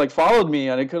she would have like followed me,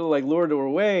 and I could have like lured her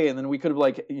away, and then we could have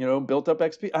like, you know, built up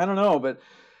XP. I don't know, but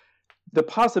the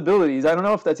possibilities, I don't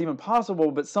know if that's even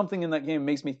possible, but something in that game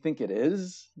makes me think it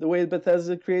is the way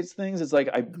Bethesda creates things. It's like,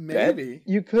 I bet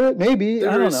you could, maybe,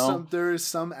 I don't know. There is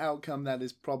some outcome that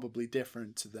is probably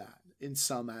different to that in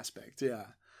some aspect, yeah.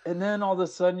 And then all of a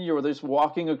sudden you're just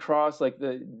walking across like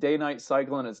the day-night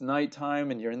cycle, and it's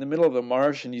nighttime, and you're in the middle of a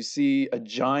marsh, and you see a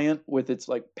giant with its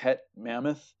like pet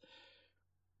mammoth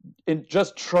and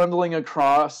just trundling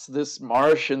across this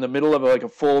marsh in the middle of like a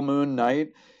full moon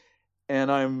night.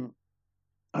 And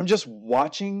I'm just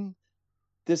watching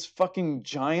this fucking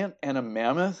giant and a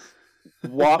mammoth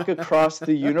walk across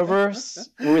the universe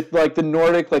with like the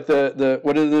Nordic, like the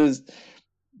what it is,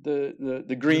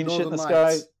 the green shit in the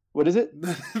sky. What is it?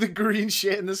 The green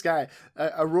shit in the sky.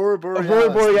 Aurora Borealis. Aurora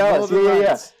Borealis.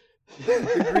 Yeah.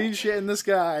 The green shit in the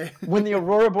sky. When the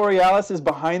Aurora Borealis is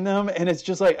behind them, and it's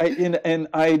just like,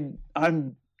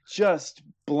 I'm just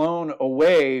blown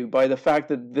away by the fact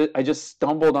that I just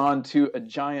stumbled onto a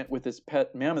giant with this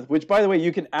pet mammoth, which, by the way,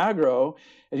 you can aggro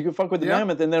and you can fuck with the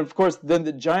mammoth, and then of course then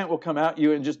the giant will come at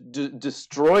you and just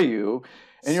destroy you,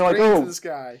 and you're like, oh, the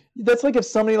sky. That's like if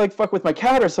somebody like fuck with my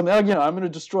cat or something, like, you know, I'm gonna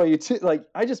destroy you too. Like,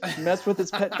 I just messed with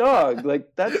his pet dog. Like,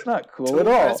 that's not cool at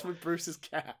all. Mess with Bruce's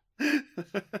cat.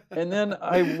 And then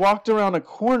I walked around a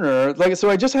corner, like, so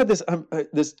I just had this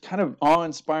this kind of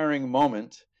awe-inspiring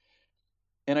moment.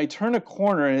 And I turn a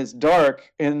corner, and it's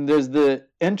dark, and there's the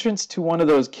entrance to one of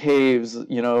those caves.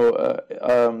 You know,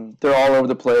 they're all over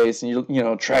the place, and you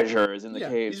know, treasures in the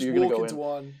caves. So you're gonna go in.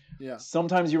 One. Yeah.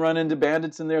 Sometimes you run into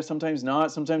bandits in there, sometimes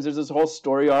not. Sometimes there's this whole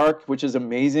story arc, which is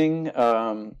amazing.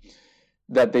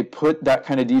 That they put that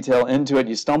kind of detail into it.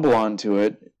 You stumble onto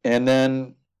it, and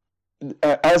then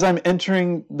as I'm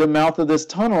entering the mouth of this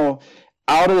tunnel,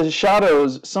 out of the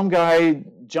shadows, some guy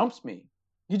jumps me.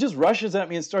 He just rushes at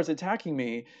me and starts attacking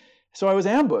me. So I was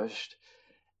ambushed.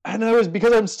 And it was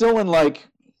because I'm still in like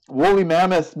woolly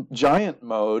mammoth giant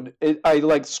mode. I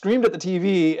like screamed at the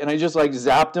TV, and I just like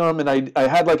zapped him, and I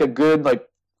had like a good like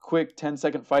quick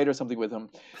 10-second fight or something with him.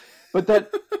 But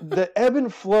that the ebb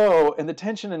and flow and the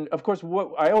tension, and of course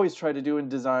what I always try to do in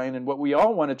design, and what we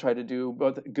all want to try to do,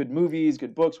 both good movies,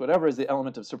 good books, whatever, is the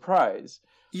element of surprise.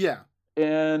 Yeah.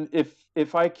 And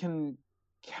if I can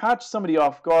catch somebody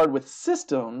off guard with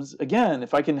systems, again,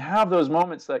 if I can have those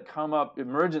moments that come up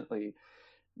emergently,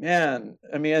 man,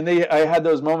 I mean, and I had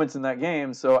those moments in that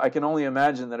game, so I can only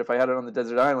imagine that if I had it on the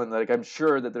desert island, like, I'm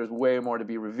sure that there's way more to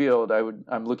be revealed.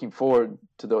 I'm looking forward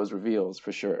to those reveals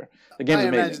for sure. The game's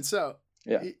amazing. I imagine so.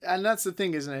 Yeah, and that's the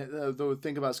thing, isn't it? The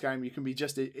thing about Skyrim, you can be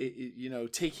just you know,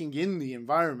 taking in the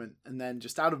environment, and then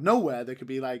just out of nowhere there could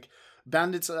be like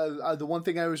bandits. The one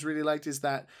thing I always really liked is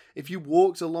that if you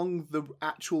walked along the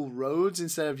actual roads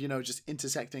instead of, you know, just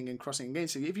intersecting and crossing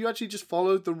against it, if you actually just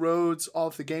followed the roads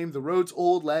of the game, the roads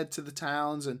all led to the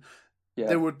towns, and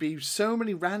there would be so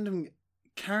many random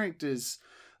characters.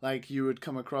 Like, you would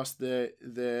come across the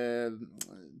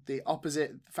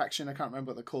opposite faction. I can't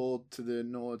remember what they're called to the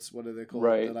Nords. What are they called?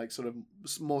 Right. They're like sort of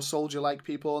more soldier-like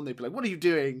people, and they'd be like, "What are you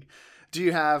doing? Do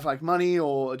you have like money,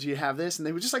 or do you have this?" And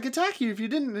they would just like attack you if you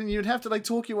didn't, and you'd have to like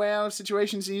talk your way out of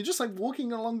situations. And you're just like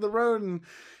walking along the road, and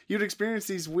you'd experience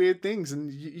these weird things.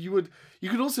 And you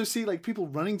could also see like people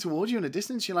running towards you in a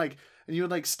distance. You would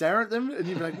like stare at them, and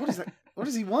you'd be like, "What is that? What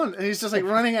does he want?" And he's just like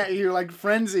running at you like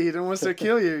frenzied and wants to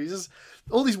kill you. He's just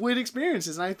all these weird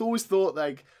experiences. And I always thought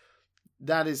like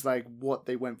that is like what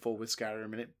they went for with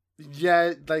Skyrim. And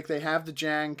like they have the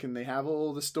jank and they have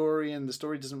all the story, and the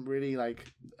story doesn't really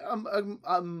like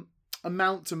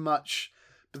amount to much,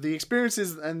 but the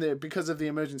experiences and because of the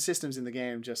emergent systems in the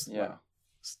game, just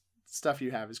stuff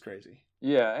you have is crazy.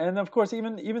 Yeah, and of course,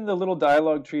 even the little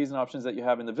dialogue trees and options that you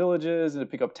have in the villages, and to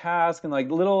pick up tasks, and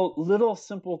like little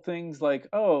simple things like,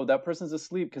 oh, that person's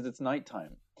asleep because it's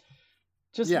nighttime.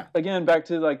 Just again, back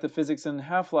to like the physics in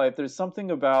Half-Life, there's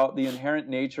something about the inherent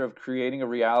nature of creating a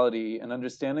reality and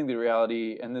understanding the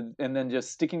reality, and then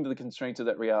just sticking to the constraints of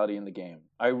that reality in the game.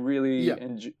 I really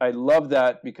I love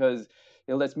that, because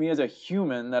it lets me as a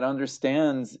human that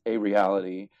understands a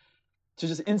reality to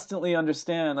just instantly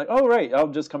understand, like, oh, right, I'll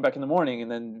just come back in the morning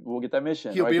and then we'll get that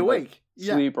mission. He'll be awake.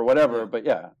 Sleep or whatever. But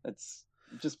yeah, it's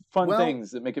just fun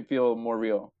things that make it feel more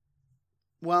real.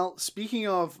 Well, speaking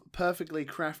of perfectly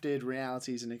crafted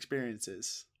realities and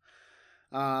experiences,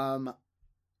 going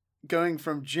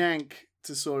from jank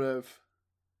to sort of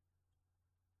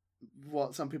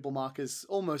what some people mark as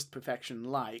almost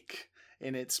perfection-like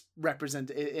in its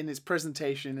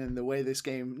presentation and the way this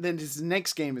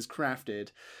next game is crafted.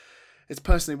 It's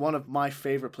personally one of my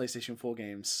favorite PlayStation 4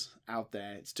 games out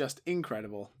there. It's just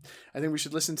incredible. I think we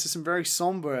should listen to some very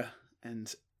somber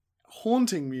and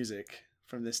haunting music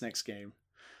from this next game.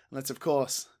 Let's, of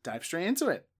course, dive straight into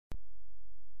it.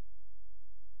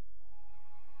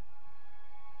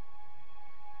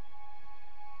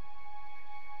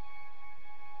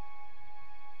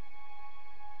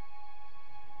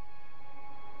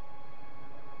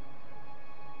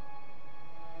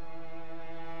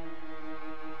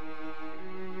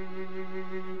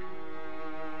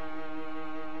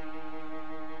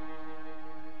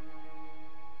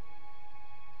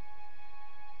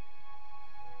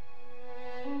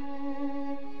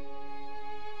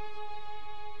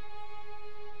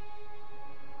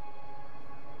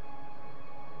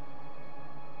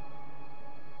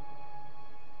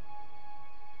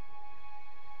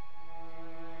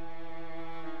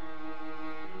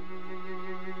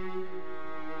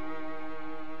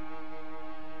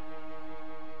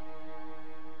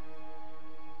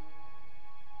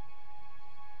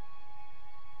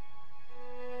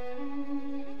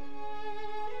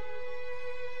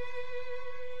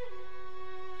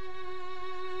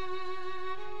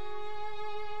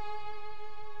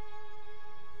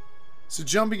 So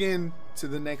jumping in to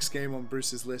the next game on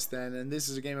Bruce's list then, and this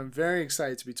is a game I'm very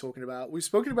excited to be talking about. We've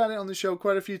spoken about it on the show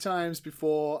quite a few times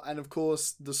before, and of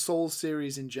course the Souls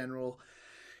series in general,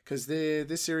 because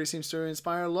this series seems to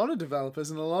inspire a lot of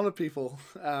developers and a lot of people,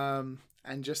 and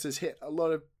just has hit a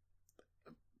lot of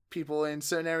people in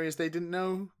certain areas they didn't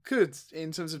know could,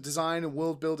 in terms of design and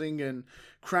world building and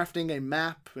crafting a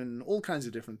map and all kinds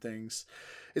of different things.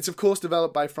 It's of course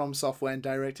developed by From Software and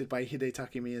directed by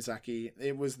Hidetaka Miyazaki.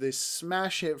 It was this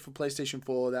smash hit for PlayStation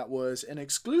 4 that was an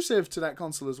exclusive to that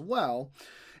console as well.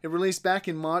 It released back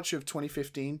in March of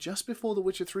 2015, just before The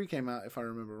Witcher 3 came out, if I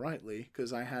remember rightly,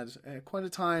 because I had quite a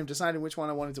time deciding which one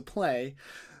I wanted to play.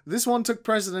 This one took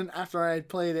precedent after I had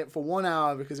played it for 1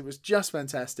 hour because it was just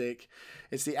fantastic.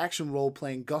 It's the action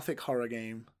role-playing gothic horror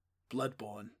game,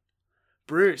 Bloodborne.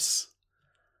 Bruce.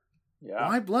 Yeah.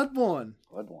 Why Bloodborne?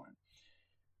 Bloodborne.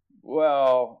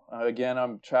 Well, again,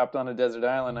 I'm trapped on a desert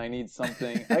island. I need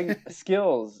something.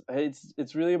 Skills.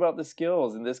 It's really about the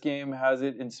skills, and this game has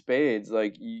it in spades.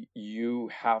 Like you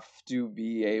have to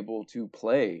be able to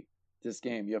play this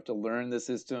game. You have to learn the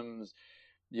systems.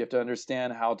 You have to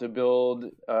understand how to build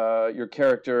your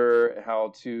character,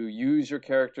 how to use your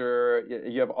character.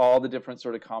 You have all the different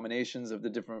sort of combinations of the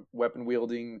different weapon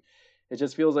wielding. It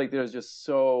just feels like there's just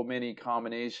so many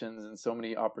combinations and so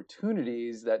many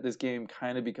opportunities that this game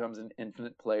kind of becomes an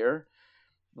infinite player.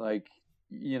 Like,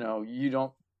 you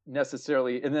don't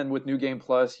necessarily, and then with New Game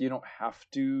Plus, you don't have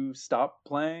to stop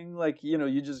playing. Like,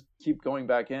 you just keep going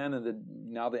back in, and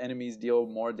now the enemies deal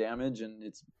more damage, and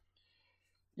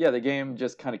the game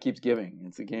just kind of keeps giving.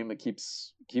 It's a game that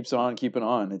keeps on keeping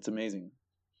on. It's amazing.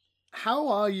 How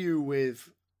are you with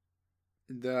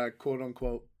the quote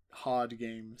unquote hard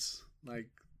games? Like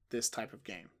this type of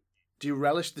game, do you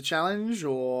relish the challenge,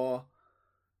 or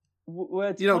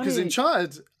because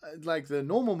Uncharted, like the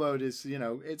normal mode is,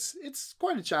 it's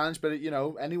quite a challenge, but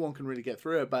anyone can really get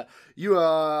through it. But you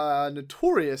are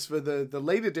notorious for the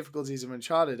later difficulties of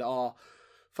Uncharted are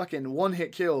fucking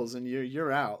one-hit kills and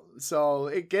you're out. So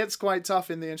it gets quite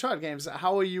tough in the Uncharted games.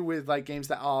 How are you with like games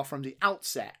that are from the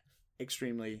outset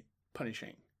extremely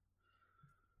punishing?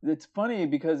 It's funny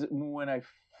because when I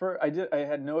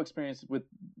had no experience with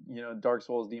Dark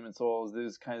Souls, Demon Souls.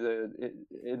 This kind of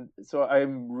so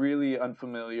I'm really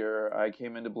unfamiliar. I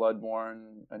came into Bloodborne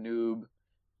a noob,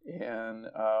 and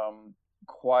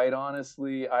quite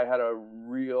honestly, I had a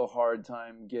real hard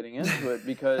time getting into it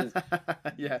because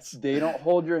yes, they don't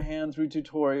hold your hand through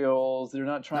tutorials. They're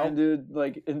not trying to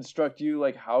like instruct you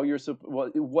like how you're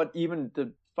what even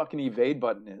the fucking evade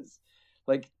button is.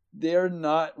 Like they're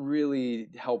not really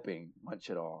helping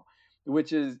much at all.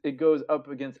 Which is, it goes up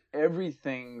against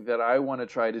everything that I want to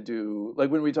try to do.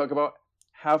 Like when we talk about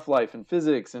Half-Life and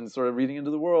physics and sort of reading into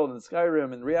the world and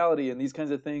Skyrim and reality and these kinds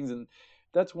of things. And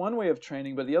that's one way of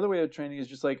training. But the other way of training is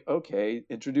just like, okay,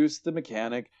 introduce the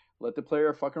mechanic. let the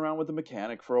player fuck around with the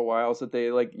mechanic for a while so that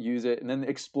they like use it, and then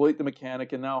exploit the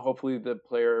mechanic, and now hopefully the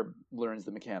player learns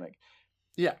the mechanic.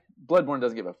 Yeah. Bloodborne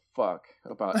doesn't give a fuck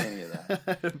about any of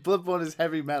that. Bloodborne is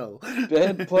heavy metal.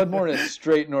 Bloodborne is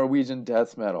straight Norwegian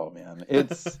death metal, man.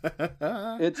 It's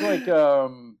like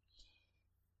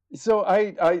so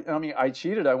I mean I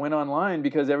cheated. I went online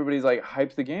because everybody's like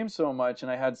hyped the game so much,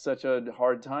 and I had such a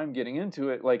hard time getting into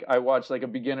it. Like I watched like a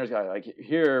beginner's guide, like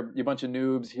here, you bunch of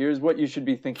noobs, here's what you should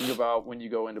be thinking about when you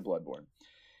go into Bloodborne.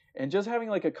 And just having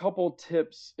like a couple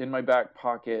tips in my back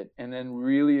pocket, and then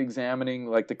really examining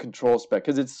like the control spec,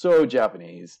 because it's so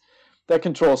Japanese. That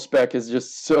control spec is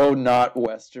just so not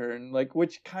Western, like,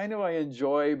 which kind of I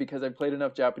enjoy because I played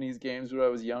enough Japanese games when I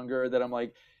was younger that I'm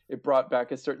like, it brought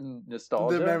back a certain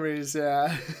nostalgia. The memories,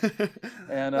 yeah.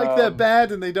 And like they're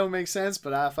bad and they don't make sense,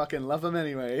 but I fucking love them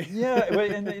anyway. Yeah,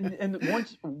 but and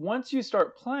once you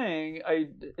start playing,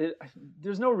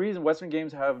 there's no reason Western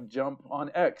games have jump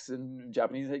on X and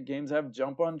Japanese games have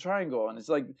jump on triangle, and it's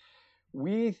like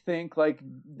we think like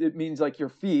it means like your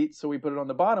feet, so we put it on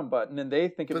the bottom button, and they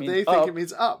think it means up. But they think it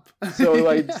means up. So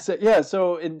like yeah,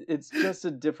 so it's just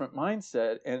a different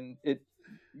mindset, and it.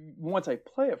 Once I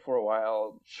play it for a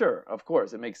while, sure, of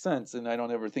course, it makes sense, and I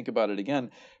don't ever think about it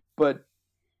again. But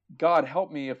God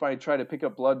help me if I try to pick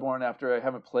up Bloodborne after I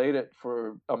haven't played it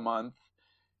for a month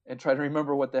and try to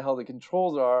remember what the hell the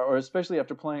controls are, or especially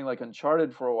after playing like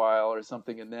Uncharted for a while or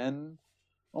something, and then,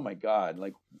 oh my God,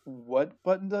 like what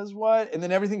button does what? And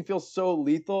then everything feels so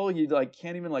lethal, you like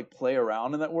can't even like play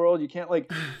around in that world. You can't like,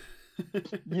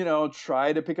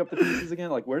 try to pick up the pieces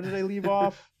again. Like, where did I leave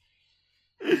off?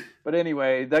 But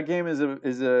anyway, that game is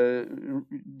a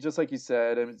just like you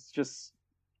said, and it's just,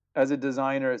 as a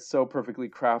designer, it's so perfectly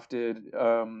crafted.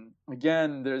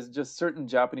 Again, there's just certain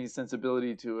Japanese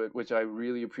sensibility to it, which I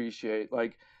really appreciate.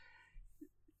 Like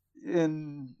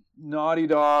in Naughty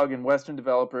Dog and Western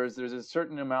developers, there's a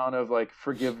certain amount of like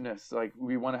forgiveness. Like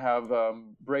we want to have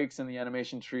breaks in the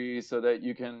animation tree so that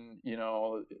you can,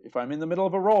 if I'm in the middle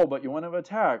of a roll, but you want to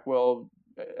attack, well,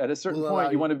 at a certain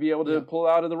point, you want to be able to pull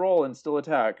out of the roll and still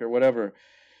attack or whatever.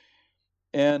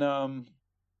 And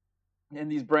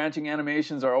these branching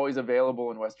animations are always available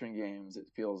in Western games, it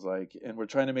feels like. And we're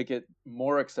trying to make it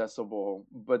more accessible.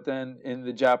 But then in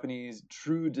the Japanese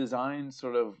true design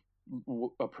sort of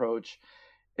approach,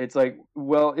 it's like,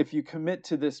 well, if you commit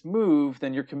to this move,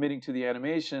 then you're committing to the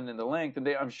animation and the length. And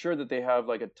I'm sure that they have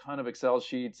like a ton of Excel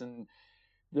sheets, and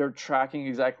they're tracking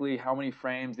exactly how many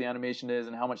frames the animation is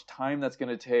and how much time that's going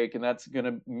to take. And that's going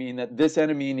to mean that this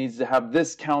enemy needs to have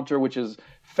this counter, which is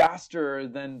faster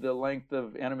than the length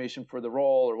of animation for the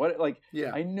roll or what. Like,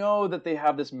 yeah. I know that they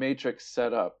have this matrix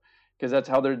set up because that's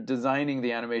how they're designing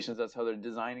the animations. That's how they're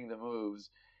designing the moves.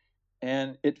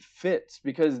 And it fits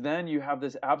because then you have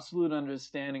this absolute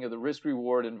understanding of the risk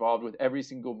reward involved with every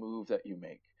single move that you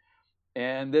make.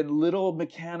 And then little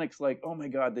mechanics like, oh my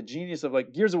God, the genius of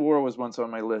like Gears of War was once on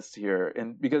my list here.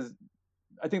 And because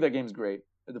I think that game's great.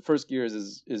 The first Gears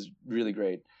is really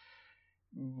great.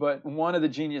 But one of the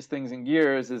genius things in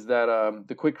Gears is that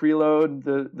the quick reload,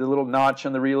 the little notch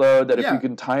on the reload, that if you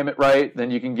can time it right,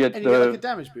 then you can get you get like a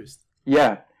damage boost.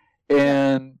 Yeah.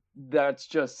 And that's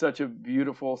just such a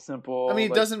beautiful, simple. I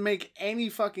mean, it doesn't make any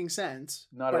fucking sense.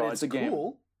 Not at all. It's a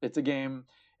game. It's a game.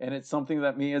 And it's something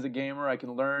that me as a gamer, I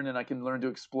can learn, and I can learn to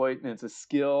exploit, and it's a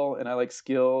skill, and I like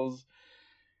skills.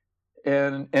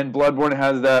 And Bloodborne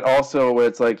has that also, where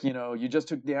it's like, you just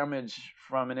took damage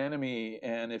from an enemy,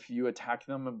 and if you attack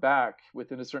them back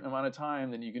within a certain amount of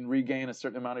time, then you can regain a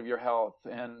certain amount of your health.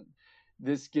 And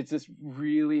this gets this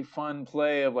really fun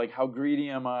play of like, how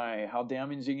greedy am I? How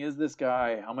damaging is this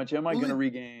guy? How much am I going to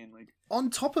regain? Like,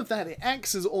 on top of that, it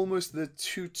acts as almost the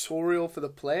tutorial for the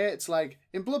player. It's like,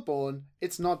 in Bloodborne,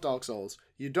 it's not Dark Souls.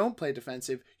 You don't play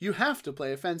defensive, you have to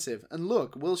play offensive. And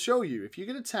look, we'll show you. If you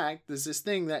get attacked, there's this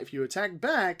thing that if you attack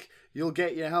back, you'll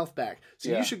get your health back.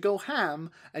 So you should go ham,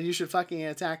 and you should fucking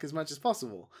attack as much as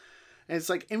possible. And it's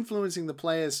like influencing the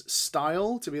player's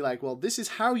style to be like, well, this is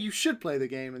how you should play the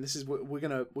game, and this is what we're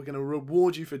gonna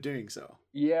reward you for doing so.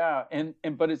 Yeah,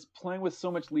 but it's playing with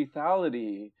so much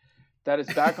lethality that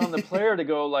it's back on the player to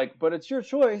go like, but it's your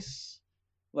choice.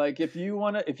 Like, if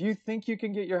you think you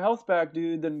can get your health back,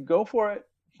 dude, then go for it.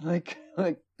 Like,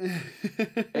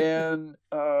 and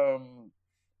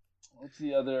what's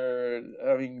the other?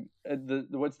 I mean,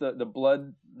 what's the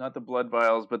blood? Not the blood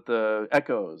vials, but the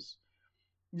echoes.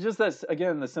 Just that's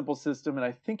again the simple system, and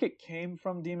I think it came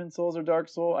from Demon Souls or Dark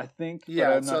Soul. I think.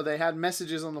 Yeah. So they had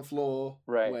messages on the floor.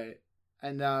 Right. Wait.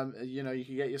 And you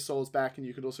could get your souls back, and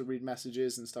you could also read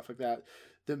messages and stuff like that.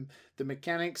 The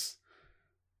mechanics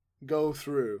go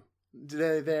through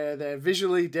They're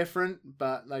visually different,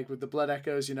 but like with the Blood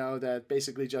Echoes, they're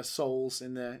basically just souls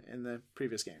in the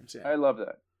previous games. Yeah, I love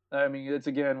that. I mean, it's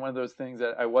again one of those things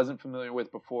that I wasn't familiar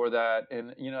with before that,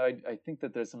 and I think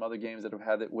that there's some other games that have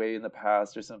had it way in the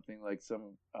past or something, like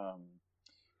some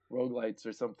roguelites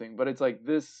or something. But it's like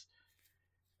this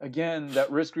again,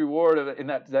 that risk reward of it, and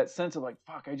that sense of like,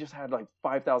 fuck, I just had like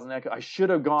 5,000 echo. I should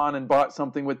have gone and bought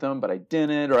something with them, but I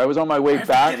didn't, or I was on my way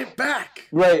back. Get it back.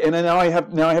 Right, and then now I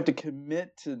have to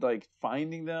commit to like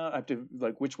finding them. I have to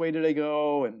like, which way did I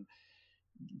go? And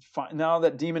now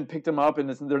that demon picked him up, and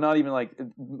they're not even like,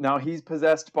 now he's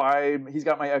possessed by, he's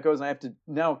got my echoes, and I have to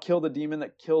now kill the demon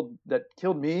that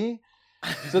killed me.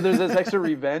 So there's this extra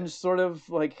revenge sort of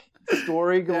like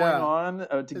story going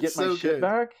on to get my shit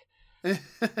back.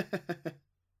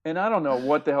 And I don't know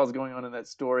what the hell's going on in that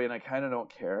story, and I kind of don't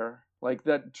care. Like,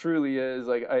 that truly is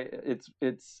like,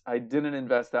 I didn't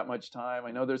invest that much time.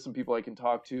 I know there's some people I can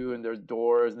talk to, and there's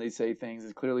doors, and they say things.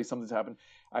 It's clearly something's happened.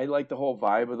 I like the whole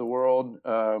vibe of the world.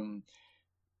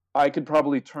 I could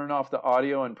probably turn off the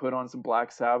audio and put on some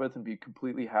Black Sabbath and be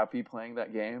completely happy playing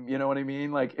that game. You know what I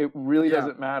mean? Like, it really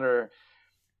doesn't matter,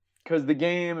 because the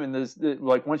game and this,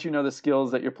 like, once you know the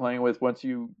skills that you're playing with, once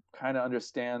you kind of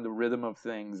understand the rhythm of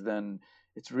things, then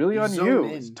it's really on you.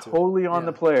 It's totally on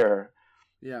the player.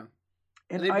 Yeah.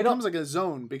 And it becomes like a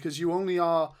zone, because you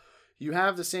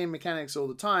have the same mechanics all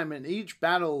the time, and each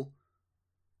battle,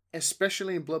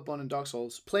 especially in Bloodborne and Dark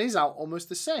Souls, plays out almost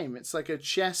the same. It's like a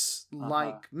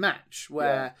chess-like match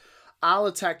where I'll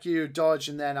attack you, dodge,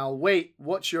 and then I'll wait,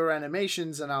 watch your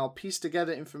animations, and I'll piece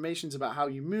together informations about how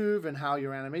you move and how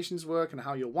your animations work and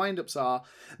how your wind-ups are.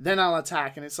 Then I'll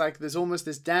attack, and it's like there's almost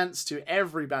this dance to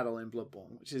every battle in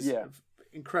Bloodborne, which is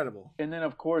incredible. And then,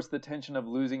 of course, the tension of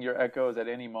losing your echoes at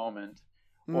any moment,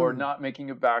 or not making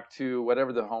it back to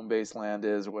whatever the home base land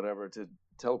is, or whatever, to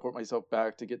teleport myself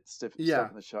back to get stuff in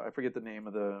the shot. I forget the name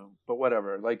of but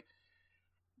whatever. Like,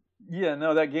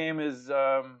 that game is,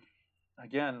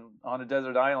 again, on a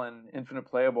desert island, infinite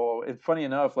playable. It's funny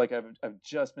enough, like I've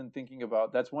just been thinking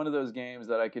about, that's one of those games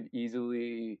that I could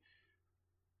easily,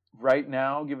 right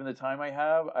now, given the time I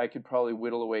have, I could probably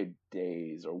whittle away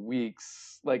days or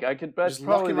weeks. Like, I could, that's just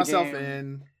probably locking myself game.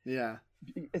 In. Yeah.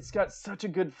 It's got such a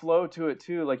good flow to it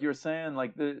too. Like you were saying,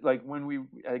 like when we,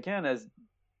 again, as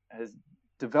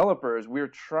developers, we're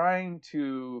trying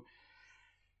to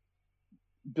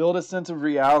build a sense of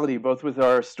reality, both with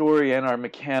our story and our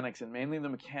mechanics, and mainly the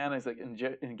mechanics that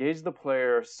engage the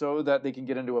player so that they can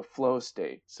get into a flow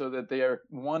state, so that they are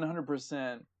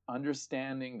 100%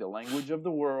 understanding the language of the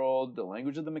world, the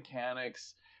language of the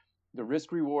mechanics, the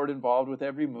risk reward involved with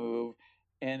every move.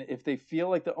 And if they feel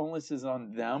like the onus is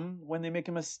on them when they make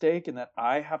a mistake, and that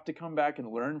I have to come back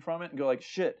and learn from it and go like,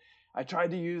 shit, I tried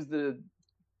to use the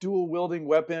dual wielding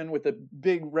weapon with a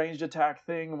big ranged attack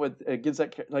thing against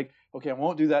that, like, okay, I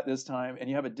won't do that this time. And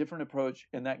you have a different approach,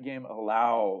 and that game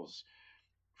allows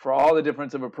for all the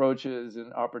difference of approaches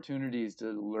and opportunities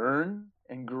to learn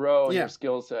and grow your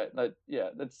skill set.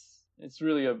 It's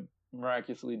really a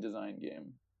miraculously designed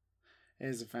game. It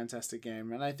is a fantastic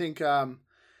game. And I think,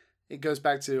 it goes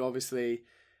back to, obviously,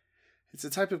 it's a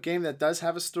type of game that does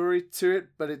have a story to it,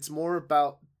 but it's more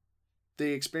about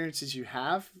the experiences you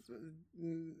have.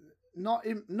 Not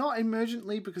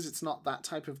emergently, because it's not that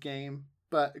type of game,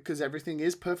 but because everything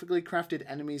is perfectly crafted,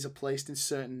 enemies are placed in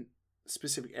certain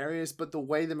specific areas, but the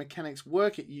way the mechanics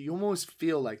work, you almost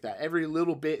feel like that. Every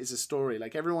little bit is a story.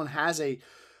 Like, everyone has I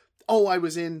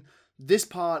was in this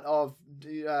part of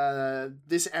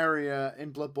this area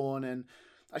in Bloodborne, and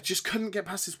I just couldn't get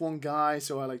past this one guy,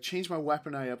 so I like changed my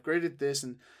weapon, I upgraded this,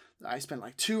 and I spent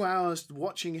like 2 hours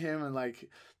watching him and like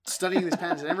studying his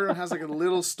patterns, and everyone has like a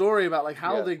little story about like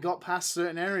how they got past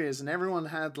certain areas, and everyone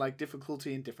had like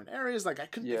difficulty in different areas. Like, I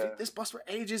couldn't defeat this boss for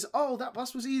ages. Oh, that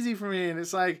boss was easy for me. And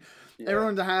it's like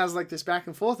everyone has like this back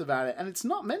and forth about it, and it's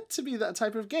not meant to be that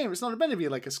type of game. It's not meant to be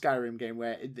like a Skyrim game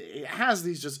where it has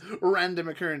these just random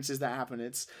occurrences that happen.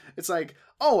 It's like,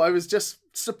 oh, I was just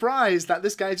surprised that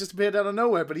this guy just appeared out of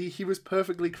nowhere, but he was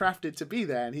perfectly crafted to be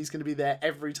there, and he's going to be there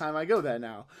every time I go there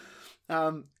now.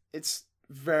 It's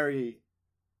very,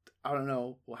 I don't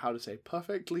know how to say,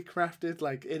 perfectly crafted.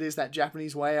 Like, it is that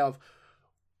Japanese way of,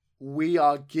 we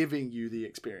are giving you the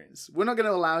experience. We're not going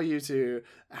to allow you to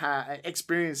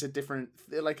experience a different,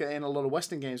 like in a lot of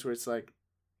Western games where it's like,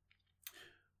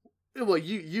 well,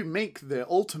 you make the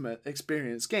ultimate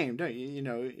experience game, don't you? You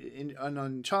know, in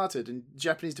Uncharted, and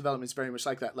Japanese development is very much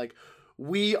like that. Like,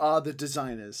 we are the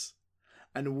designers,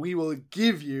 and we will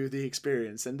give you the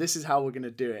experience, and this is how we're going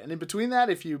to do it. And in between that,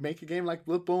 if you make a game like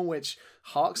Bloodborne, which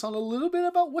harks on a little bit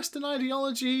about Western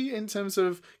ideology in terms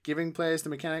of giving players the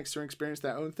mechanics to experience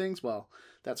their own things, well,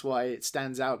 that's why it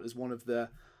stands out as one of the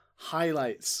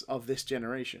highlights of this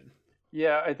generation.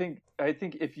 Yeah, I think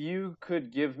if you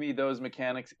could give me those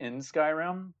mechanics in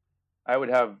Skyrim, I would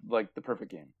have like the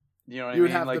perfect game. You know what I mean? You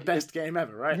would have like, the best game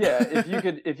ever, right? Yeah,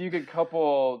 if you could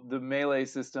couple the melee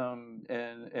system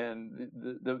and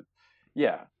the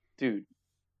yeah, dude,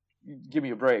 give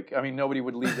me a break. I mean, nobody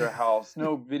would leave their house.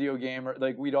 No video game, or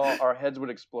like our heads would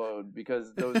explode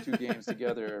because those two games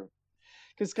together.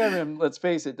 Because Skyrim, let's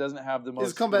face it, doesn't have the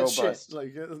most robust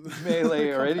melee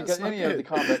or any of the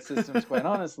combat systems, quite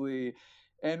honestly.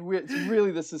 And it's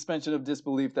really the suspension of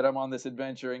disbelief that I'm on this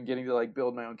adventure and getting to like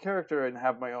build my own character and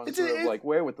have my own like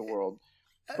way with the world.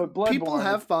 But Bloodborne, people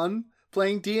have fun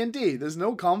playing D&D. There's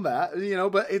no combat,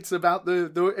 but it's about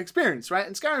the experience, right?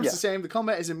 And Skyrim's the same. The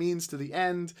combat is a means to the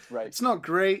end. Right. It's not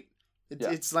great.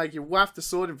 It's like you waft the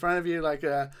sword in front of you like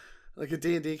a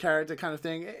D&D character kind of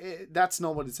thing. That's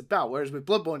not what it's about. Whereas with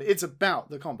Bloodborne, it's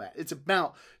about the combat. It's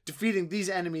about defeating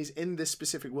these enemies in this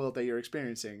specific world that you're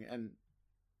experiencing. And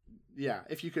yeah,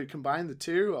 if you could combine the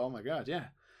two, oh my god, yeah.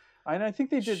 And I think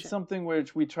they did something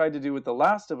which we tried to do with The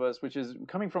Last of Us, which is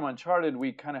coming from Uncharted,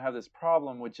 we kind of have this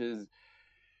problem, which is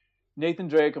Nathan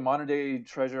Drake, a modern-day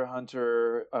treasure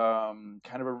hunter,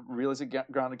 kind of a realistic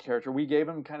grounded character. We gave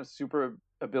him kind of super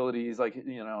abilities, like,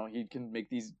 he can make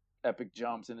these epic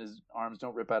jumps and his arms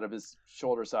don't rip out of his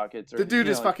shoulder sockets. Or, the dude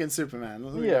is fucking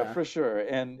Superman. Yeah, for sure.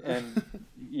 And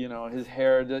his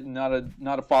hair, not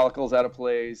a follicle's out of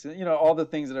place. All the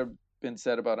things that have been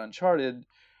said about Uncharted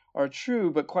are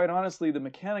true, but quite honestly, the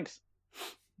mechanics,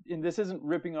 and this isn't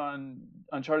ripping on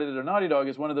Uncharted or Naughty Dog,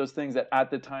 is one of those things that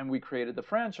at the time we created the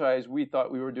franchise, we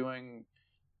thought we were doing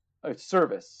a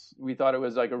service. We thought it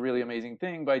was like a really amazing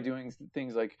thing by doing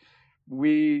things like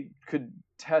we could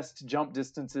test jump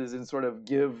distances and sort of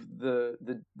give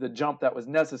the jump that was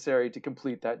necessary to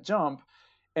complete that jump,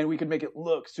 and we could make it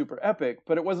look super epic.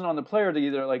 But it wasn't on the player to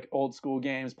either, like old school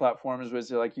games, platformers,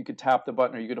 was like you could tap the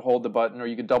button or you could hold the button or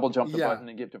you could double jump the button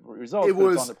and get different results. It's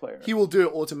on the player. He will do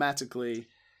it automatically.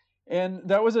 And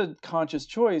that was a conscious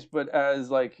choice, but as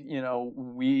like,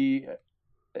 we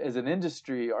as an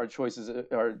industry, our choices,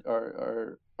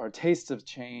 our tastes have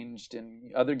changed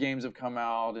and other games have come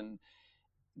out, and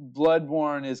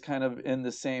Bloodborne is kind of in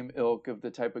the same ilk of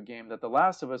the type of game that The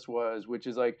Last of Us was, which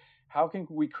is like, how can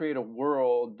we create a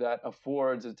world that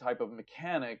affords a type of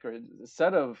mechanic or a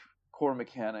set of core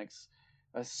mechanics,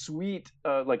 a suite,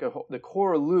 the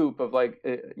core loop of like,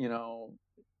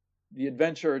 the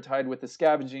adventure tied with the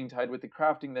scavenging, tied with the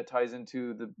crafting that ties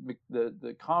into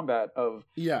the combat of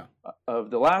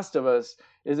The Last of Us,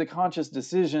 is a conscious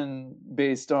decision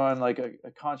based on like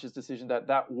a conscious decision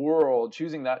that world,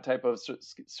 choosing that type of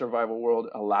survival world,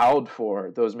 allowed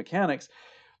for those mechanics.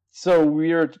 So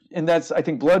I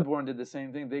think Bloodborne did the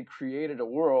same thing. They created a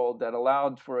world that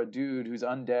allowed for a dude who's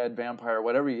undead, vampire,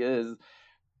 whatever he is,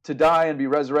 to die and be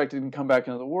resurrected and come back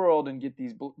into the world and get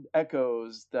these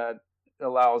echoes that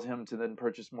allows him to then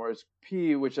purchase more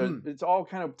SP, which it's all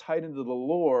kind of tied into the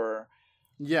lore.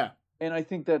 Yeah. And I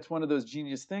think that's one of those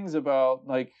genius things about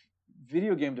like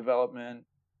video game development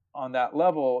on that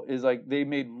level, is like they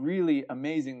made really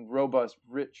amazing, robust,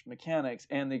 rich mechanics,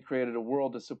 and they created a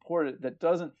world to support it that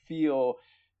doesn't feel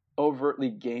overtly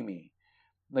gamey.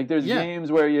 Like there's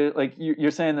games where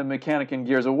you're saying the mechanic in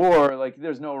Gears of War, like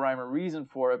there's no rhyme or reason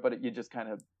for it, but it just kind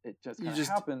of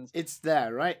happens. It's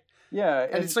there, right? Yeah,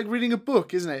 and it's like reading a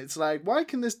book, isn't it? It's like, why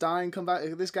can this guy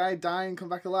die and come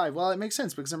back alive? Well, it makes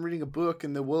sense because I'm reading a book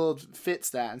and the world fits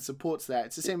that and supports that.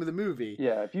 It's the same with the movie.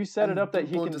 Yeah, if you set it up that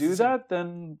he can do that,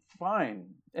 then fine.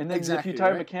 And then if you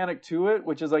tie a mechanic to it,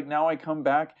 which is like, now I come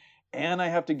back and I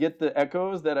have to get the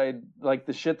echoes that I like,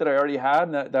 the shit that I already had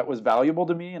and that was valuable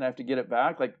to me, and I have to get it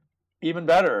back, like even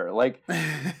better. Like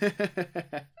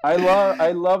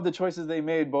I love the choices they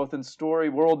made both in story,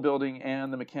 world building,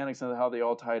 and the mechanics and how they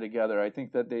all tie together. I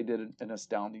think that they did an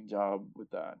astounding job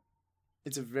with that.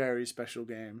 It's a very special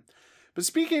game. But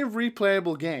speaking of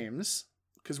replayable games,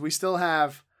 because we still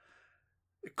have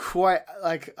quite,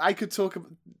 like, I could talk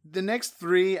about the next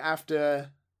three after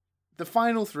the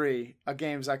final three are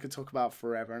games I could talk about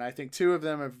forever. And I think two of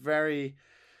them are going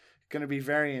to be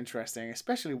very interesting,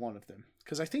 especially one of them,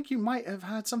 because I think you might have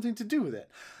had something to do with it.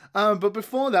 But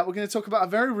before that, we're going to talk about a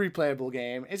very replayable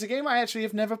game. It's a game I actually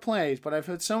have never played, but I've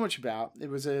heard so much about. It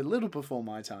was a little before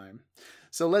my time.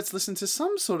 So let's listen to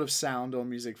some sort of sound or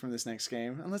music from this next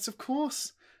game. And let's, of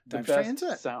course, dive straight into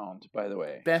it. Best sound, by the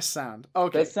way. Best sound.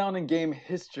 Okay. Best sound in game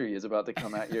history is about to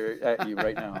come at you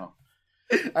right now.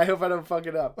 I hope I don't fuck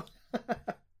it up.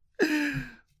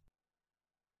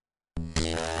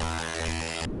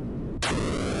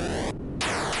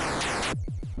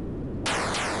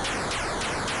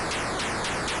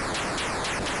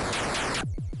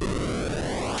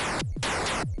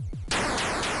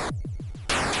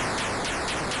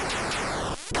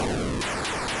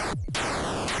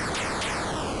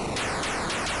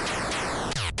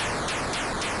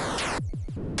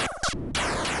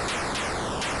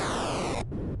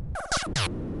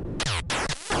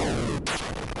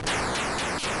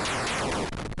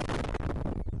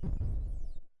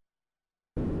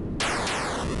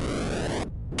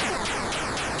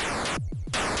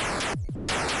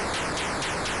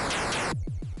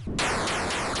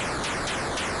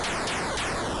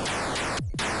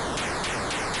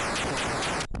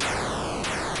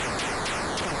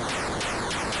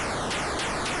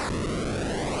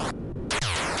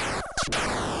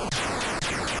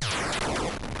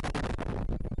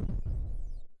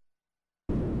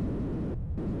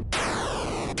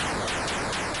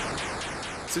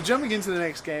 So jumping into the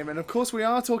next game, and of course we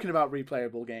are talking about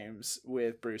replayable games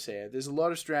with Bruce here. There's a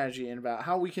lot of strategy in about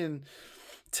how we can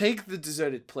take the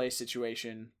deserted place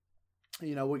situation.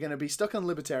 You know, we're going to be stuck on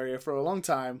Libertaria for a long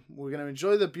time. We're going to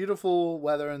enjoy the beautiful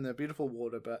weather and the beautiful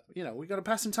water, but, you know, we got to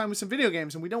pass some time with some video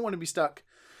games, and we don't want to be stuck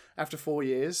after 4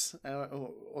 years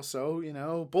or so, you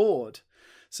know, bored.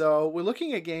 So we're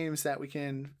looking at games that we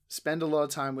can spend a lot of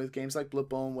time with, games like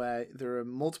Bloodborne, where there are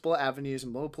multiple avenues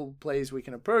and multiple ways we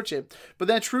can approach it. But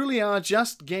there truly are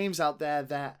just games out there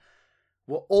that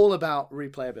were all about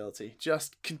replayability.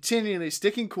 Just continually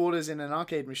sticking quarters in an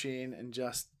arcade machine and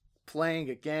just playing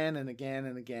again and again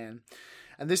and again.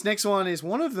 And this next one is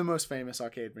one of the most famous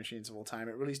arcade machines of all time.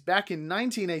 It released back in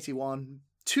 1981,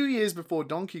 2 years before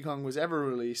Donkey Kong was ever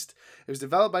released. It was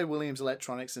developed by Williams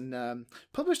Electronics and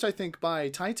published, I think, by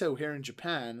Taito here in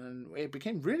Japan. And it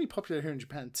became really popular here in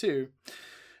Japan too.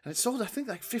 And it sold, I think,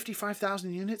 like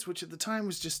 55,000 units, which at the time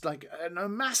was just like a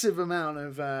massive amount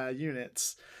of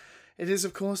units. It is,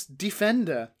 of course,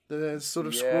 Defender, the sort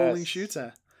of scrolling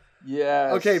shooter.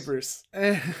 Yes. Okay, Bruce.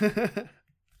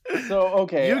 So,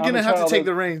 okay. You're going to have to take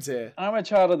the reins here. I'm a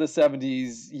child of the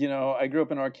 70s. You know, I grew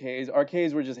up in arcades.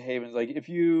 Arcades were just havens. Like, if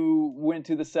you went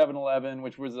to the 7-Eleven,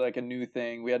 which was like a new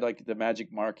thing, we had like the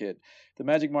Magic Market. The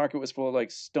Magic Market was full of like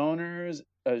stoners,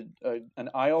 an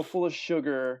aisle full of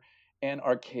sugar, and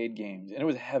arcade games. And it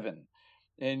was heaven.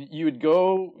 And you would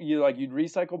go, you'd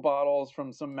recycle bottles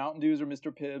from some Mountain Dews or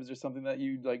Mr. Pibbs or something that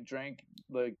you like drank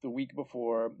like the week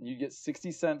before. You get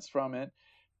 60 cents from it.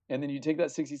 And then you take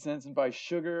that 60 cents and buy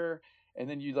sugar, and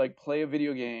then you like play a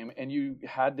video game, and you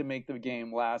had to make the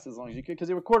game last as long as you could because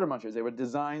they were quarter munchers. They were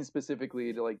designed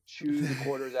specifically to like chew the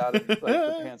quarters out of like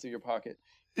the pants of your pocket,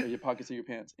 or your pockets of your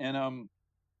pants. And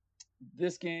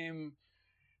this game,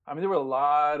 I mean, there were a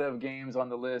lot of games on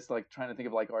the list. Like trying to think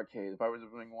of like arcade. If I was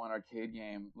doing one arcade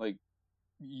game, like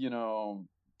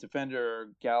Defender,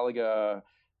 Galaga,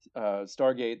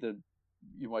 Stargate,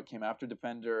 what came after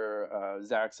Defender,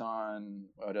 Zaxxon,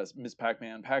 Miss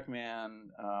Pac-Man,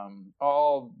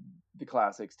 all the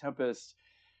classics, Tempest.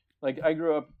 Like I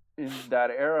grew up in that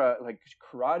era. Like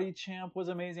Karate Champ was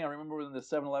amazing. I remember in the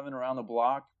 7-Eleven around the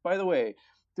block. By the way,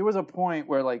 there was a point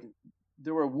where like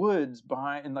there were woods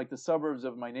behind in like the suburbs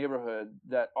of my neighborhood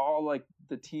that all like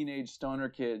the teenage stoner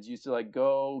kids used to like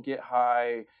go get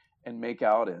high and make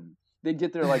out in. They'd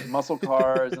get their like muscle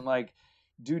cars and like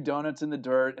do donuts in the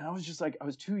dirt. And I was just like, I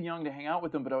was too young to hang out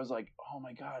with them, but I was like, oh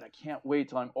my God, I can't wait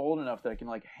till I'm old enough that I can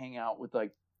like hang out with like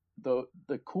the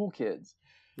cool kids.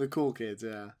 The cool kids,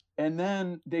 yeah. And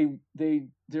then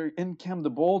they're in came the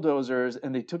bulldozers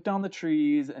and they took down the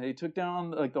trees and they took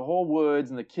down like the whole woods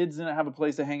and the kids didn't have a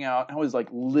place to hang out. I was like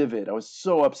livid. I was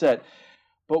so upset.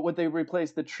 But what they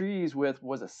replaced the trees with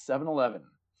was a 7-Eleven.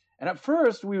 And at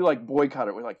first we like boycotted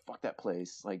it. We're like, fuck that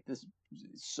place. Like this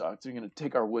sucks. They're going to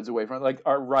take our woods away from it. Like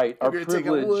our right, our privilege. Take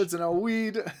our woods and our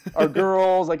weed. Our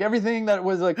girls, like everything that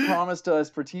was like promised to us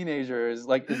for teenagers,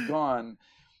 like is gone.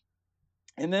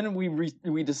 And then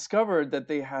we discovered that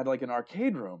they had like an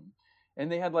arcade room.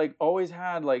 And they had like always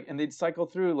had like, and they'd cycle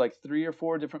through like 3 or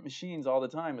 4 different machines all the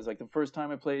time. It's like the first time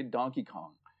I played Donkey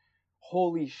Kong.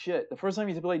 Holy shit. The first time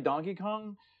you played Donkey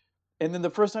Kong, and then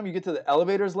the first time you get to the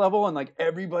elevators level and like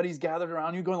everybody's gathered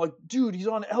around you going like, dude, he's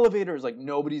on elevators. Like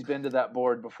nobody's been to that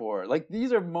board before. Like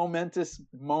these are momentous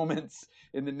moments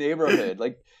in the neighborhood.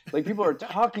 Like people are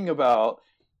talking about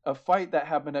a fight that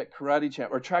happened at Karate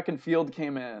Champ, or track and field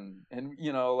came in, and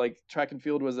like track and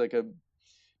field was like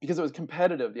because it was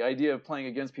competitive. The idea of playing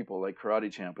against people like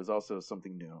Karate Champ was also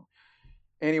something new.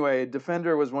 Anyway,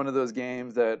 Defender was one of those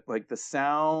games that like the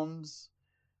sounds,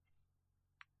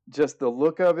 just the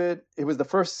look of it. It was the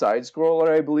first side scroller,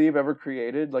 I believe, ever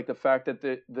created. Like the fact that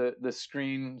the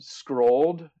screen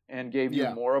scrolled and gave you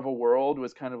more of a world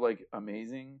was kind of like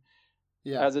amazing.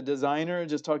 Yeah. As a designer,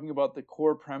 just talking about the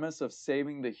core premise of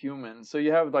saving the humans. So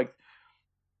you have like,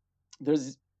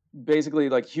 there's basically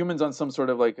like humans on some sort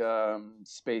of like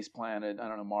space planet, I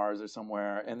don't know, Mars or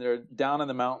somewhere, and they're down in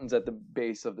the mountains at the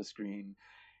base of the screen.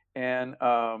 And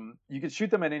you can shoot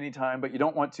them at any time, but you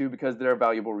don't want to because they're a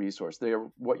valuable resource. They are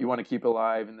what you want to keep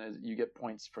alive, and you get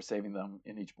points for saving them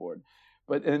in each board.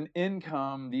 But then in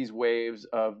come these waves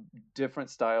of different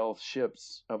style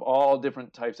ships of all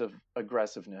different types of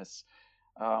aggressiveness.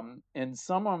 And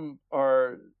some of them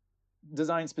are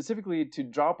designed specifically to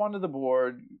drop onto the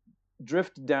board,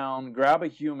 drift down, grab a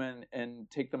human,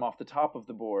 and take them off the top of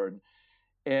the board.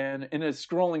 And in a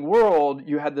scrolling world,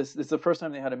 you had this is the first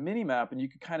time they had a mini map, and you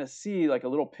could kind of see like a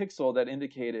little pixel that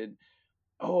indicated,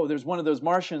 oh, there's one of those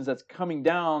Martians that's coming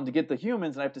down to get the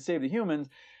humans, and I have to save the humans.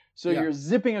 So you're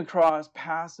zipping across,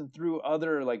 past and through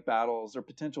other like battles or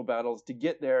potential battles to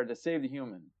get there to save the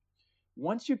human.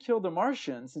 Once you kill the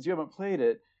Martian, since you haven't played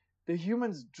it, the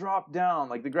humans drop down,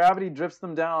 like the gravity drifts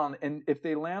them down, and if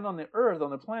they land on the Earth, on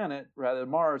the planet, rather than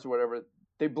Mars or whatever,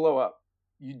 they blow up.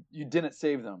 You didn't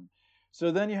save them. So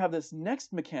then you have this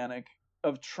next mechanic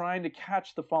of trying to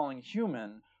catch the falling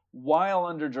human while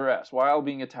under duress, while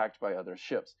being attacked by other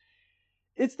ships.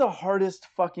 It's the hardest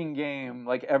fucking game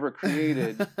like ever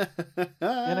created.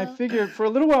 And I figured for a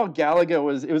little while Galaga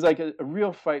was like a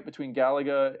real fight between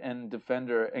Galaga and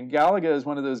Defender. And Galaga is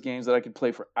one of those games that I could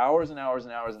play for hours and hours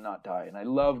and hours and not die. And I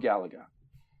love Galaga.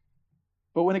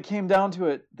 But when it came down to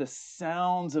it, the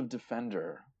sounds of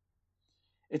Defender.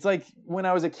 It's like when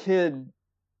I was a kid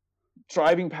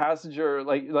riding passenger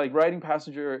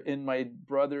in my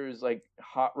brother's like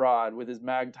hot rod with his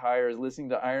mag tires, listening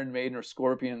to Iron Maiden or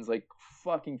Scorpions, like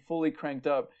fucking fully cranked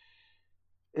up.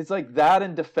 It's like that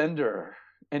and Defender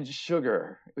and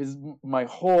Sugar. It was my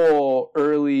whole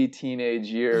early teenage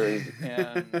years,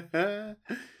 and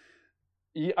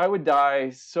I would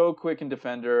die so quick in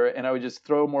Defender, and I would just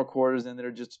throw more quarters in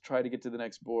there just to try to get to the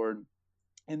next board.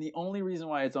 And the only reason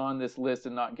why it's on this list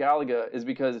and not Galaga is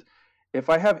because if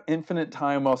I have infinite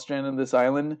time while stranded on this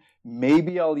island,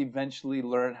 maybe I'll eventually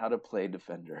learn how to play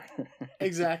Defender.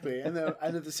 Exactly. And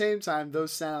at the same time,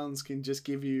 those sounds can just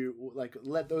give you, like,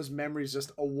 let those memories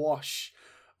just awash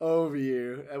over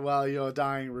you while you're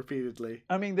dying repeatedly.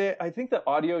 I mean, I think the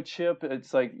audio chip,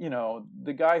 it's like, you know,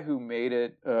 the guy who made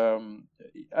it,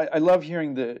 I love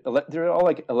hearing they're all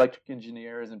like electric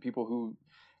engineers and people who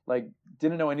like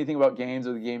didn't know anything about games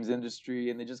or the games industry,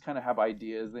 and they just kind of have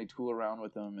ideas and they tool around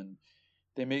with them, and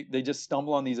they just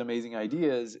stumble on these amazing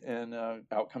ideas, and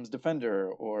out comes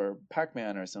Defender or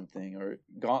Pac-Man or something, or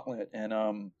Gauntlet,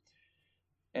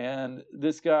 and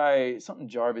this guy, something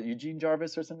Jarvis, Eugene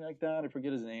Jarvis or something like that, I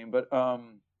forget his name, but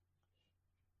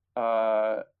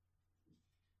I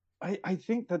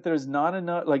think that there's not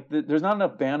enough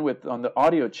bandwidth on the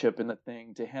audio chip in the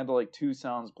thing to handle like two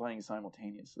sounds playing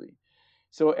simultaneously.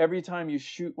 So every time you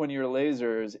shoot one of your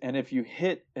lasers, and if you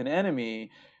hit an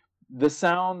enemy, the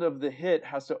sound of the hit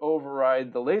has to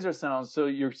override the laser sound. So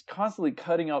you're constantly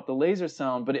cutting out the laser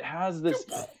sound, but it has this...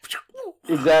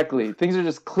 Exactly. Things are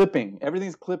just clipping.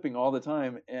 Everything's clipping all the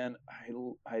time, and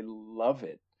I love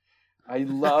it. I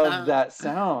love that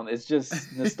sound. It's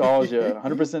just nostalgia,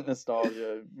 100%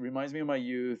 nostalgia. Reminds me of my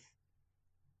youth.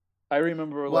 I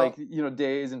remember,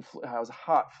 days in I was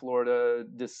hot Florida,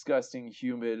 disgusting,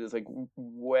 humid. It's like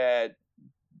wet,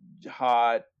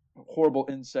 hot, horrible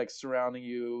insects surrounding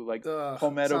you, like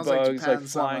palmetto bugs, like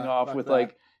flying off with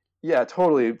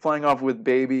totally flying off with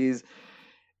babies.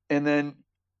 And then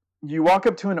you walk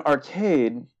up to an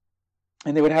arcade,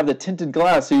 and they would have the tinted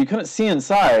glass, so you couldn't see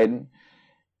inside.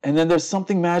 And then there's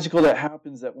something magical that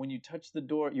happens that when you touch the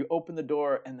door, you open the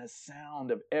door, and the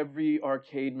sound of every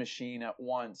arcade machine at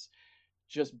once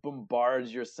just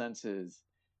bombards your senses.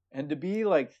 And to be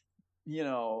 11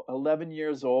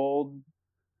 years old,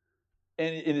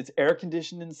 and it's air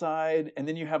conditioned inside, and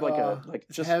then you have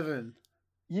just heaven.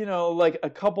 Like a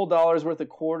couple dollars worth of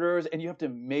quarters, and you have to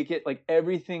make it, like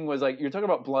everything was like, you're talking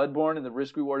about Bloodborne and the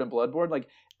risk reward in Bloodborne, like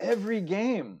every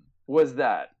game was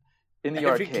that. In the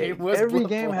arcade, every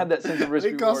game had that sense of risk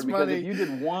reward, because if you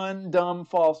did one dumb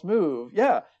false move,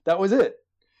 that was it.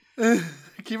 Can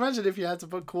you imagine if you had to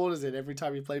put quarters in every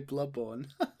time you played Bloodborne?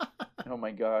 Oh my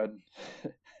god.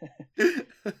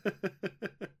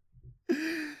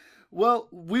 Well,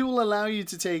 we will allow you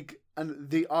to take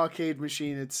the arcade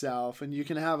machine itself, and you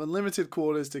can have unlimited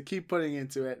quarters to keep putting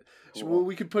into it. Cool. So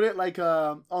we could put it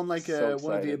on one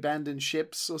of the abandoned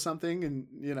ships or something, and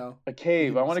a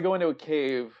cave. I want to go into a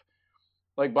cave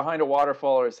like behind a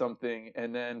waterfall or something,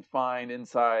 and then find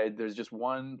inside there's just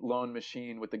one lone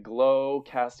machine with the glow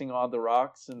casting all the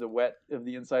rocks and the wet of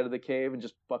the inside of the cave, and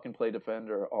just fucking play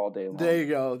Defender all day long. There you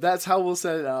go. That's how we'll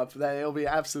set it up. It'll be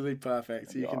absolutely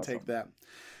perfect. You can take that.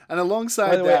 And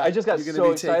alongside By the way, that, I just got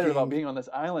so excited about being on this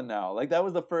island now. Like, that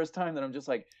was the first time that I'm just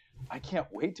like, I can't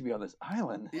wait to be on this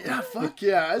island. Yeah, fuck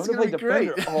yeah. It's going to be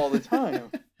great. All the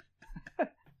time.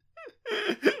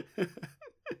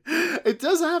 It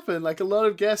does happen. Like, a lot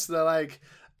of guests, they're like,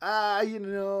 yeah.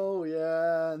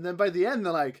 And then by the end,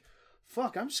 they're like,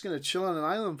 fuck, I'm just going to chill on an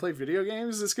island and play video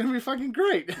games. It's going to be fucking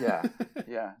great. Yeah.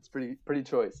 It's pretty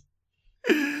choice.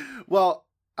 Well,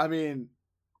 I mean,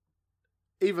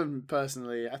 even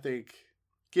personally, I think,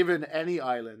 given any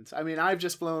island, I mean, I've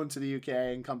just flown to the UK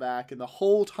and come back, and the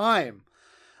whole time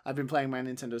I've been playing my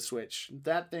Nintendo Switch.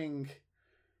 That thing,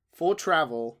 for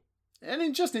travel,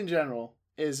 and just in general,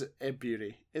 is a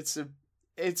beauty.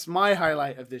 It's my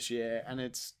highlight of this year, and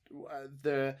it's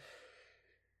the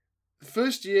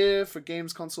first year for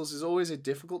games consoles is always a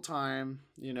difficult time,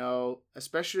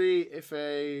 especially if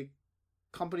a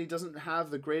company doesn't have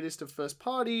the greatest of first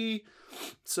party,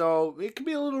 so it can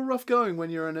be a little rough going when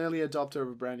you're an early adopter of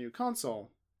a brand new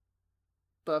console.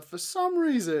 But for some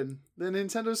reason, the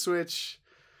Nintendo Switch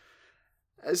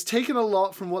has taken a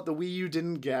lot from what the Wii U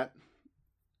didn't get,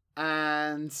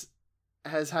 and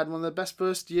has had one of the best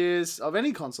first years of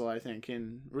any console, I think,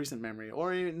 in recent memory,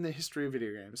 or in the history of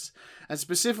video games. And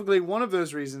specifically, one of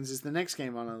those reasons is the next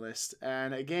game on our list,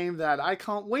 and a game that I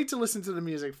can't wait to listen to the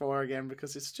music for again,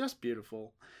 because it's just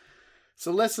beautiful.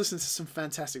 So let's listen to some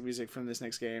fantastic music from this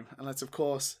next game, and let's, of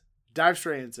course, dive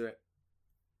straight into it.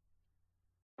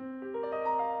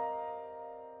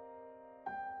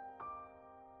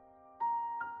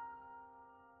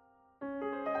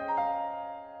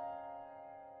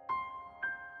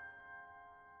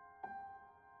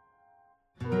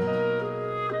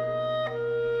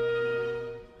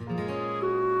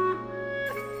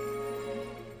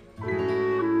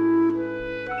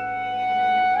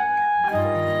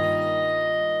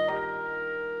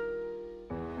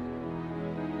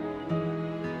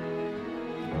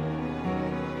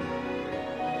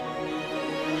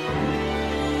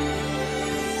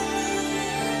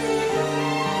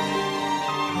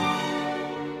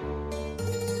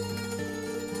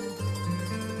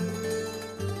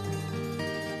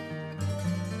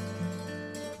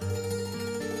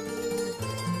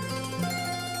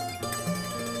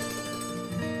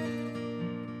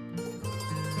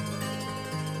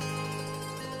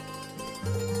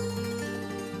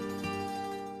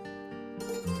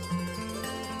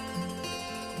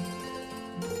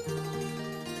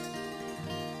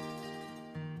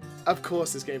 Of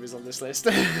course this game is on this list.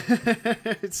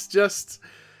 It's just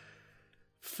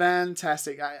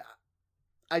fantastic.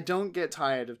 I don't get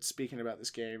tired of speaking about this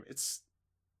game. It's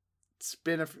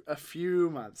been a few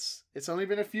months. It's only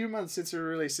been a few months since it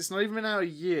released. It's not even been out a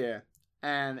year.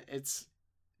 And it's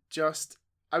just...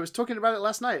 I was talking about it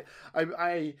last night.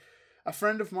 A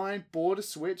friend of mine bought a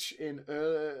Switch in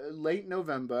late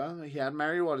November. He had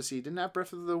Mario Odyssey. He didn't have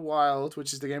Breath of the Wild,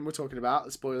 which is the game we're talking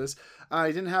about. Spoilers. He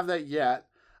didn't have that yet.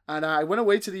 And I went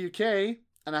away to the UK,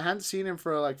 and I hadn't seen him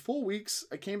for like 4 weeks.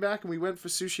 I came back, and we went for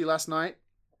sushi last night.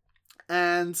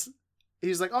 And he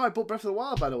was like, "Oh, I bought Breath of the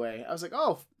Wild, by the way." I was like,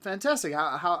 "Oh, fantastic.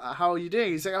 How are you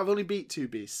doing?" He's like, "I've only beat 2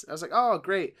 beasts." I was like, "Oh,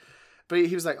 great." But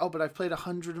he was like, "Oh, but I've played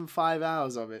 105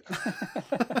 hours of it."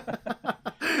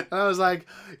 And I was like,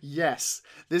 yes,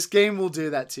 this game will do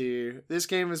that to you. This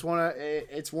game is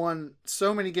it's won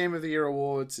so many Game of the Year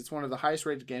awards. It's one of the highest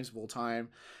rated games of all time.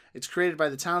 It's created by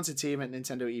the talented team at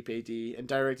Nintendo EPD and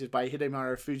directed by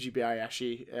Hidemaru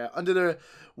Fujibayashi under the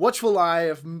watchful eye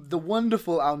of the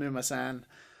wonderful Aonuma-san.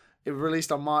 It was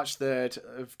released on March 3rd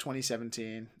of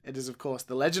 2017. It is, of course,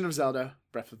 The Legend of Zelda: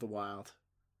 Breath of the Wild.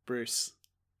 Bruce.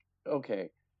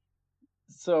 Okay.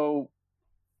 So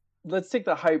let's take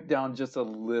the hype down just a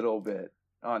little bit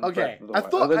on Breath of the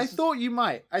Wild. I thought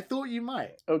you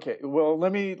might. Okay. Well,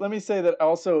 let me say that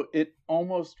also it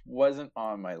almost wasn't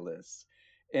on my list.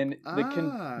 And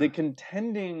the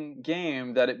contending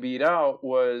game that it beat out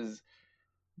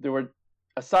there were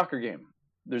a soccer game.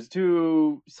 There's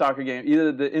 2 soccer games,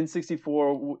 either the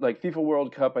N64, like FIFA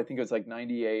World Cup, I think it was like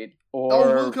 98, or...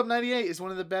 World Cup 98 is one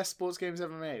of the best sports games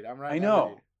ever made. I'm right. I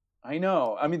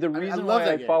know. I mean, the reason why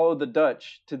I followed the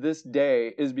Dutch to this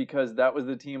day is because that was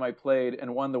the team I played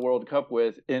and won the World Cup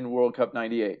with in World Cup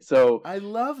 98. So I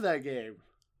love that game.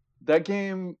 That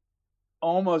game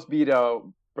almost beat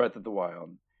out Breath of the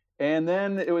Wild. And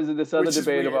then it was this other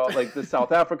debate about like the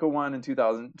South Africa one in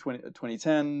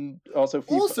 2010. Also,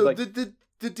 FIFA, also like, the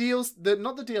deals,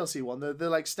 not the DLC one, the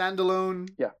like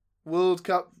standalone. Yeah. World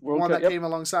Cup one that came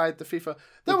alongside the FIFA.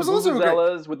 That was also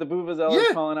great. With the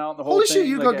vuvuzelas calling out and the whole Holy thing. Holy shit,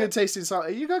 you got good taste in soccer.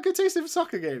 You got good taste in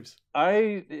soccer games.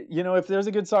 If there's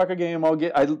a good soccer game,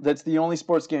 that's the only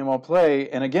sports game I'll play.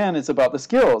 And again, it's about the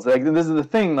skills. Like, this is the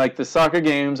thing. Like, the soccer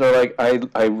games are like,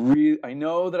 I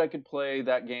know that I could play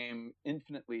that game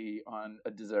infinitely on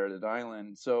a deserted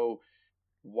island. So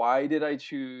why did I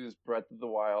choose Breath of the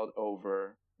Wild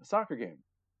over a soccer game?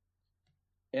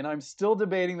 And I'm still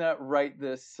debating that right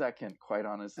this second, quite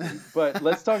honestly. But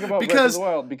let's talk about Breath of the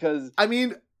Wild, because I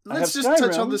mean, let's just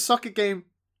touch on the soccer game.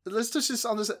 Let's touch this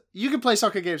on this. You can play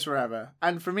soccer games forever,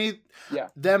 and for me,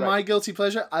 they're my guilty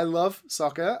pleasure. I love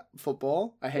soccer,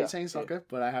 football. I hate saying soccer,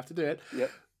 but I have to do it.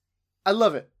 Yep. I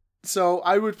love it, so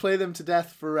I would play them to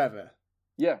death forever.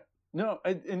 Yeah. No,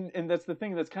 and that's the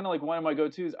thing. That's kind of like one of my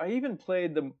go-tos. I even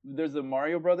played there's the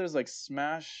Mario Brothers, like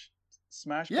Smash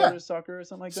Brothers Soccer or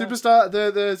something like that. Superstar,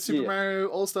 the Super Mario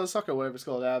All-Star Soccer, whatever it's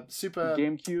called. Super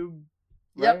GameCube.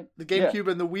 Right? Yep, the GameCube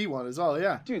and the Wii one as well.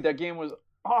 Yeah, dude, that game was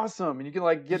awesome, and you can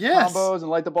like get combos and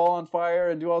light the ball on fire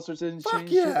and do all sorts of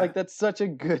shit. Like, that's such a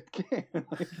good game.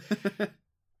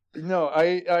 No,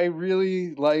 I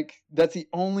really like. That's the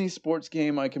only sports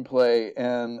game I can play,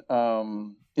 and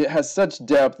it has such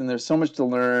depth, and there's so much to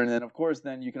learn. And of course,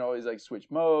 then you can always like switch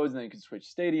modes, and then you can switch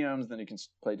stadiums, then you can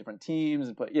play different teams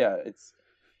and play. Yeah,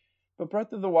 but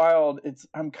Breath of the Wild,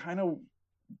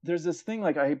 there's this thing,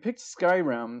 like, I picked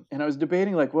Skyrim, and I was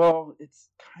debating, like, well, it's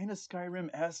kind of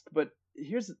Skyrim-esque, but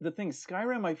here's the thing.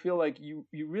 Skyrim, I feel like you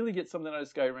really get something out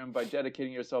of Skyrim by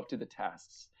dedicating yourself to the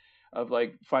tasks of,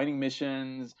 like, finding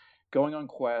missions, going on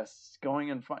quests,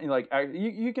 going and find, like,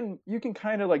 you can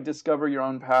kind of like discover your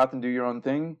own path and do your own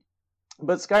thing.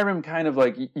 But Skyrim kind of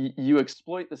like you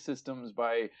exploit the systems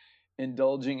by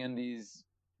indulging in these,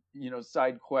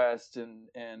 side quests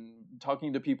and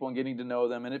talking to people and getting to know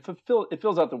them, and it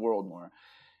fills out the world more.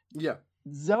 Yeah.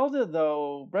 Zelda,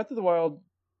 though, Breath of the Wild,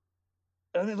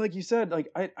 I mean, like you said, like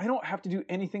I don't have to do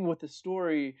anything with the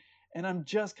story, and I'm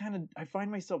just I find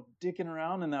myself dicking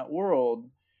around in that world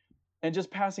and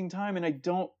just passing time, and I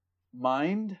don't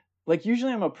mind. Like,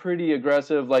 usually I'm a pretty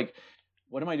aggressive, like,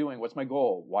 what am I doing? What's my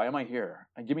goal? Why am I here?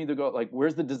 And give me the goal. Like,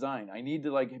 where's the design? I need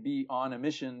to like be on a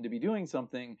mission to be doing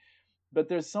something. But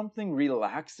there's something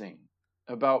relaxing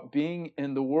about being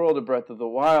in the world of Breath of the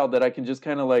Wild that I can just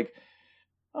kind of like,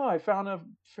 oh, I found a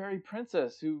fairy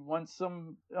princess who wants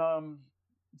some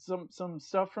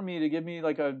stuff from me to give me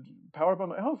like a power up.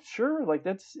 Oh, sure. Like,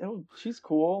 she's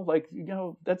cool. Like,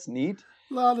 that's neat.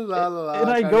 La la la la. And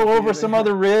I go over some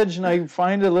other ridge and I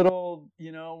find a little,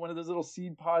 one of those little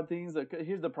seed pod things.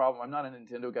 Here's the problem. I'm not a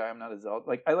Nintendo guy. I'm not a Zelda.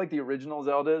 Like, I like the original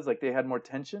Zeldas. Like, they had more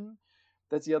tension.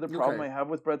 That's the other problem I have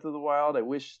with Breath of the Wild. I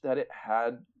wish that it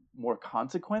had more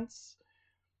consequence.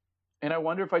 And I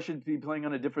wonder if I should be playing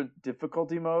on a different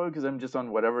difficulty mode, because I'm just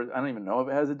on whatever. I don't even know if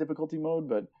it has a difficulty mode,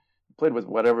 but I played with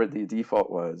whatever the default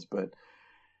was. But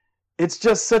it's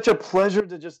just such a pleasure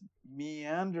to just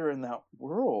meander in that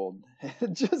world.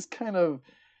 It just kind of,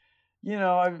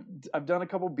 I've done a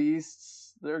couple beasts.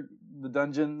 They're the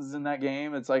dungeons in that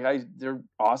game. It's like they're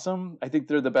awesome. I think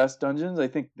they're the best dungeons. I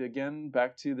think, again,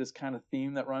 back to this kind of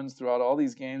theme that runs throughout all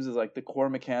these games, is like the core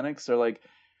mechanics are like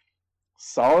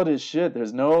solid as shit.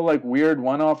 There's no like weird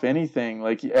one-off anything.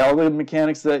 Like, all the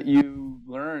mechanics that you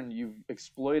learn, you've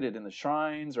exploited in the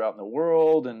shrines or out in the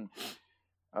world, and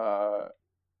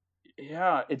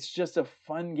it's just a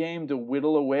fun game to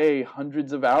whittle away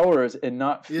hundreds of hours and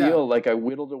not feel like I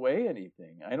whittled away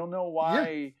anything. I don't know why.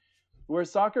 Yeah. Where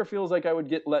soccer feels like I would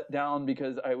get let down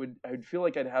because I would feel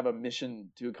like I'd have a mission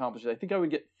to accomplish. I think I would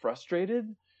get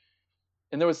frustrated.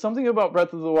 And there was something about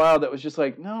Breath of the Wild that was just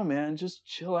like, no, man, just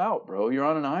chill out, bro. You're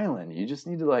on an island. You just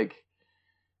need to like,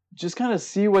 just kind of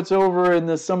see what's over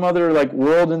in some other like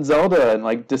world in Zelda, and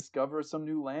like discover some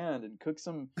new land and cook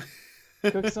some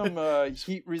heat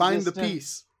resistant. Find the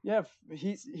peace. Yeah,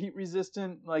 heat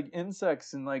resistant like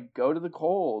insects, and like go to the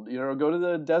cold, or go to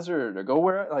the desert, or go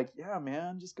where, like, yeah,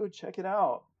 man, just go check it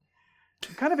out.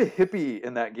 I'm kind of a hippie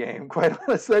in that game, quite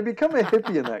honestly. I become a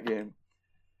hippie in that game.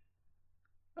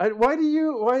 I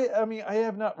mean, I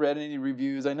have not read any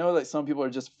reviews. I know that some people are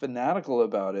just fanatical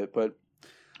about it, but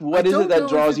what is it that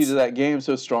draws you to that game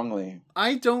so strongly?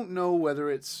 I don't know whether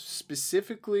it's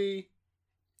specifically.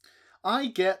 I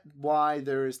get why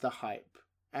there is the hype,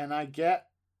 and I get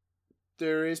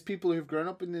there is people who've grown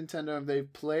up with Nintendo and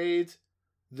they've played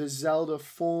the Zelda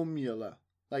formula,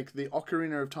 like the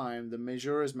Ocarina of Time, the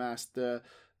Majora's Mask, the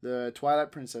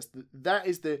Twilight Princess.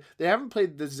 They haven't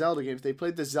played the Zelda games. They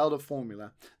played the Zelda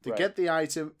formula. They get the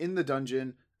item in the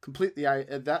dungeon, complete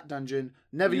that dungeon,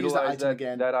 never use that item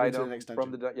again. That item to the next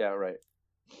dungeon.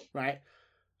 Right.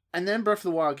 And then Breath of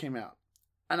the Wild came out.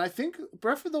 And I think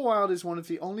Breath of the Wild is one of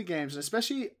the only games, and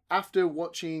especially after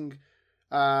watching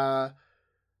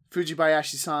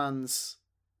Fujibayashi-san's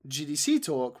GDC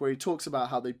talk, where he talks about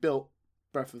how they built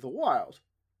Breath of the Wild,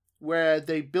 where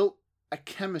they built a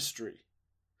chemistry.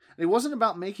 And it wasn't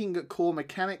about making a core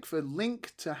mechanic for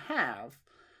Link to have.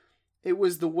 It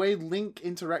was the way Link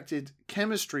interacted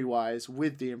chemistry-wise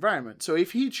with the environment. So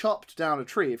if he chopped down a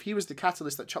tree, if he was the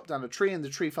catalyst that chopped down a tree and the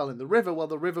tree fell in the river, well,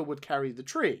 the river would carry the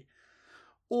tree.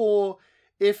 Or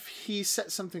if he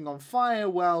set something on fire,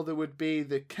 well, there would be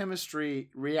the chemistry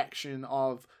reaction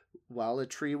of, well, a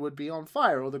tree would be on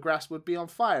fire or the grass would be on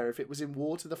fire. If it was in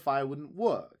water, the fire wouldn't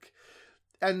work.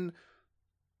 And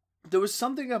there was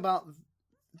something about...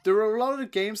 There are a lot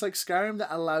of games like Skyrim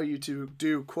that allow you to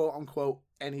do quote-unquote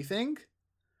anything.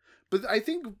 But I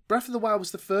think Breath of the Wild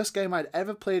was the first game I'd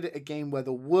ever played at a game where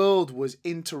the world was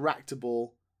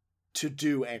interactable to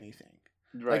do anything.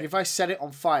 Right. Like if I set it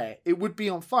on fire, it would be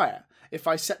on fire. If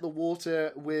I set the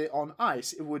water on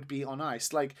ice, it would be on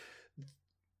ice. Like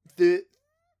the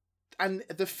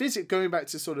physics, going back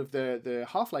to sort of the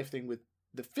Half-Life thing with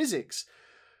the physics,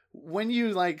 when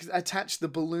you like attach the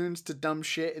balloons to dumb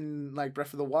shit in like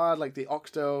Breath of the Wild, like the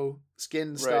octo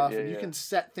skin stuff, and you can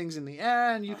set things in the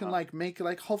air, and you can like make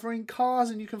like hovering cars,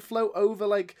 and you can float over,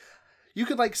 like you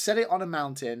could like set it on a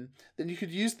mountain, then you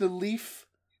could use the leaf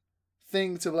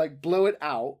thing to like blow it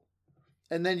out,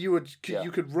 and then you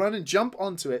could run and jump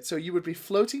onto it, so you would be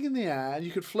floating in the air, and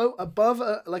you could float above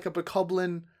a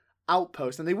bokoblin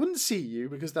outpost, and they wouldn't see you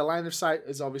because their line of sight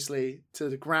is obviously to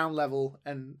the ground level,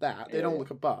 and they don't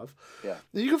look above.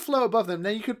 Then you could float above them,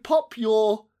 then you could pop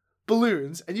your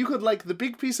balloons, and you could like the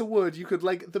big piece of wood,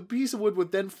 the piece of wood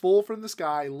would then fall from the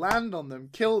sky, land on them,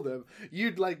 kill them,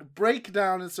 you'd like break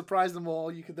down and surprise them all,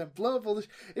 you could then blow up all this.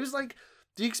 It was like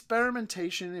the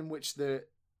experimentation in which the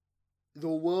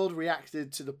world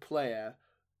reacted to the player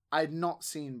I'd not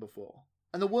seen before.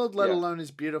 And the world, let alone, is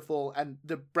beautiful, and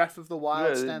the Breath of the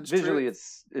Wild stands visually, true.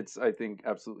 it's I think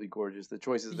absolutely gorgeous. The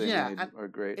choices they made are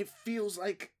great. It feels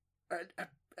like a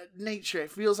nature.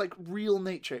 It feels like real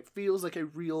nature. It feels like a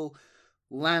real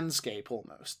landscape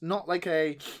almost, not like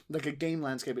a game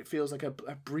landscape. It feels like a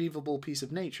breathable piece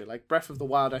of nature. Like Breath of the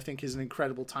Wild, I think, is an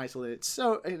incredible title in its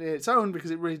own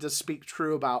because it really does speak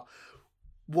true about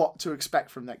what to expect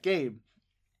from that game.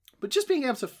 But just being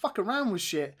able to fuck around with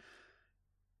shit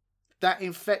that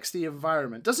infects the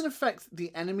environment. Doesn't affect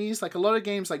the enemies. Like a lot of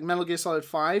games like Metal Gear Solid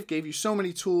 5 gave you so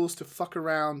many tools to fuck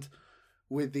around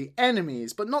with the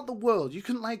enemies, but not the world. You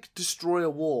couldn't like destroy a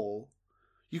wall.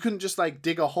 You couldn't just like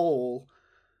dig a hole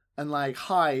and like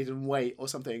hide and wait or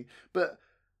something. But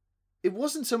it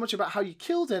wasn't so much about how you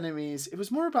killed enemies. It was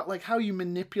more about like how you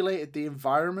manipulated the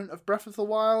environment of Breath of the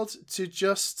Wild to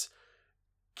just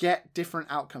get different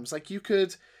outcomes. Like you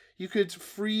could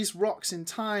freeze rocks in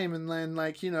time and then,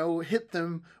 like, you know, hit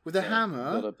them with a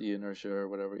hammer. Build up the inertia or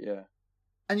whatever,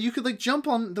 And you could, like, jump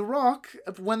on the rock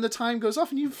when the time goes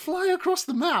off and you fly across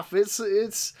the map. It's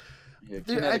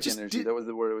kinetic energy. That was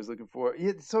the word I was looking for.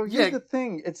 So here's the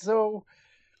thing.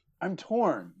 I'm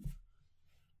torn.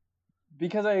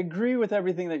 Because I agree with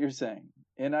everything that you're saying.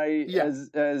 And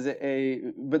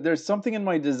but there's something in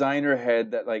my designer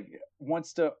head that, like,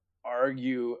 wants to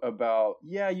argue about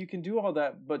you can do all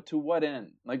that, but to what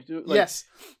end? What's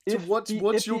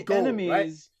your goal? Enemies,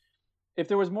 right? If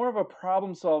there was more of a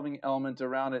problem-solving element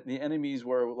around it, and the enemies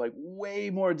were like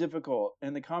way more difficult,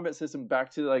 and the combat system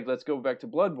let's go back to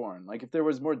Bloodborne. Like if there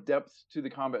was more depth to the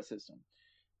combat system.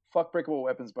 Fuck breakable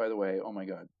weapons, by the way. Oh my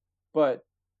god. But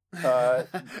in hindsight,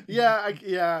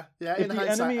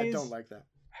 I don't like that.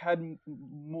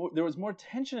 There was more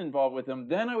tension involved with them,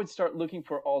 then I would start looking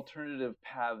for alternative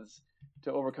paths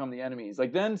to overcome the enemies.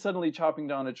 Like then suddenly chopping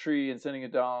down a tree and sending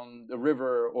it down the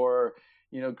river, or,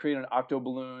 you know, create an octo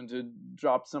balloon to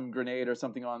drop some grenade or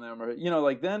something on them, or, you know,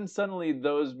 like then suddenly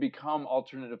those become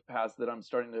alternative paths that I'm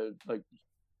starting to like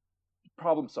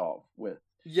problem solve with.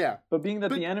 Yeah. But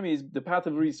the enemies, the path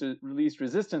of least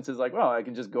resistance is like, well, I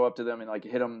can just go up to them and like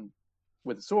hit them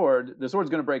with a sword. The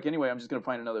sword's going to break anyway. I'm just going to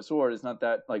find another sword. It's not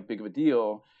that like big of a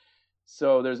deal.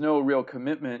 So there's no real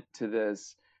commitment to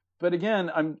this. But again,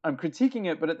 I'm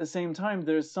critiquing it, but at the same time,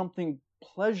 there's something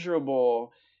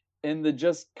pleasurable in the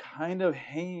just kind of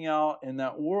hanging out in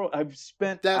that world. I've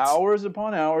spent hours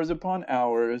upon hours upon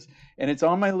hours, and it's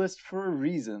on my list for a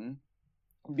reason.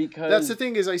 Because that's the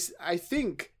thing is, I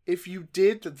think if you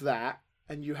did that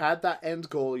and you had that end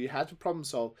goal, you had to problem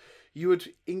solve, you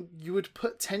would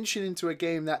put tension into a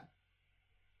game that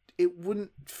it wouldn't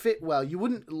fit well. You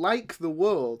wouldn't like the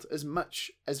world as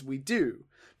much as we do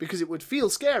because it would feel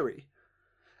scary,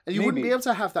 and you wouldn't be able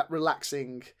to have that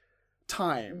relaxing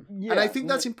time. Yeah. And I think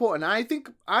that's important. I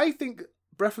think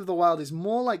Breath of the Wild is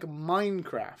more like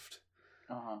Minecraft.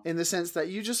 In the sense that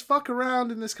you just fuck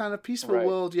around in this kind of peaceful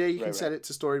world. Yeah, you can set it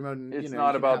to story mode. And, it's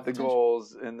not about the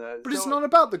goals. But it's not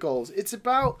about the goals. It's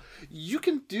about, you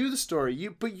can do the story,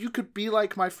 but you could be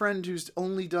like my friend who's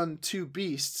only done 2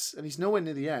 Beasts, and he's nowhere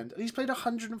near the end, and he's played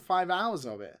 105 hours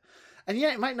of it. And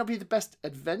yeah, it might not be the best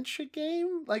adventure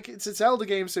game. Like, it's a Zelda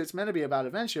game, so it's meant to be about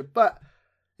adventure. But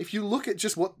if you look at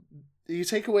just what... You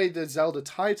take away the Zelda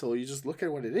title, you just look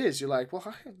at what it is, you're like,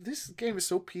 well, this game is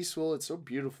so peaceful, it's so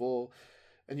beautiful...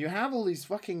 And you have all these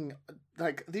fucking,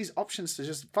 like, these options to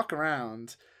just fuck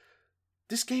around.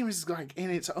 This game is, like, in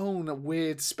its own a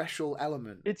weird, special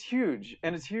element. It's huge.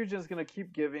 And it's huge and it's going to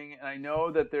keep giving. And I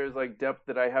know that there's, like, depth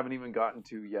that I haven't even gotten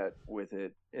to yet with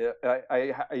it.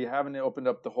 I haven't opened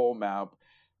up the whole map.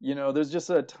 You know, there's just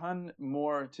a ton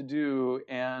more to do.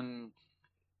 And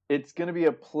it's going to be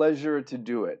a pleasure to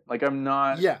do it. Like, I'm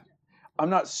not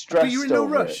stressed. But you're in no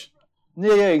rush.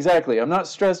 Yeah, exactly. I'm not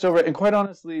stressed over it. And quite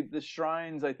honestly, the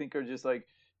shrines, I think, are just like,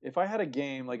 if I had a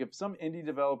game, like if some indie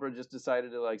developer just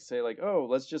decided to like say like, oh,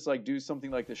 let's just like do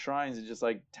something like the shrines and just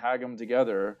like tag them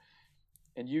together,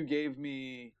 and you gave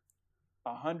me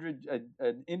an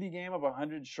indie game of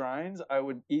 100 shrines, I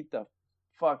would eat the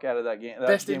fuck out of that game. That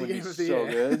Best game indie would game be of the so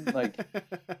year. good. Like,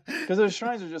 because those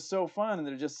shrines are just so fun and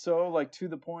they're just so like to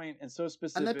the point and so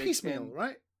specific. And they're piecemeal,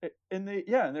 right? And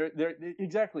they're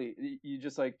exactly. You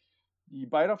just like, you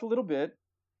bite off a little bit.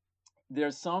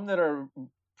 There's some that are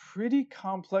pretty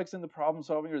complex in the problem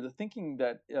solving or the thinking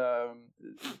that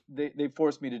they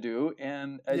force me to do,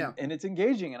 and it's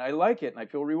engaging, and I like it, and I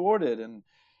feel rewarded.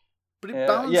 But it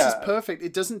balances perfect.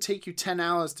 It doesn't take you 10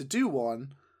 hours to do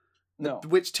one. No,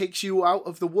 which takes you out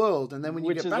of the world, and then when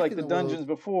you get back like in the dungeons world,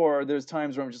 before, there's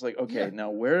times where I'm just like, okay, now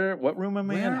what room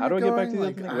am I in? How do I get back to the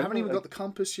other thing? I haven't even got the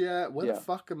compass yet. Where the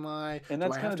fuck am I? And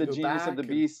that's kind of the genius of the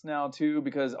Beast now too,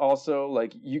 because also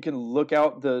like you can look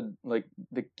out the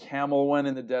camel one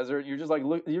in the desert. You're just like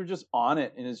you're just on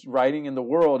it, and it's riding in the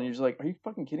world, and you're just like, are you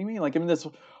fucking kidding me? Like, I mean, this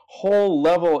whole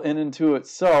level in into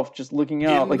itself, just looking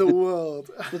out in like the world,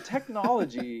 the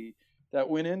technology that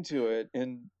went into it,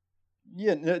 and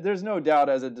yeah, there's no doubt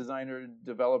as a designer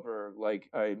developer, like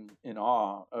I'm in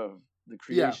awe of the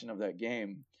creation of that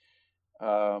game.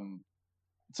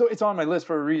 So it's on my list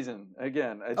for a reason.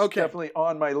 Again, it's definitely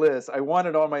on my list. I want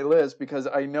it on my list because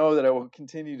I know that I will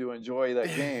continue to enjoy that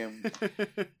game.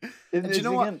 And do you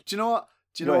know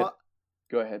what?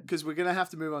 Go ahead. Because we're gonna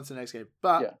have to move on to the next game,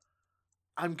 but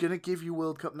I'm gonna give you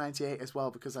World Cup '98 as well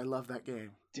because I love that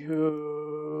game. Dude,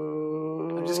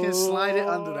 I'm just gonna slide it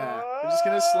under there. I'm just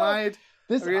gonna slide.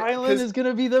 This island is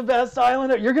gonna be the best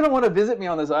island. You're gonna want to visit me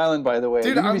on this island, by the way.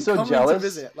 Dude, you're gonna be so jealous. To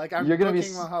visit. Like, I'm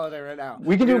booking my holiday right now.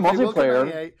 We can do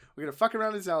multiplayer. We're gonna fuck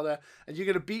around in Zelda, and you're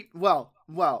gonna beat. Well,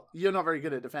 you're not very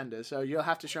good at Defender, so you'll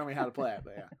have to show me how to play it.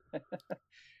 But yeah.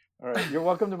 All right, you're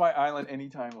welcome to my island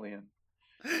anytime, Liam.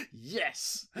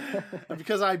 Yes, and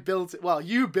because I built it. Well,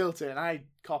 you built it, and I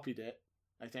copied it.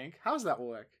 I think. How does that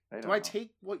work? Do I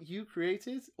take what you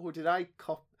created, or did I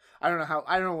copy? I don't know how.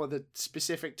 I don't know what the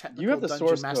specific technical. You have the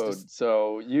source code,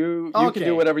 so you can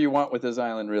do whatever you want with this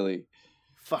island, really.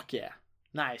 Fuck yeah,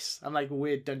 nice. I'm like a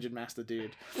weird dungeon master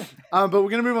dude. But we're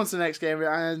gonna move on to the next game,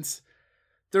 and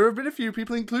there have been a few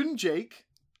people, including Jake.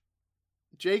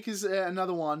 Jake is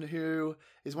another one who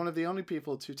is one of the only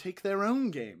people to take their own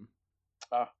game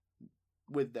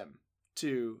with them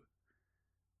to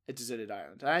a deserted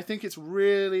island. And I think it's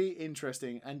really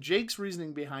interesting. And Jake's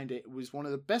reasoning behind it was one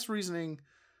of the best reasoning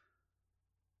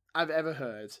I've ever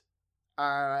heard.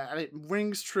 And it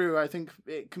rings true. I think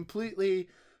it completely...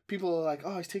 People are like,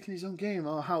 oh, he's taking his own game.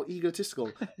 Oh, how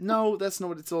egotistical. No, that's not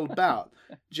what it's all about.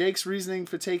 Jake's reasoning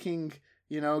for taking,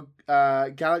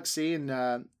 Galaxy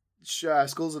and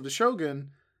Skulls of the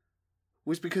Shogun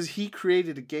was because he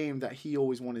created a game that he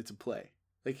always wanted to play.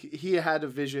 Like, he had a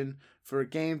vision for a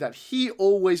game that he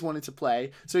always wanted to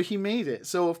play, so he made it.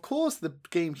 So, of course, the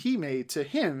game he made, to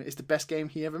him, is the best game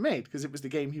he ever made, because it was the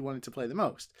game he wanted to play the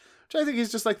most. Which I think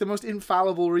is just, like, the most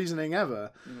infallible reasoning ever.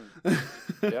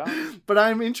 Yeah. But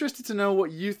I'm interested to know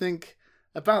what you think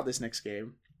about this next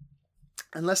game.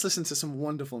 And let's listen to some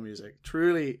wonderful music.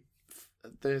 Truly,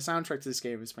 the soundtrack to this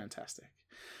game is fantastic.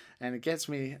 And it gives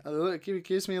me a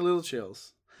little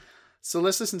chills. So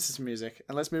let's listen to some music,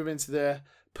 and let's move into the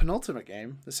penultimate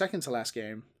game, the second to last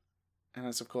game, and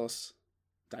let's, of course,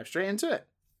 dive straight into it.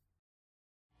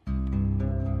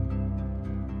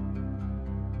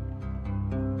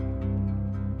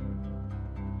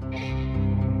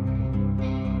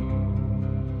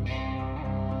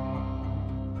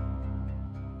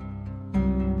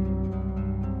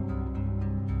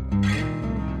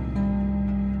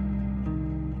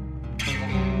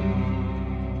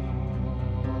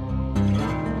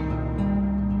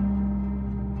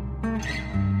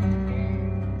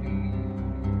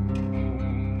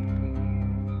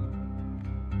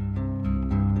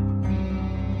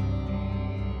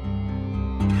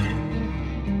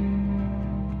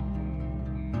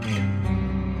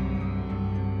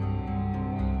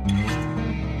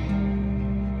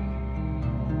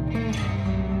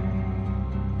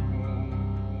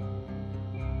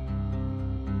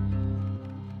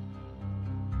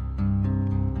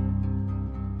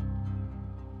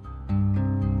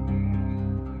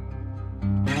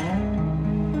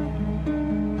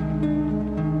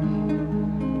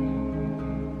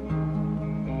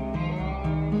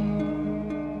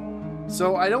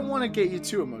 So I don't want to get you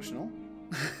too emotional,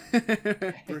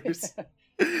 Bruce,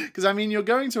 because I mean, you're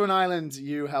going to an island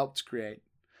you helped create.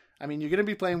 I mean, you're going to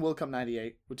be playing World Cup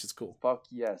 98, which is cool. Fuck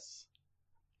yes.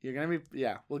 You're going to be,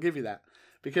 yeah, we'll give you that.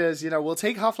 Because, you know, we'll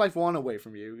take Half-Life 1 away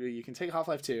from you. You can take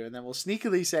Half-Life 2, and then we'll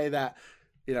sneakily say that,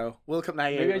 you know, World Cup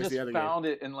 98 was the other game. Maybe I just found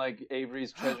it in, like,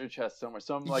 Avery's treasure chest somewhere.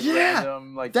 Some, like,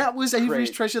 random, like... That was Avery's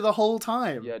treasure the whole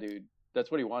time. Yeah, dude. That's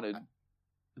what he wanted.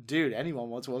 Dude, anyone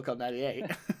wants World Cup 98.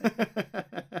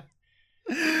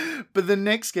 But the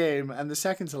next game, and the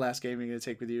second to last game you're going to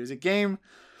take with you, is a game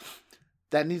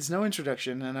that needs no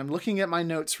introduction, and I'm looking at my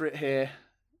notes for it here,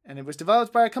 and it was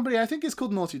developed by a company I think is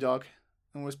called Naughty Dog,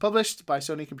 and was published by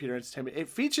Sony Computer Entertainment. It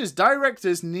features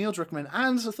directors Neil Druckmann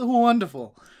and the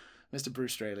wonderful Mr.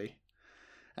 Bruce Straley,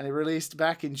 and it released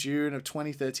back in June of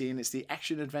 2013. It's the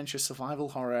action-adventure survival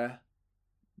horror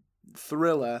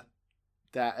thriller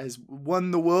that has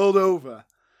won the world over,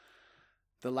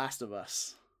 The Last of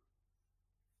Us.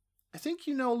 I think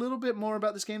you know a little bit more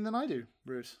about this game than I do,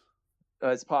 Bruce.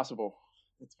 It's possible.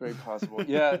 It's very possible.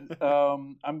 Yeah,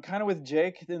 I'm kind of with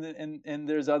Jake, and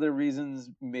there's other reasons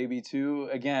maybe too.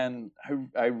 Again,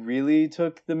 I really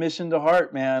took the mission to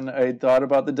heart, man. I thought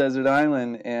about the desert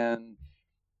island, and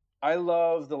I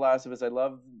love The Last of Us. I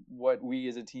love what we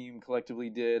as a team collectively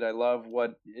did. I love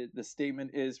what the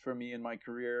statement is for me in my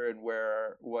career, and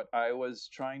what I was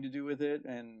trying to do with it,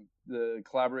 and the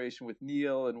collaboration with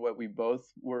Neil, and what we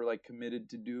both were like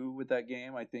committed to do with that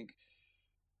game. I think,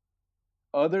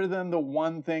 other than the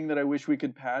one thing that I wish we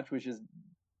could patch, which is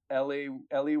Ellie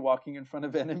walking in front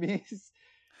of enemies,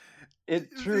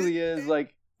 it truly is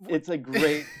like, it's a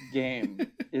great game.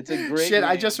 It's a great shit. game.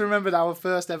 I just remembered our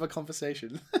first ever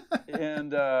conversation.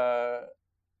 and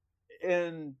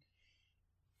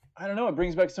I don't know, it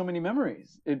brings back so many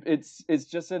memories. It's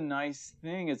just a nice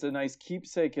thing. It's a nice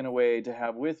keepsake in a way to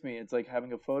have with me. It's like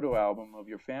having a photo album of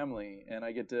your family, and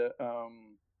I get to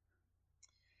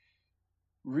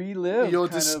relive your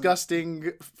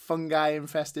disgusting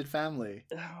fungi-infested family.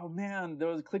 Oh man,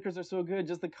 those clickers are so good.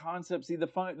 Just the concept. See, the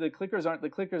clickers aren't the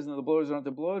clickers, and the bloaters aren't the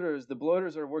bloaters. The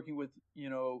bloaters are working with, you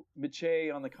know,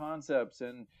 Miche on the concepts,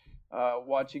 and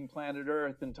watching Planet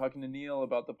Earth, and talking to Neil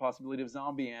about the possibility of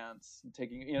zombie ants, and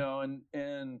taking, you know,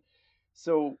 and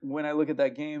so when I look at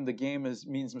that game, the game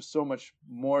means so much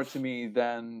more to me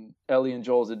than Ellie and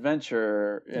Joel's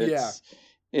adventure.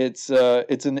 It's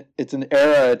an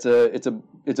era.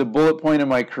 It's a bullet point in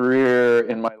my career,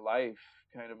 in my life,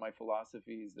 kind of my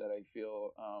philosophies that I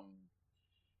feel,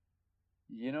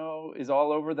 you know, is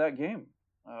all over that game.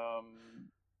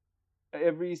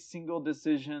 Every single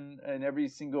decision and every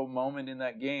single moment in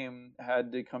that game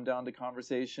had to come down to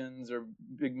conversations or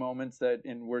big moments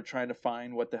and we're trying to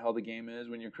find what the hell the game is.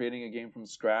 When you're creating a game from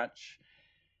scratch,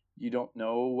 you don't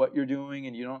know what you're doing,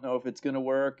 and you don't know if it's going to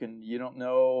work, and you don't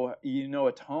know, you know,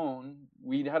 a tone.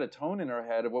 We had a tone in our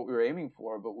head of what we were aiming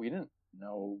for, but we didn't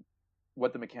know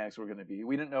what the mechanics were going to be.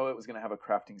 We didn't know it was going to have a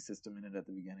crafting system in it at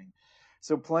the beginning.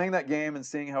 So playing that game and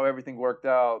seeing how everything worked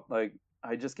out, like,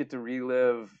 I just get to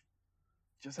relive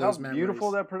just those how beautiful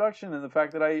that production, and the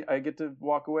fact that I get to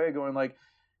walk away going like,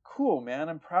 cool, man,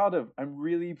 I'm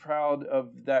really proud of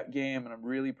that game, and I'm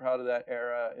really proud of that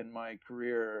era in my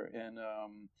career, and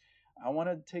I want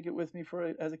to take it with me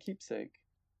as a keepsake.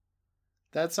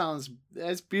 That's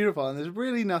beautiful, and there's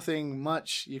really nothing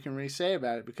much you can really say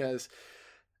about it, because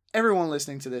everyone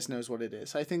listening to this knows what it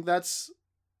is. I think that's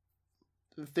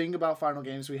the thing about Final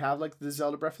Games. We have like the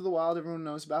Zelda Breath of the Wild, everyone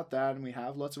knows about that, and we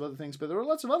have lots of other things, but there are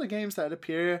lots of other games that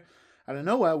appear out of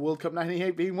nowhere, World Cup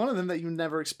 98 being one of them, that you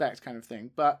never expect, kind of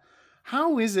thing. But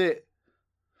how is it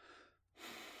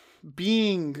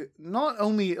being not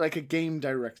only like a game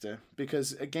director,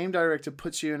 because a game director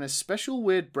puts you in a special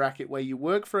weird bracket where you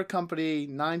work for a company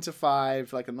 9 to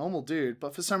 5 like a normal dude,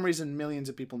 but for some reason millions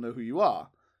of people know who you are.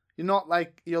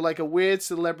 You're like a weird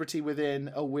celebrity within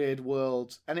a weird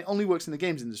world, and it only works in the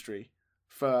games industry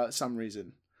for some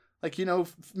reason. Like, you know,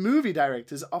 movie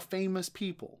directors are famous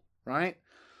people, right?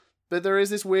 But there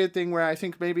is this weird thing where I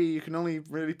think maybe you can only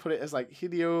really put it as like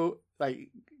Hideo, like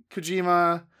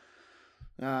Kojima,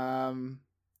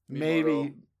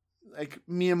 maybe like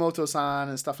Miyamoto-san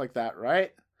and stuff like that,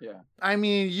 right? Yeah. I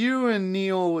mean, you and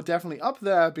Neil were definitely up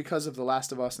there because of The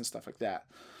Last of Us and stuff like that.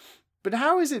 But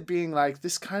how is it being like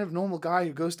this kind of normal guy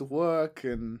who goes to work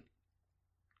and,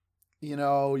 you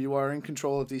know, you are in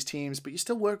control of these teams, but you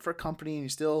still work for a company and you're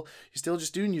still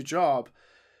just doing your job.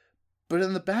 But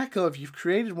in the back of, you've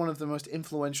created one of the most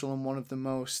influential and one of the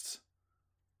most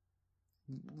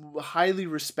highly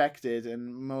respected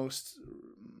and most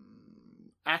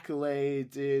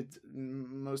accoladed,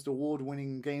 most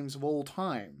award-winning games of all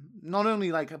time. Not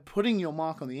only like putting your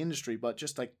mark on the industry, but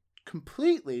just like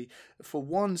completely for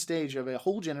one stage of a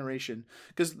whole generation.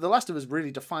 Because The Last of Us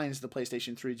really defines the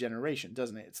PlayStation 3 generation,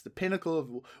 doesn't it? It's the pinnacle of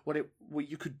what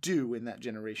you could do in that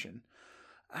generation.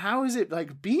 How is it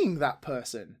like being that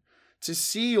person to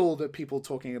see all the people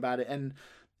talking about it, and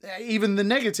even the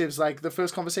negatives? Like the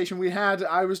first conversation we had,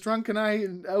 I was drunk and I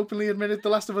openly admitted The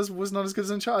Last of Us was not as good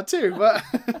as Uncharted 2, but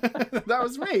that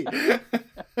was me.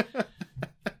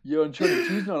 Yo, Uncharted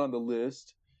 2's not on the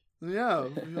list. Yeah,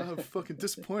 I'm fucking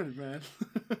disappointed, man.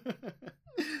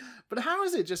 But how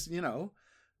is it just,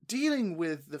 dealing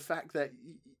with the fact that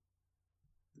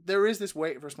there is this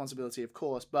weight of responsibility, of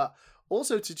course, but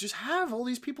also to just have all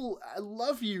these people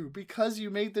love you because you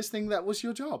made this thing that was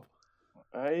your job?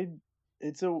 I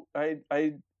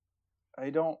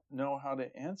don't know how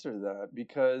to answer that,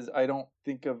 because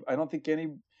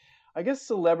I guess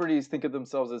celebrities think of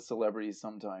themselves as celebrities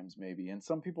sometimes, maybe, and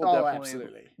some people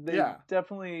absolutely.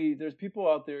 Definitely, there's people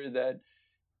out there that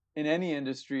in any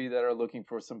industry that are looking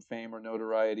for some fame or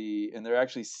notoriety, and they're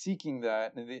actually seeking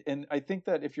that. And I think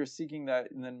that if you're seeking that,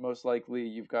 then most likely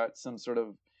you've got some sort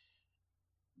of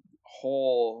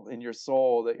hole in your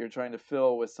soul that you're trying to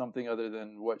fill with something other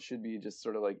than what should be just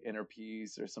sort of like inner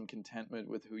peace or some contentment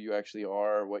with who you actually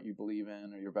are, what you believe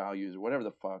in, or your values, or whatever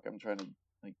the fuck. I'm trying to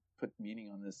like put meaning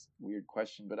on this weird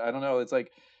question, but I don't know. It's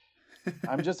like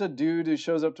I'm just a dude who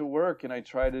shows up to work and I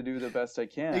try to do the best I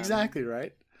can. Exactly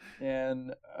right.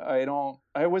 And I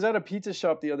was at a pizza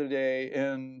shop the other day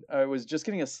and I was just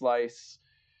getting a slice.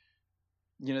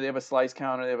 They have a slice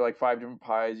counter. They have like 5 different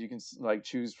pies you can like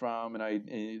choose from,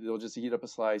 and they'll just heat up a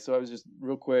slice. So I was just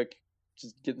real quick,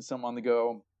 just getting some on the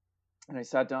go. And I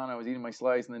sat down, I was eating my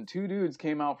slice, and then 2 dudes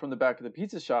came out from the back of the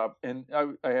pizza shop, and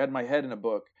I had my head in a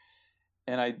book.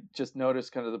 And I just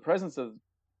noticed kind of the presence of,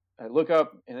 I look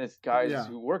up and it's guys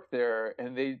who work there,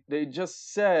 and they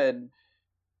just said,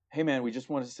 "Hey man, we just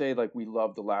want to say like we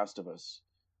love The Last of Us."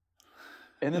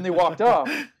 And then they walked off.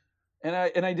 And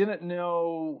I didn't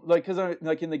know, like, because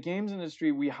like in the games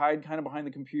industry, we hide kind of behind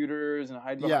the computers and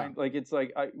hide behind, like, it's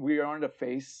like we aren't a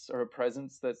face or a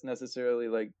presence that's necessarily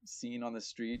like seen on the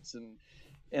streets, and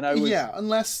I was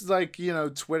unless like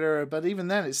Twitter, but even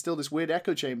then it's still this weird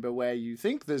echo chamber where you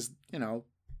think there's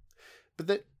but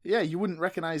that you wouldn't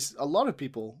recognize a lot of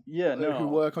people who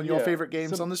work on your favorite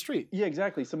games on the street. Yeah,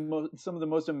 exactly. Some of the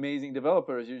most amazing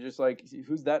developers, you're just like,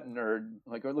 who's that nerd?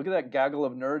 Like, look at that gaggle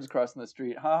of nerds crossing the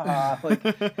street. Ha ha. Like,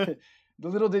 the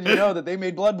little did you know that they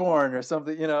made Bloodborne or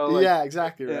something, like, yeah,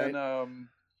 exactly right.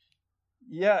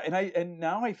 And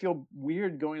now I feel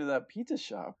weird going to that pizza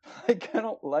shop. Like, I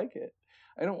don't like it.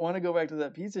 I don't want to go back to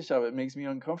that pizza shop. It makes me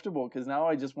uncomfortable because now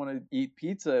I just want to eat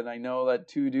pizza, and I know that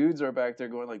 2 dudes are back there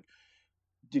going like,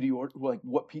 did he order, like,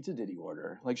 what pizza did he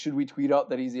order? Like, should we tweet out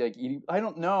that he's like eating? I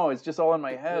don't know. It's just all in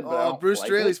my head. But Bruce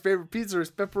Straley's favorite pizza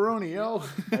is pepperoni, yo.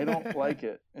 I don't like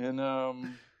it. And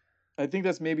I think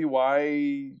that's maybe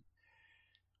why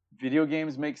video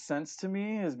games make sense to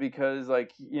me, is because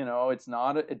like, it's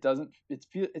not,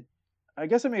 I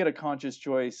guess I made a conscious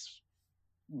choice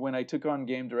when I took on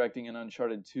game directing in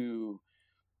Uncharted 2,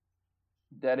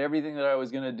 that everything that I was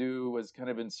going to do was kind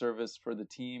of in service for the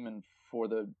team and for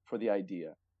the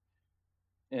idea.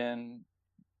 And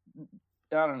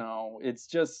I don't know, it's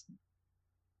just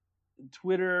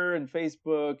Twitter and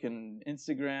Facebook and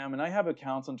Instagram, and I have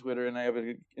accounts on Twitter and I have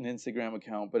an Instagram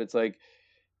account, but it's like,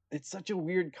 it's such a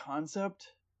weird concept,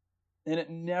 and it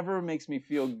never makes me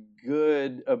feel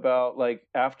good about, like,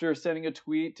 after sending a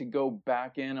tweet to go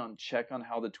back in and check on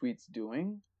how the tweet's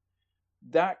doing.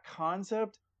 That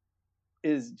concept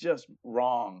is just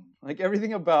wrong. Like,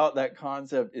 everything about that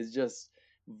concept is just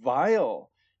vile.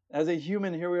 As a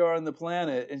human, here we are on the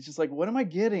planet. It's just like, what am I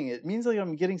getting? It means like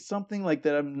I'm getting something like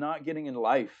that I'm not getting in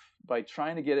life by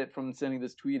trying to get it from sending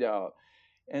this tweet out.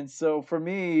 And so for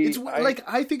me, it's like,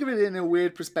 I think of it in a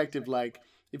weird perspective. Like,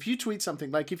 if you tweet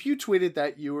something, like if you tweeted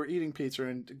that you were eating pizza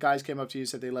and guys came up to you and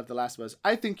said they loved The Last of Us,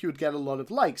 I think you would get a lot of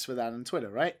likes for that on Twitter,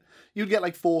 right? You'd get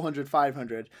like 400,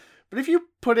 500. But if you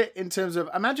put it in terms of,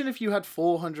 imagine if you had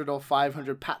 400 or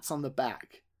 500 pats on the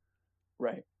back.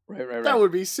 Right. That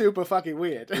would be super fucking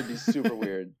weird. It would be super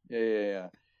weird. Yeah.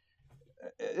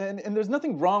 And there's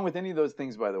nothing wrong with any of those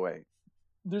things, by the way.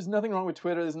 There's nothing wrong with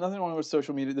Twitter. There's nothing wrong with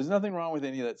social media. There's nothing wrong with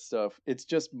any of that stuff. It's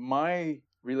just my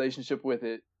relationship with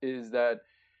it is that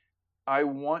I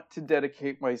want to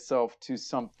dedicate myself to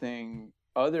something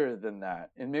other than that.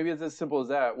 And maybe it's as simple as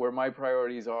that, where my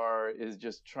priorities is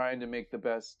just trying to make the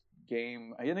best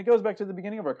game. And it goes back to the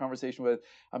beginning of our conversation with,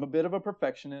 I'm a bit of a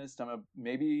perfectionist.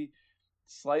 Maybe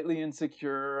slightly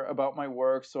insecure about my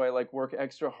work, so I like work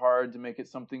extra hard to make it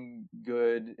something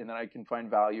good and then I can find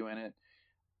value in it.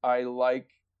 I like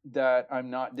that I'm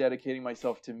not dedicating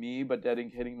myself to me, but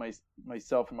dedicating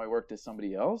myself and my work to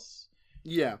somebody else.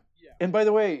 Yeah. And by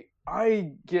the way,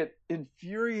 I get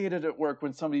infuriated at work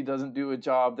when somebody doesn't do a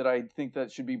job that I think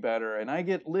that should be better. And I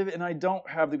get livid, and I don't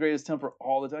have the greatest temper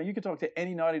all the time. You can talk to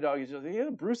any Naughty Dog. He's just like,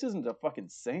 yeah, Bruce isn't a fucking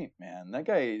saint, man. That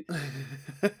guy.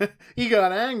 He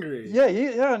got angry.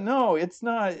 Yeah, no, it's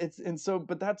not.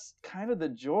 But that's kind of the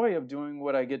joy of doing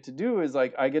what I get to do is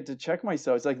like, I get to check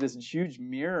myself. It's like this huge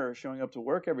mirror showing up to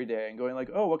work every day and going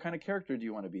like, oh, what kind of character do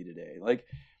you want to be today? Like,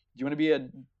 do you want to be a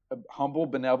humble,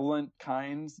 benevolent,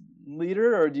 kind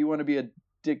leader, or do you want to be a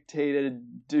dictated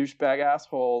douchebag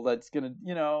asshole that's gonna,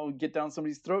 get down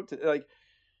somebody's throat to like?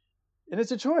 And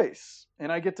it's a choice, and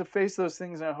I get to face those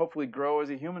things and I hopefully grow as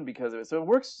a human because of it. So it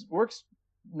works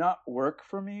not work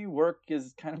for me. Work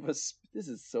is kind of this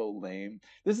is so lame.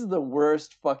 This is the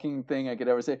worst fucking thing I could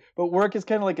ever say. But work is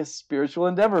kind of like a spiritual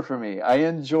endeavor for me. I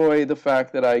enjoy the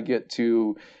fact that I get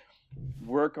to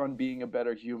work on being a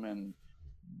better human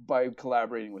by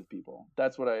collaborating with people.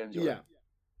 That's what I enjoy. Yeah.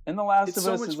 And The Last of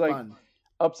Us is like fun.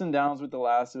 Ups and downs with The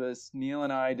Last of Us. Neil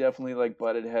and I definitely like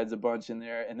butted heads a bunch in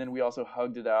there. And then we also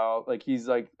hugged it out. Like he's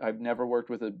like, I've never worked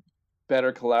with a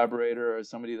better collaborator or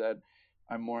somebody that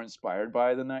I'm more inspired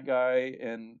by than that guy.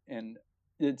 And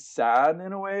it's sad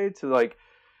in a way to like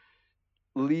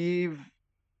leave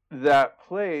that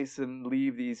place and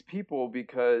leave these people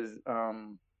because,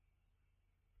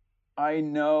 I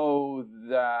know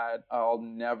that I'll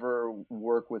never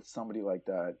work with somebody like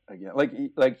that again. Like,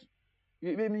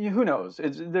 I mean, who knows?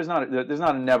 There's not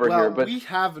a never here. But we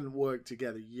haven't worked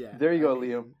together yet. There you go,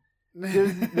 Liam.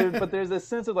 But there's a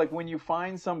sense of like when you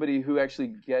find somebody who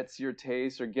actually gets your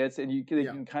taste or gets, and they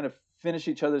can kind of finish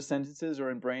each other's sentences or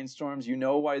in brainstorms. You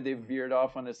know why they've veered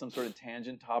off onto some sort of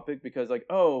tangent topic because like,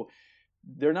 oh,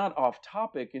 they're not off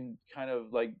topic and kind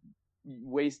of like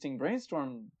wasting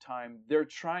brainstorm time. They're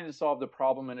trying to solve the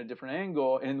problem in a different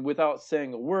angle, and without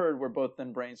saying a word, we're both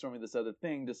then brainstorming this other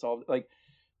thing to solve. Like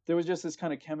there was just this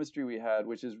kind of chemistry we had,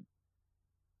 which is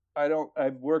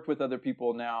I've worked with other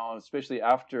people now, especially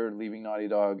after leaving Naughty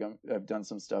Dog. I've done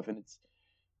some stuff, and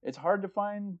it's hard to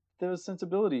find those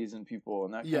sensibilities in people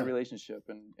and that kind of relationship.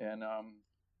 And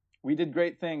we did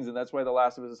great things, and that's why The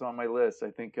Last of Us is on my list. I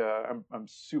think I'm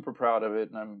super proud of it,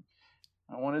 and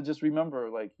I want to just remember,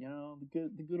 like,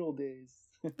 the good old days.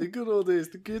 The good old days,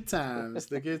 the good times,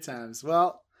 the good times.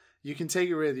 Well, you can take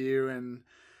it with you, and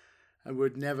I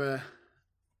would never,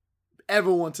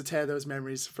 ever want to tear those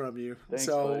memories from you. Thanks,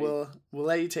 so buddy. we'll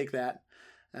let you take that.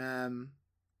 And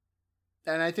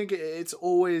I think it's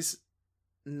always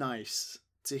nice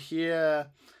to hear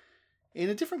in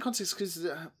a different context because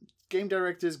game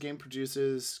directors, game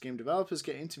producers, game developers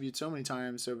get interviewed so many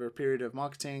times over a period of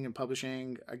marketing and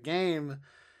publishing a game.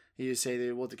 You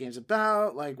say what the game's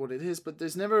about, like what it is, but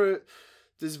there's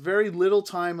very little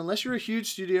time, unless you're a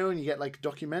huge studio and you get like a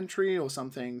documentary or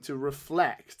something to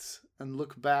reflect and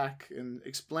look back and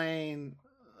explain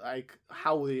like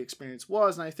how the experience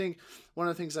was. And I think one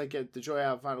of the things I get the joy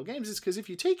out of Vital Games is because if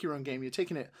you take your own game, you're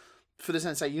taking it for the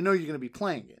sense that you're going to be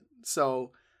playing it.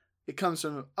 So it comes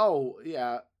from,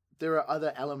 there are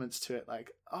other elements to it.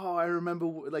 Like, I remember,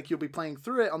 like, you'll be playing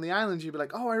through it on the island. You'll be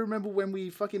like, I remember when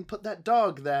we fucking put that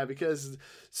dog there because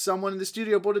someone in the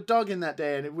studio brought a dog in that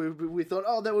day. And we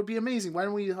thought, that would be amazing. Why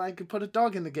don't we, like, put a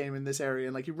dog in the game in this area?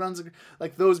 And, like, he runs,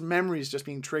 like, those memories just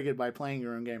being triggered by playing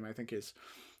your own game, I think is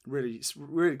really,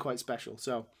 really quite special.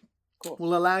 So cool.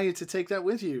 We'll allow you to take that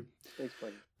with you. Thanks,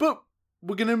 buddy. But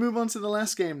we're going to move on to the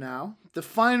last game now. The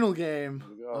final game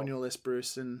on your list,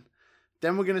 Bruce. And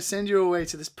then we're going to send you away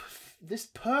to this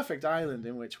perfect island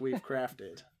in which we've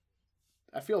crafted.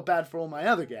 I feel bad for all my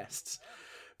other guests,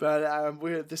 but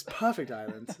we're at this perfect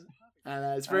island, and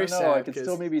it's very sad. I could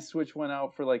still maybe switch one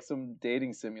out for like some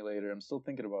dating simulator. I'm still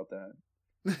thinking about that.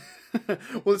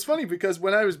 Well, it's funny because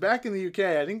when I was back in the UK,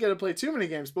 I didn't get to play too many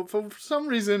games, but for some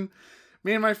reason,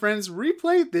 me and my friends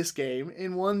replayed this game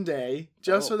in one day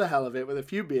just for the hell of it with a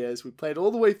few beers. We played all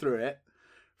the way through it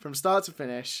from start to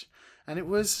finish. And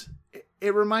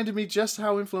it reminded me just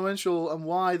how influential and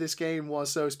why this game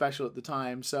was so special at the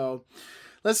time. So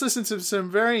let's listen to some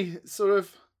very sort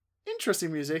of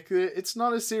interesting music. It's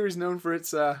not a series known for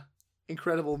its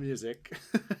incredible music.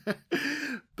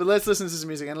 But let's listen to some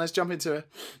music and let's jump into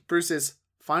Bruce's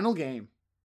final game.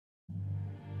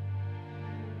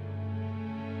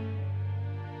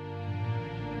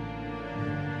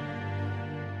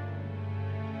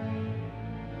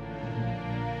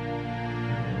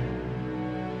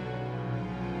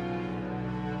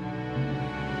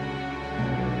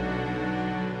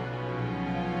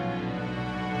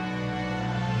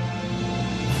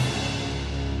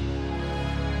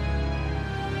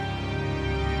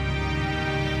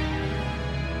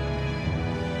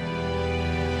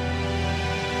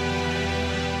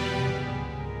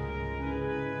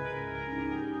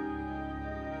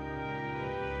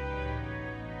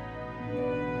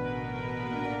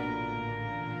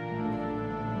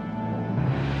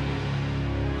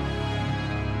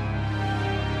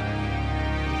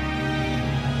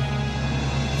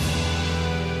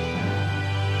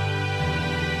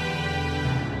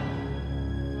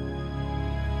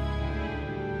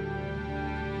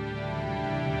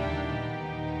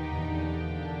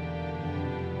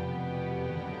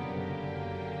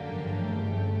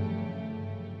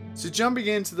 So jumping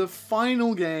into the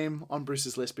final game on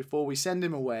Bruce's list before we send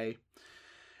him away.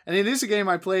 And it is a game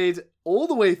I played all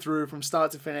the way through from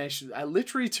start to finish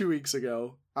literally 2 weeks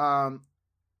ago. And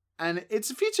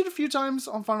it's featured a few times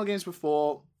on Final Games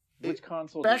before. Which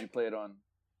console did you play it on?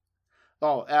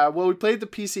 Oh, well, we played the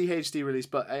PC HD release,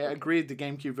 but I agreed the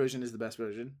GameCube version is the best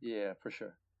version. Yeah, for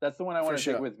sure. That's the one I want to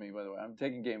take with me, by the way. I'm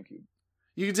taking GameCube.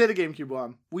 You can take the GameCube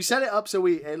one. We set it up so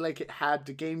it had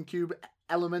the GameCube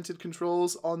elemented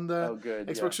controls on the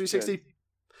Xbox 360,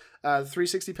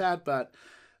 360 pad, but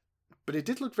it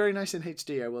did look very nice in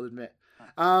HD, I will admit.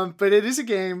 But it is a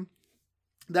game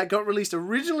that got released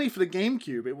originally for the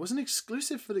GameCube. It wasn't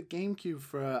exclusive for the GameCube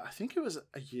for, I think it was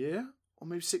a year or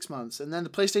maybe 6 months. And then the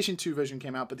PlayStation 2 version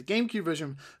came out, but the GameCube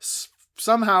version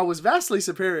somehow was vastly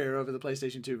superior over the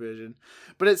PlayStation 2 version.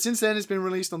 But since then, it's been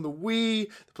released on the Wii,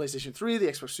 the PlayStation 3, the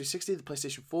Xbox 360, the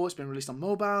PlayStation 4. It's been released on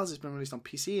mobiles. It's been released on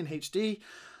PC in HD.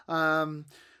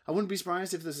 I wouldn't be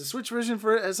surprised if there's a Switch version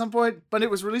for it at some point. But it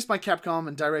was released by Capcom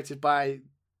and directed by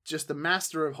just the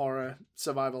master of horror,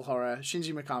 survival horror,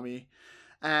 Shinji Mikami.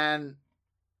 And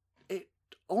it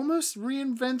almost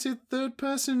reinvented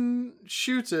third-person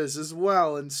shooters as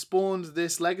well and spawned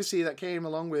this legacy that came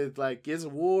along with like Gears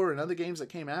of War and other games that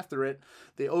came after it,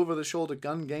 the over-the-shoulder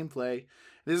gun gameplay.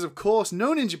 It is, of course,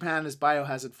 known in Japan as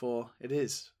Biohazard 4. It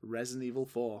is Resident Evil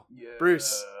 4. Yeah.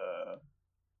 Bruce.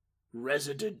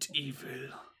 Resident Evil.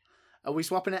 Are we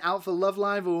swapping it out for Love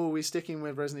Live, or are we sticking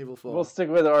with Resident Evil 4? We'll stick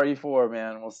with RE4,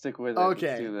 man. We'll stick with it.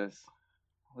 Okay.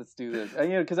 Let's do this.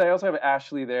 And, because I also have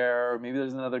Ashley there. Maybe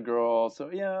there's another girl.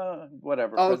 So, yeah,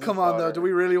 whatever. Oh, come on, though. Do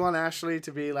we really want Ashley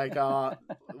to be, like,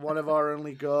 one of our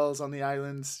only girls on the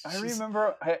islands? I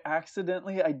remember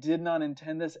I did not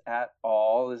intend this at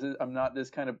all. I'm not this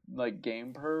kind of, like,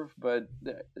 game perv, but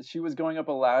she was going up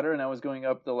a ladder, and I was going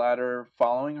up the ladder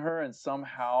following her, and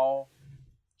somehow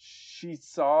she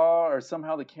saw, or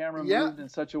somehow the camera moved in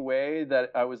such a way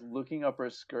that I was looking up her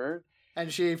skirt. And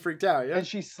she freaked out, yeah? And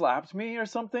she slapped me or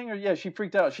something? Or, yeah, she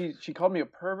freaked out. She called me a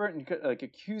pervert and, like,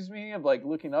 accused me of, like,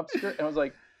 looking up skirt. And I was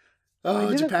like, oh, I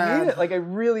didn't Japan. mean it. Like, I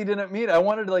really didn't mean it. I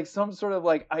wanted, like, some sort of,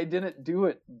 like, I didn't do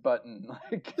it button.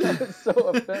 Like, so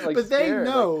offended, like, but scared.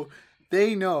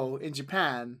 They know in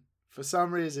Japan, for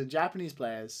some reason, Japanese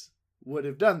players would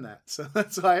have done that. So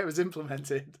that's why it was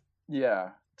implemented. Yeah,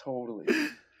 totally.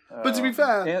 But to be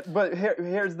fair... But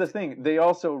here's the thing. They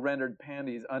also rendered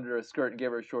panties under a skirt and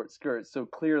gave her a short skirt. So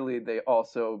clearly they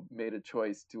also made a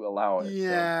choice to allow it.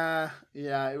 Yeah,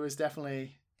 it was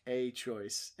definitely a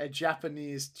choice. A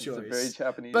Japanese choice. It's a very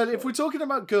Japanese But choice. if we're talking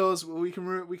about girls, we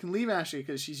can leave Ashley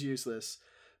because she's useless.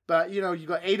 But, you've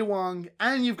got Ada Wong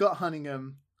and you've got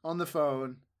Hunningham on the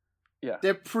phone. Yeah.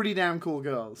 They're pretty damn cool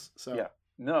girls. So. Yeah.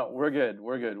 No, we're good.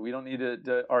 We don't need a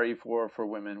RE4 for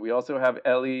women. We also have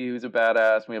Ellie, who's a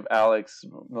badass. We have Alex,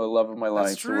 the love of my life.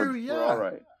 That's true, so we're all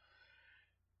right.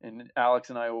 And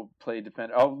Alex and I will play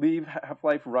Defender. I'll leave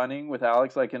Half-Life running with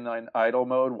Alex like in an idle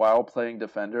mode while playing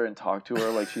Defender and talk to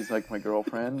her like she's like my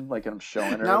girlfriend. Like I'm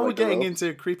showing her. Now like, we're getting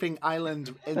into creeping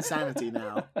island insanity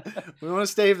now. We want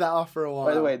to stave that off for a while.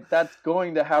 By the way, that's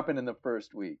going to happen in the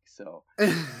first week. So.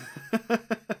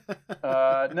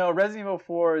 No, Resident Evil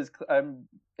 4 is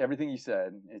everything you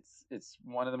said. It's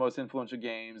one of the most influential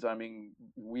games. I mean,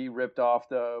 we ripped off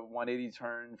the 180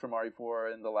 turn from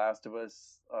RE4 in The Last of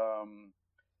Us.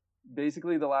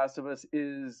 Basically, The Last of Us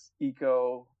is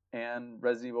Eco and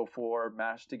Resident Evil 4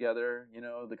 mashed together.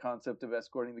 The concept of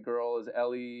escorting the girl as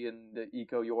Ellie and the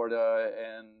Eco Yorda,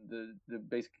 and the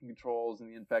basic controls and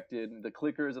the infected. And the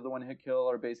clickers of the one-hit kill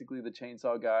are basically the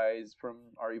chainsaw guys from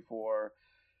RE4.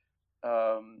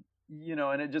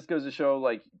 And it just goes to show,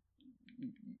 like,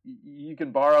 you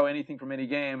can borrow anything from any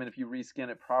game, and if you reskin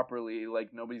it properly, like,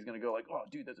 nobody's going to go like, oh,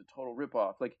 dude, that's a total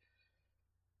ripoff. Like,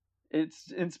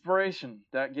 it's inspiration.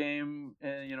 That game,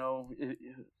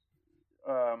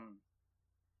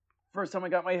 first time I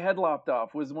got my head lopped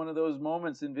off was one of those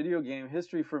moments in video game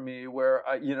history for me where,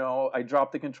 I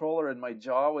dropped the controller and my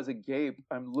jaw was agape.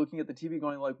 I'm looking at the TV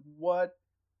going like, what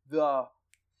the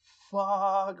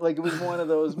fuck? Like, it was one of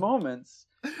those moments.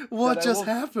 What just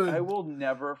happened? I will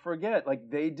never forget. Like,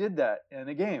 they did that in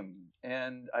a game,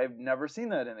 and I've never seen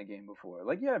that in a game before.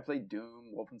 Like, yeah, I played Doom,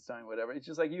 Wolfenstein, whatever. It's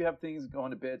just like you have things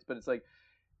going to bits, but it's like,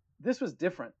 this was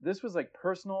different. This was like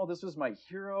personal. This was my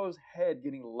hero's head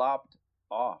getting lopped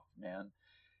off, man.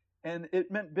 And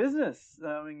it meant business.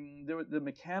 I mean, there were the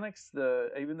mechanics,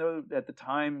 even though at the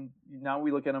time, now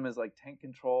we look at them as like tank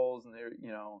controls, and they're,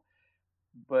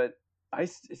 but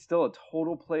it's still a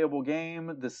total playable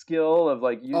game. The skill of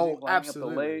like lining up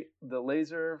the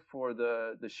laser for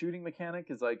the shooting mechanic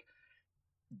is like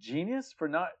genius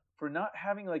for for not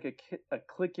having like a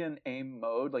click in aim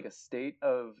mode, like a state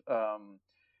of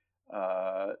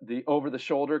the over the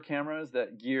shoulder cameras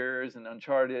that Gears and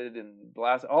Uncharted and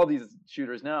Blast, all these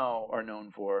shooters now are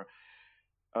known for.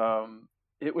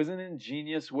 It was an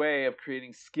ingenious way of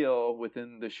creating skill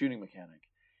within the shooting mechanic.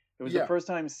 It was the first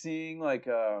time seeing like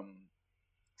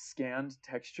scanned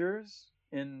textures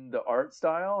in the art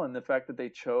style, and the fact that they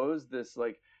chose this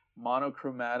like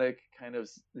monochromatic kind of,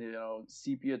 you know,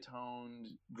 sepia toned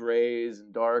grays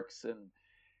and darks, and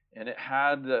it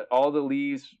had all the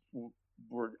leaves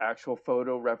were actual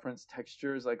photo reference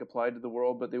textures like applied to the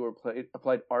world, but they were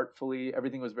applied artfully.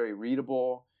 Everything was very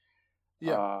readable.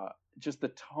 Just the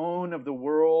tone of the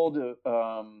world,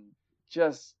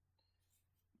 just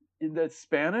in the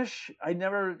Spanish, I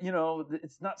never, you know,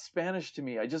 it's not Spanish to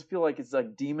me. I just feel like it's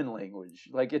like demon language.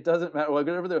 Like it doesn't matter,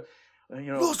 whatever the,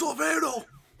 you know,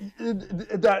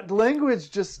 that language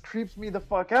just creeps me the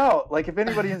fuck out. Like if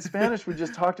anybody in Spanish would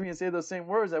just talk to me and say those same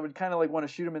words, I would kind of like want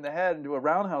to shoot him in the head and do a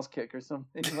roundhouse kick or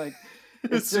something. Like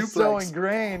it's just so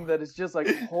ingrained that it's just like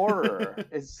horror.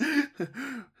 It's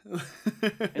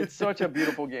such a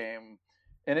beautiful game,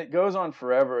 and it goes on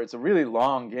forever. It's a really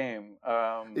long game.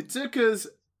 It took us,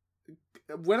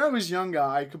 when I was younger,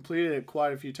 I completed it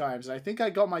quite a few times. I think I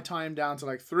got my time down to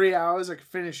like 3 hours. I could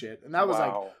finish it, and that was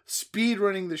like speed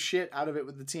running the shit out of it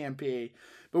with the TMP.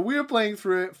 But we were playing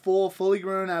through it, 4 fully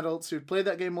grown adults who'd played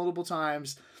that game multiple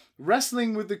times,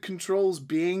 wrestling with the controls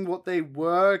being what they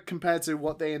were compared to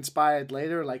what they inspired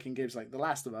later, like in games like The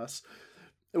Last of Us.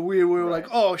 We were like,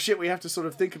 oh shit, we have to sort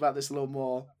of think about this a little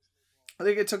more. I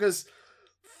think it took us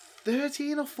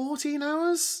 13 or 14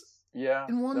 hours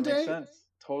in one day. Makes sense.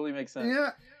 Totally makes sense. Yeah.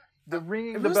 The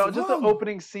ringing of the bell, just the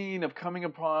opening scene of coming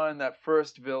upon that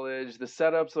first village, the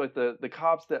setups, like the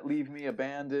cops that leave me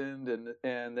abandoned,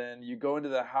 and then you go into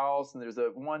the house and there's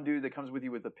one dude that comes with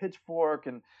you with a pitchfork,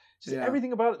 and just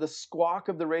everything about it. The squawk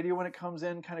of the radio when it comes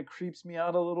in kind of creeps me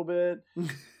out a little bit.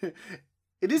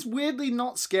 It is weirdly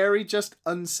not scary, just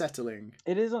unsettling.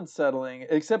 It is unsettling,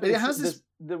 except it has this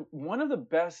one of the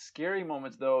best scary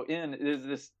moments though is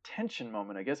this tension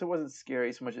moment. I guess it wasn't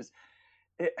scary so much as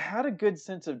it had a good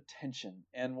sense of tension,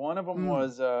 and one of them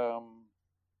was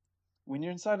when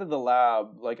you're inside of the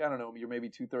lab, like, I don't know, you're maybe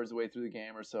 2/3 of the way through the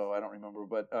game or so, I don't remember,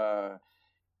 but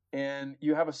and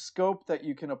you have a scope that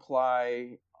you can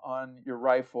apply on your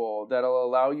rifle that'll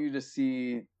allow you to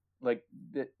see like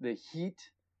the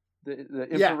heat, the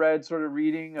infrared sort of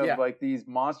reading of like these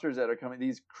monsters that are coming,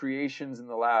 these creations in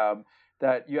the lab,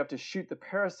 that you have to shoot the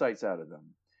parasites out of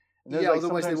them. And there's like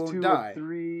otherwise they won't 2 die. or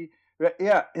 3.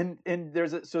 Yeah, and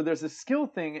there's a skill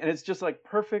thing, and it's just like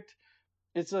perfect.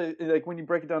 It's like when you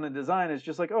break it down in design, it's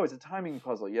just like, oh, it's a timing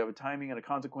puzzle. You have a timing and a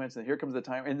consequence, and here comes the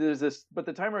timer. And there's this, but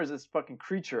the timer is this fucking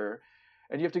creature,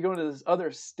 and you have to go into this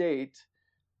other state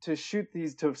to shoot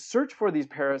these, to search for these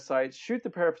parasites, shoot the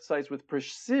parasites with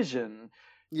precision,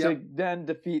 to then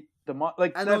defeat the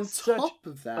like. And that's on top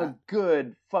of that, a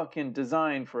good fucking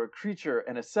design for a creature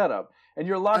and a setup, and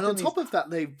you're locked. And on top of that,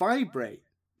 they vibrate.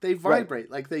 They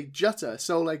vibrate, like they jutter.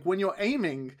 So like when you're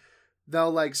aiming, they'll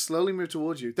like slowly move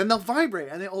towards you. Then they'll vibrate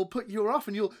and it'll put you off,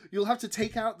 and you'll have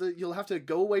to you'll have to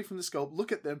go away from the scope,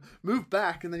 look at them, move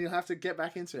back, and then you'll have to get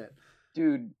back into it.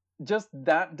 Dude, just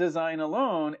that design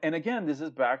alone, and again, this is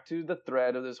back to the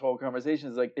thread of this whole conversation,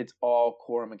 is like it's all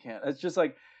core mechanics. It's just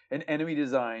like an enemy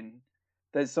design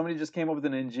that somebody just came up with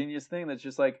an ingenious thing that's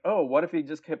just like, oh, what if he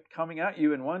just kept coming at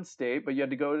you in one state, but you had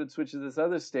to go to switch to this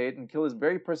other state and kill this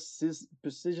very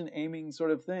precision aiming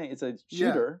sort of thing. It's a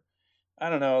shooter. I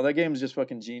don't know. That game is just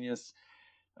fucking genius.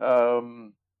 What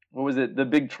was it? The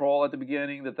big troll at the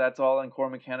beginning, that's all in core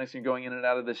mechanics. You're going in and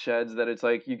out of the sheds, that it's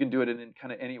like you can do it in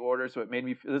kind of any order. So it made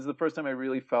me, this is the first time I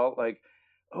really felt like,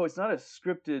 oh, it's not a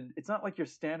scripted, it's not like your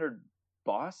standard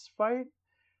boss fight.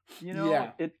 You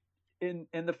know,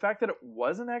 and the fact that it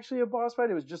wasn't actually a boss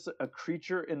fight, it was just a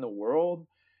creature in the world.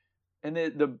 And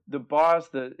the boss,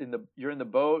 you're in the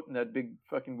boat, and that big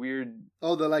fucking weird...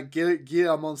 Oh, the like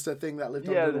gear monster thing that lived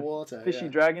under the water. Fishy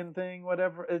dragon thing,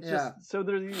 whatever. It's just, so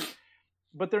there's these...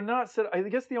 But they're not set... I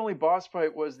guess the only boss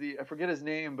fight was I forget his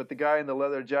name, but the guy in the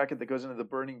leather jacket that goes into the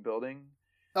burning building.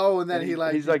 Oh, and then he's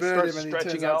like starts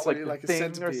stretching out like the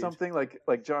Thing or something,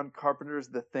 like John Carpenter's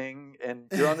The Thing, and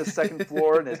you're on the second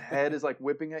floor, and his head is like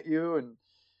whipping at you, and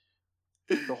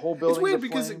the whole building. It's weird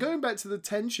because going back to the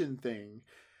tension thing,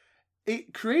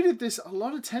 it created a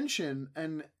lot of tension,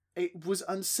 and it was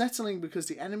unsettling because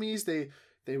the enemies they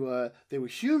were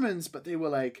humans, but they were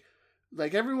like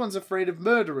everyone's afraid of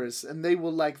murderers, and they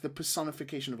were like the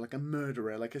personification of like a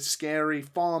murderer, like a scary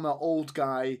farmer old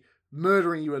guy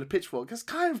murdering you with a pitchfork. It's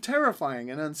kind of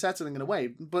terrifying and unsettling in a way,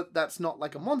 but that's not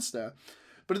like a monster.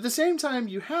 But at the same time,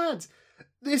 you had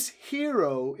this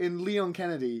hero in Leon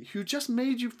Kennedy who just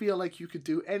made you feel like you could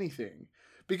do anything.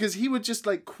 Because he would just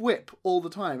like quip all the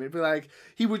time. It'd be like,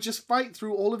 he would just fight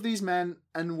through all of these men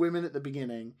and women at the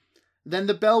beginning. Then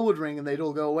the bell would ring and they'd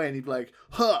all go away and he'd be like,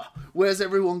 huh, where's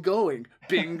everyone going?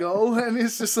 Bingo. And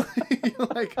it's just like, you're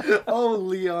like, oh,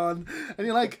 Leon. And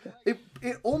you're like,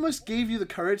 it almost gave you the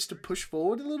courage to push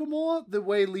forward a little more, the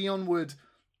way Leon would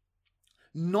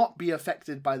not be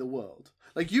affected by the world.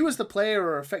 Like, you as the player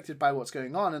are affected by what's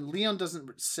going on, and Leon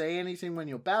doesn't say anything when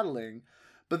you're battling,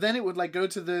 but then it would like go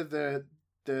to the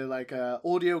like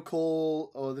audio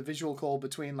call or the visual call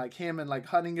between like him and like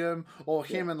Hunningham, or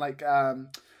him and like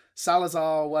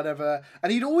Salazar or whatever,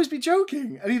 and he'd always be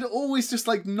joking and he'd always just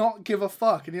like not give a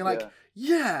fuck, and you're like,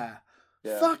 yeah.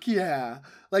 Fuck yeah.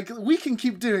 Like, we can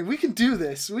do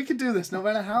this no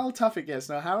matter how tough it gets,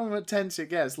 no matter how intense it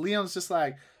gets. Leon's just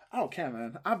like, I don't care,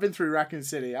 man. I've been through Raccoon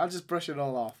City. I'll just brush it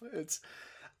all off.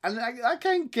 And I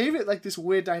kind of gave it like this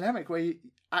weird dynamic where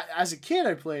as a kid,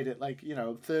 I played it like,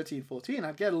 13, 14.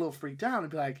 I'd get a little freaked out and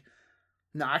be like,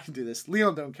 no, I can do this.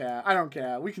 Leon don't care. I don't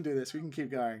care. We can do this. We can keep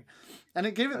going. And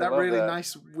it gave it that really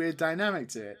nice, weird dynamic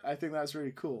to it. I think that's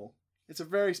really cool. It's a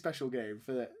very special game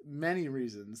for many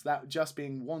reasons, that just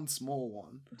being one small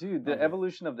one. Dude, the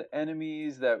evolution of the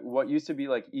enemies, that what used to be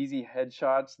like easy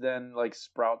headshots then like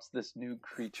sprouts this new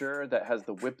creature that has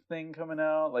the whip thing coming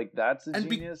out. Like, that's a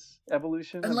genius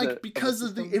evolution. And like, because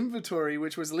of the inventory,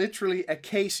 which was literally a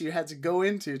case you had to go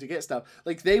into to get stuff.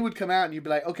 Like, they would come out and you'd be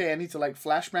like, okay, I need to like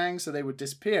flashbang, so they would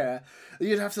disappear.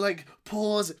 You'd have to like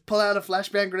pause, pull out a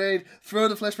flashbang grenade, throw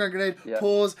the flashbang grenade,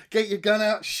 pause, get your gun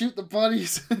out, shoot the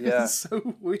bodies. Yeah.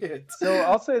 So weird. So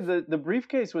I'll say the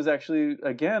briefcase was actually,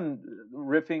 again,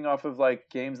 riffing off of like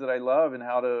games that I love and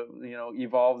how to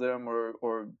evolve them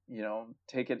or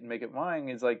take it and make it mine,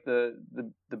 is like the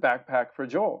backpack for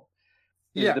Joel.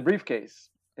 The briefcase.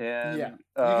 And you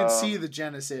can see the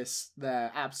genesis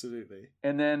there, absolutely.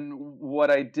 And then what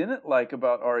I didn't like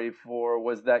about RE4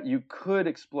 was that you could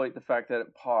exploit the fact that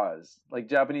it paused. Like,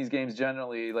 Japanese games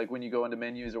generally, like when you go into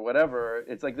menus or whatever,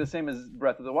 it's like the same as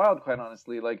Breath of the Wild, quite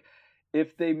honestly. Like,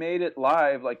 if they made it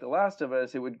live like The Last of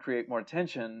Us, it would create more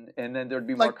tension, and then there'd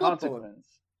be more consequence.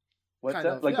 What's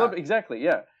that? Exactly,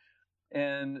 yeah.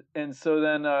 And so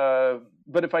then,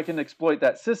 but if I can exploit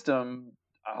that system,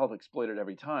 I'll exploit it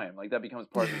every time. Like, that becomes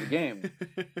part of the game.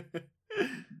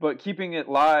 But keeping it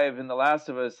live in The Last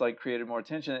of Us like created more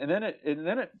tension, and then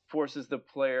it forces the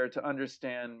player to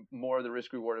understand more of the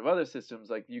risk reward of other systems.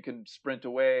 Like, you can sprint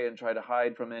away and try to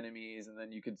hide from enemies, and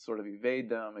then you could sort of evade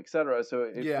them, etc.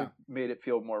 So it made it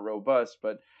feel more robust.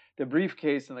 But the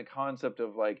briefcase and the concept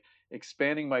of like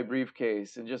expanding my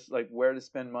briefcase and just like where to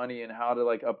spend money and how to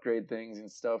like upgrade things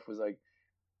and stuff was like,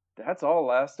 that's all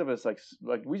Last of Us. Like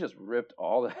we just ripped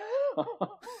all that.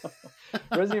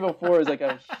 Resident Evil 4 is like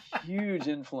a huge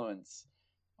influence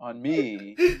on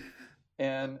me,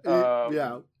 and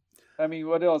I mean,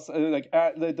 what else? Like,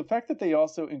 the fact that they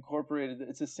also incorporated,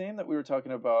 it's the same that we were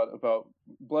talking about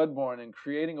Bloodborne, and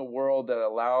creating a world that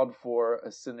allowed for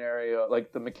a scenario,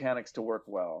 like the mechanics to work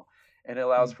well, and it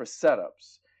allows for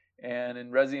setups. And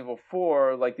in Resident Evil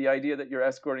 4, like the idea that you're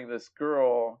escorting this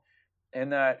girl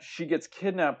and that she gets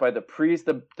kidnapped by the priest,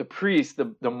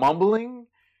 the mumbling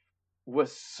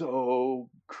was so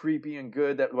creepy and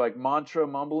good, that like mantra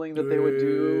mumbling that they would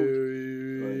do.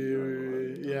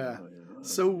 Yeah.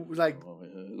 So like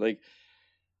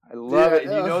I love it.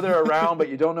 And you know they're around, but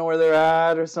you don't know where they're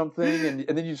at or something.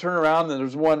 And then you turn around and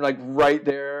there's one like right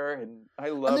there. And I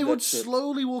love that. And they would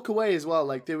slowly walk away as well.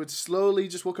 Like, they would slowly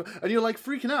just walk away. And you're like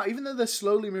freaking out. Even though they're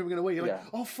slowly moving away, you're like,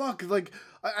 oh fuck. Like,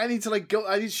 I need to like go,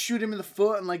 I need to shoot him in the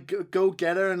foot and like go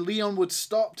get her. And Leon would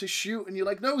stop to shoot. And you're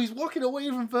like, no, he's walking away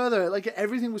even further. Like,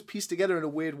 everything was pieced together in a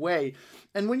weird way.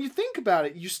 And when you think about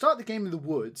it, you start the game in the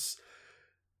woods.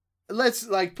 Let's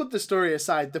like put the story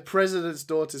aside. The president's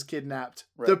daughter's kidnapped.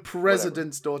 Right. The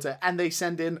president's daughter, and they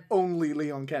send in only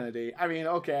Leon Kennedy. I mean,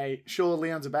 okay, sure,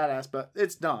 Leon's a badass, but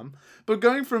it's dumb. But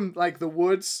going from like the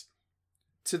woods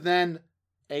to then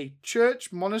a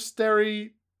church,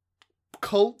 monastery,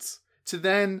 cult, to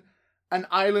then an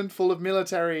island full of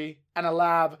military and a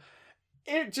lab,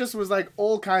 it just was like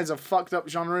all kinds of fucked up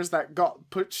genres that got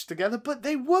pushed together, but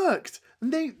they worked.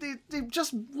 And they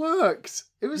just worked.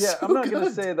 It was so I'm not good. Going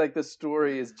to say like the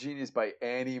story is genius by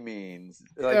any means.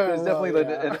 Like there's definitely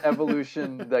an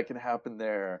evolution that can happen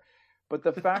there. But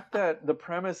the fact that the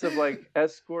premise of like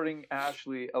escorting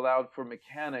Ashley allowed for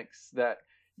mechanics that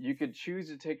you could choose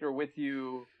to take her with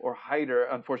you or hide her.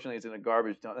 Unfortunately, it's in a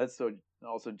garbage dump. That's so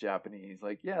also Japanese.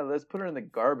 Like, yeah, let's put her in the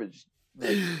garbage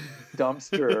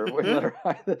dumpster. Let her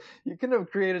hide. You couldn't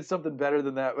have created something better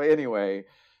than that. But anyway,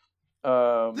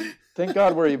 thank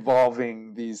God we're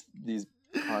evolving these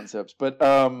concepts. But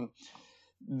what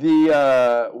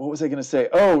was I going to say?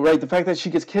 Oh, right, the fact that she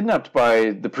gets kidnapped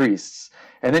by the priests,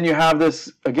 and then you have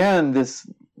this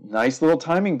nice little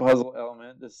timing puzzle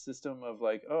element, this system of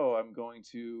like, oh, I'm going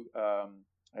to I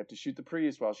have to shoot the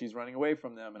priest while she's running away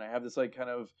from them, and I have this like kind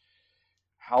of,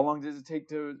 how long does it take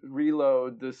to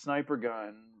reload the sniper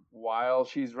gun while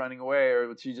she's running away,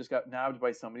 or she just got nabbed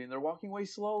by somebody and they're walking away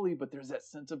slowly, but there's that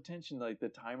sense of tension, like the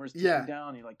timer's ticking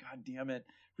down. You're like, God damn it,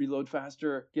 reload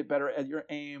faster, get better at your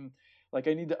aim. Like,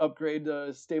 I need to upgrade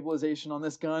the stabilization on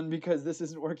this gun because this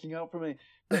isn't working out for me.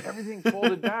 But everything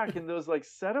folded back, and those like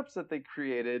setups that they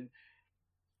created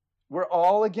were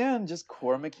all, again, just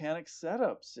core mechanic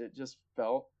setups. It just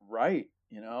felt right.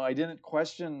 You know, I didn't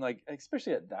question, like,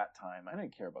 especially at that time, I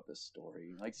didn't care about this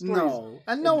story. Like, no,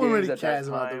 and no one really cares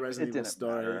about the Resident Evil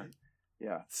story. Matter.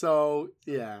 Yeah. So,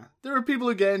 yeah. There are people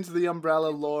who get into the Umbrella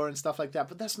lore and stuff like that,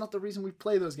 but that's not the reason we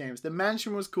play those games. The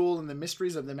mansion was cool, and the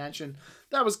mysteries of the mansion,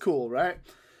 that was cool, right?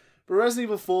 But Resident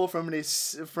Evil 4,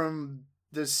 from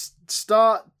the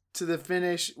start to the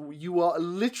finish, you are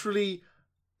literally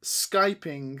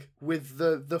Skyping with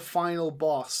the final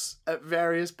boss at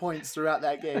various points throughout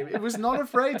that game. It was not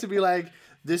afraid to be like,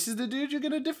 this is the dude you're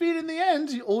going to defeat in the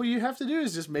end. All you have to do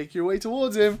is just make your way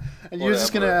towards him. And you're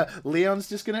just going to... Leon's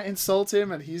just going to insult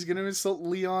him, and he's going to insult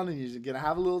Leon, and you're going to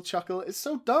have a little chuckle. It's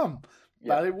so dumb.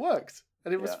 But it worked.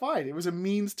 And it was fine. It was a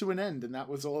means to an end, and that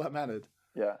was all that mattered.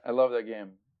 Yeah, I love that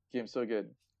game. Game's so good.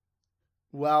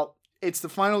 Well, it's the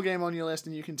final game on your list,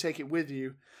 and you can take it with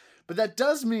you. But that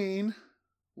does mean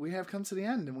we have come to the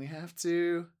end, and we have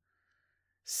to...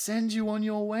 send you on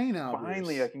your way now.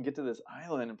 Finally, Bruce. I can get to this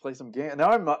island and play some games.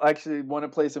 Now I actually want to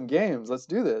play some games. Let's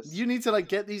do this. You need to like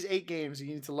get these 8 games.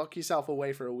 You need to lock yourself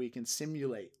away for a week and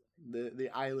simulate the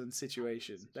island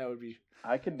situation. That would be.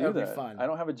 I could do that. Be fun. I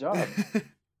don't have a job.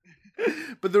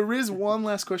 But there is one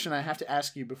last question I have to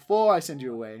ask you before I send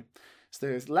you away. So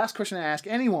there's the last question I ask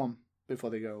anyone before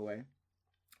they go away,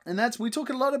 and that's, we talk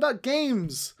a lot about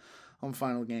games on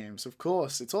Final Games. Of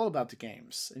course, it's all about the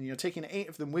games. And you're taking 8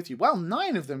 of them with you. Well,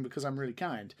 9 of them because I'm really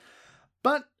kind.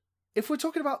 But if we're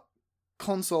talking about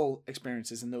console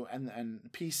experiences and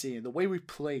PC and the way we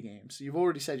play games, you've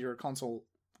already said you're a console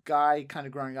guy kind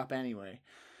of growing up anyway.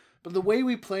 But the way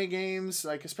we play games,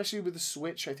 like especially with the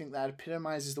Switch, I think that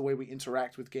epitomizes the way we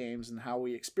interact with games and how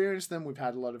we experience them. We've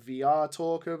had a lot of VR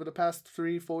talk over the past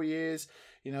 3-4 years.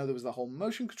 You know, there was the whole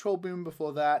motion control boom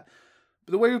before that.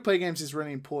 But the way we play games is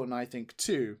really important, I think,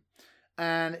 too.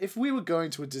 And if we were going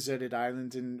to a deserted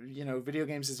island and, you know, video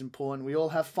games is important, we all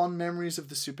have fond memories of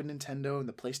the Super Nintendo and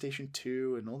the PlayStation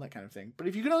 2 and all that kind of thing. But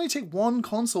if you can only take one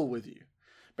console with you,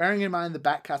 bearing in mind the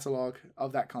back catalog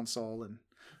of that console and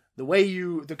the way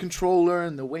the controller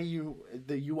and the way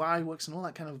the UI works and all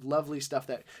that kind of lovely stuff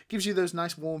that gives you those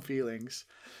nice warm feelings,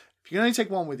 if you can only take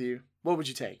one with you, what would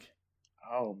you take?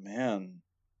 Oh, man.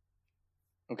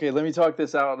 Okay, let me talk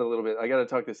this out a little bit. I got to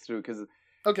talk this through because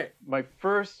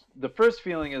the first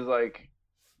feeling is like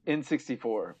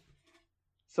N64.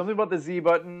 Something about the Z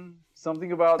button,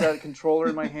 something about that controller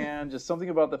in my hand, just something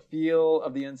about the feel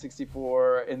of the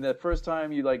N64. And the first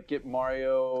time you like get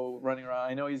Mario running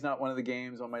around, I know he's not one of the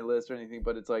games on my list or anything,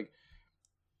 but it's like,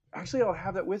 actually I'll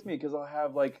have that with me because I'll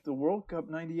have like the World Cup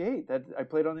 '98 that I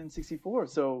played on N64.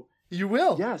 So you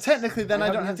will. Yes. Technically, then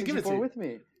I don't have to give it to you. With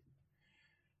me.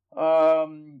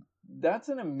 That's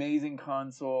an amazing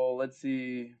console. Let's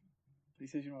see.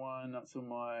 PlayStation 1, not so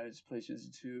much.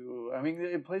 PlayStation 2. I mean,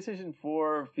 PlayStation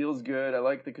 4 feels good. I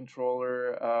like the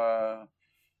controller.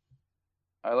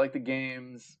 I like the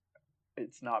games.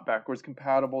 It's not backwards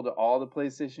compatible to all the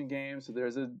PlayStation games, so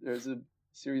there's a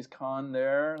serious con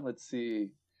there. Let's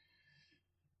see.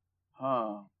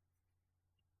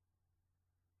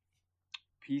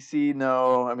 PC,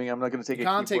 no. I mean, I'm not going to take a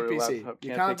keyboard take or PC. laptop.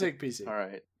 You can't take PC. All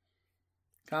right.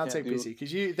 Can't take PC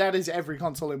because that is every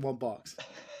console in one box.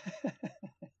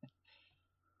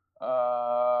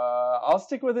 I'll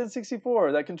stick with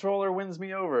N64. That controller wins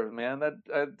me over, man.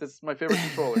 That's my favorite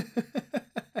controller.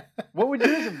 What would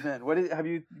yours have been? Have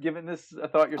you given this a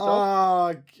thought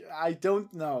yourself? I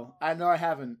don't know. I know I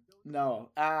haven't. No,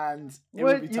 and it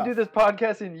what would be you tough. do this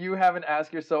podcast and you haven't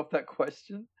asked yourself that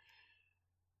question?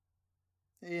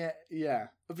 Yeah. Yeah.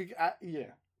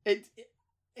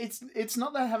 It's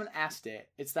not that I haven't asked it.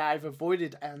 It's that I've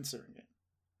avoided answering it.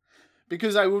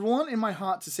 Because I would want in my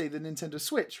heart to say the Nintendo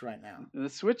Switch right now. The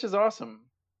Switch is awesome.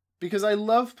 because I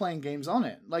love playing games on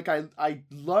it. Like, I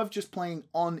love just playing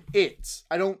on it.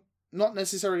 I don't, not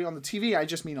necessarily on the TV, I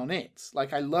just mean on it.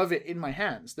 Like, I love it in my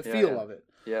hands, the feel of it.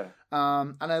 Yeah.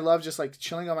 And I love just like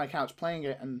chilling on my couch playing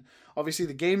it. And obviously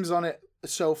the games on it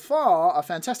so far are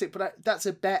fantastic, but that's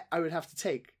a bet I would have to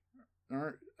take.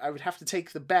 Or I would have to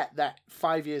take the bet that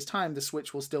 5 years time, the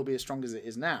Switch will still be as strong as it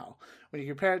is now. When you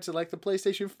compare it to like the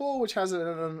PlayStation 4, which has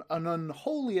an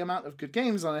unholy amount of good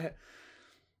games on it,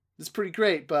 it's pretty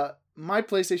great. But my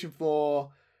PlayStation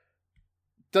 4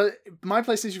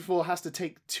 has to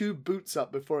take 2 boots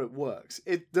up before it works.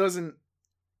 It doesn't.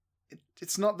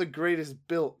 It's not the greatest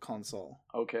built console.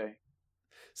 Okay.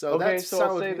 So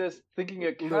I'll say this, thinking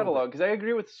of catalog, because I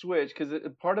agree with Switch, because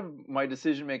part of my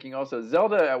decision making also,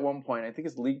 Zelda at one point, I think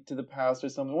it's Leaked to the Past or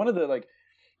something, one of the like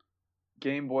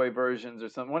Game Boy versions or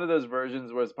something, one of those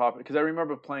versions was popular, because I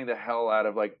remember playing the hell out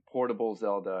of like portable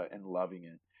Zelda and loving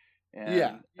it.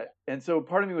 And so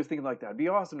part of me was thinking like that'd be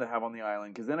awesome to have on the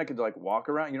island, because then I could like walk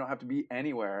around. You don't have to be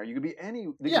anywhere. You could be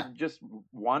You could just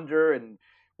wander and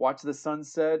watch the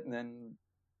sunset and then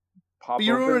pop. But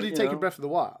you're already taking Breath of the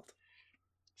Wild.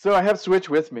 So I have Switch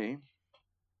with me.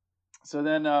 So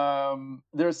then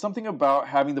there's something about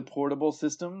having the portable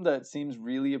system that seems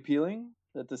really appealing.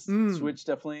 That the Switch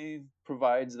definitely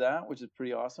provides that, which is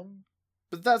pretty awesome.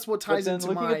 But that's what ties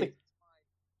into my.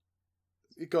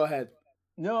 Go ahead.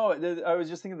 No, I was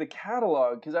just thinking of the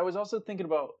catalog, because I was also thinking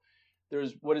about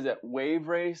there's, what is that? Wave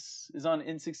Race is on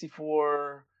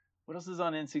N64. What else is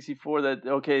on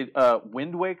N64?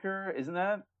 Wind Waker, isn't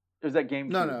that? Or is that GameCube?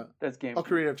 No. That's GameCube.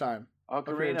 Ocarina of Time.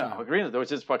 Ocarina,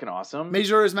 which is fucking awesome.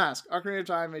 Majora's Mask. Ocarina of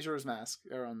Time, Majora's Mask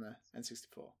are on the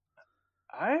N64.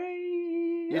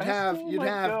 You'd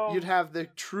have the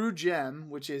true gem,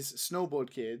 which is Snowboard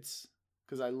Kids,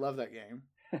 because I love that game.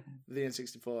 The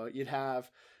N64.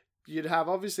 You'd have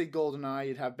obviously GoldenEye.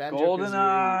 You'd have Banjo-Kazooie.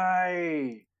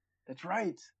 GoldenEye. That's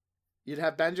right. You'd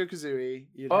have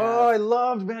Banjo-Kazooie. I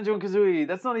loved Banjo-Kazooie.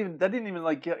 That didn't even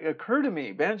like occur to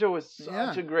me. Banjo was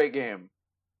such a great game.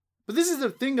 But this is the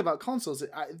thing about consoles.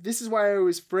 This is why I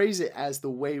always phrase it as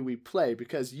the way we play,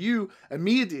 because you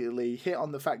immediately hit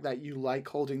on the fact that you like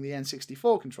holding the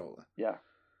N64 controller. Yeah.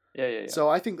 So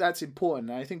I think that's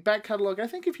important. And I think back catalog, I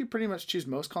think if you pretty much choose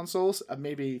most consoles,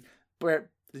 maybe,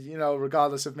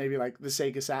 regardless of maybe like the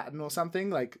Sega Saturn or something,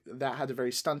 like that had a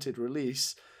very stunted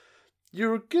release,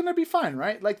 you're going to be fine,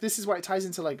 right? Like this is why it ties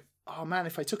into like, oh man,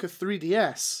 if I took a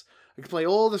 3DS, I could play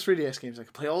all the 3DS games. I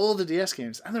could play all the DS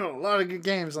games. And there are a lot of good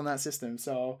games on that system.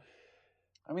 So,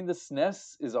 I mean, the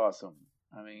SNES is awesome.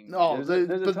 I mean, there's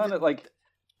a ton of like...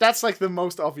 That's like the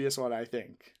most obvious one, I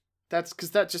think. But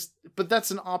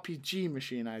that's an RPG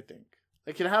machine, I think.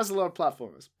 Like, it has a lot of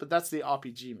platformers, but that's the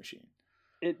RPG machine.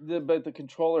 But the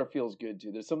controller feels good,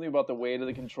 too. There's something about the weight of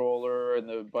the controller and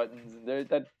the buttons.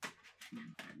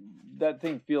 That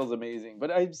thing feels amazing.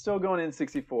 But I'm still going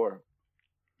N64.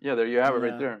 Yeah, there you have it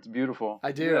right there. It's beautiful.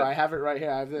 I do. Yeah. I have it right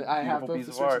here. I have both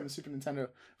the Switch and the Super Nintendo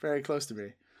very close to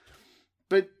me.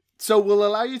 But so we'll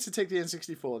allow you to take the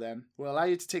N64 then. We'll allow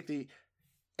you to take the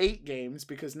 8 games,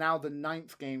 because now the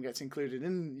 9th game gets included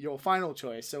in your final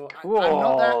choice. So cool.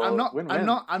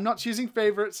 I'm not choosing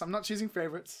favorites. I'm not choosing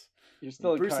favorites. You're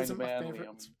still a kind man,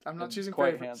 Liam. I'm not choosing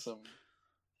quite favorites.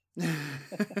 Handsome.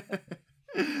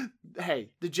 Hey,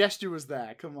 the gesture was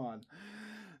there. Come on.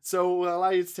 So we'll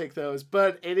allow you to take those.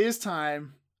 But it is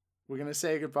time. We're going to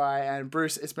say goodbye. And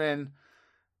Bruce, it's been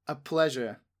a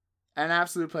pleasure. An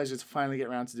absolute pleasure to finally get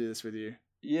around to do this with you.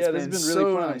 Yeah, this has been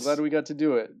really fun. Nice. I'm glad we got to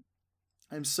do it.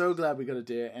 I'm so glad we got to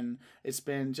do it. And it's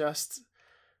been just,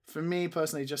 for me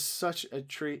personally, just such a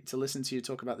treat to listen to you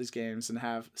talk about these games and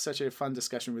have such a fun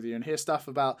discussion with you and hear stuff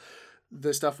about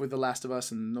the stuff with The Last of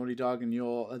Us and Naughty Dog and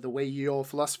the way your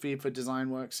philosophy for design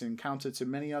works in counter to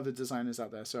many other designers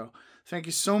out there. So thank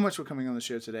you so much for coming on the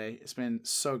show today. It's been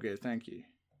so good. Thank you.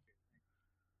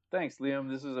 Thanks, Liam.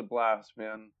 This was a blast,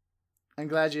 man. I'm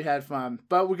glad you had fun.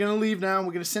 But we're going to leave now.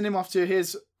 We're going to send him off to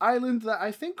his island that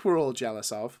I think we're all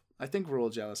jealous of.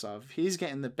 He's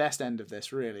getting the best end of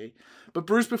this, really. But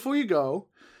Bruce, before you go,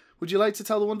 would you like to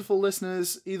tell the wonderful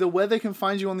listeners either where they can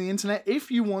find you on the internet if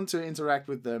you want to interact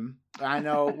with them? I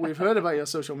know we've heard about your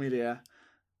social media,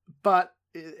 but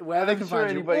where they can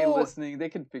find you. Anybody listening, they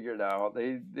can figure it out.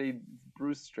 They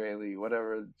Bruce Straley,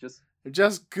 whatever.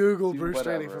 Just Google Bruce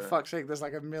Straley, for fuck's sake. There's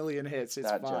like 1 million hits.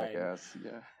 It's that fine. Jackass,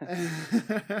 yeah.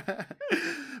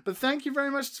 But thank you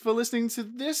very much for listening to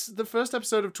the first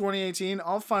episode of 2018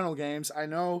 of Final Games. I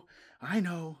know.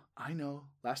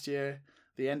 Last year,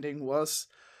 the ending was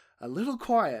a little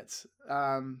quiet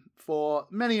for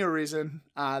many a reason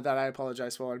that I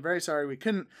apologize for. I'm very sorry we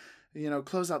couldn't,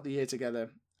 close out the year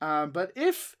together. But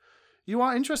if you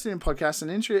are interested in podcasts,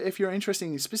 and if you're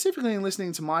interested specifically in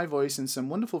listening to my voice and some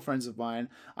wonderful friends of mine,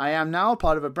 I am now a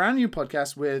part of a brand new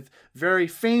podcast with very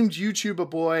famed YouTuber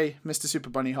boy, Mr. Super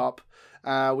Bunny Hop.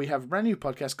 We have a brand new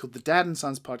podcast called the Dad and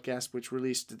Sons Podcast, which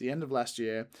released at the end of last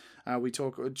year. We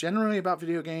talk generally about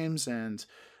video games and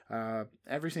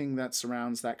everything that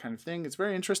surrounds that kind of thing. It's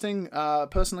very interesting.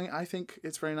 Personally, I think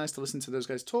it's very nice to listen to those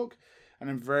guys talk, and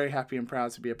I'm very happy and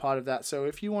proud to be a part of that. So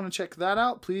if you want to check that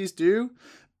out, please do.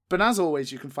 But as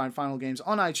always, you can find Final Games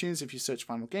on iTunes if you search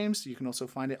Final Games. You can also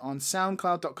find it on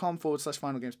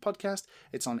soundcloud.com/Final Games Podcast.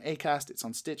 It's on Acast, it's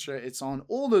on Stitcher, it's on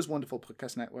all those wonderful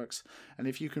podcast networks. And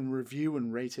if you can review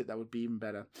and rate it, that would be even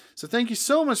better. So thank you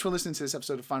so much for listening to this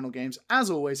episode of Final Games.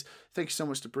 As always, thank you so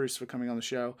much to Bruce for coming on the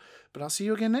show. But I'll see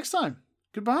you again next time.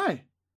 Goodbye.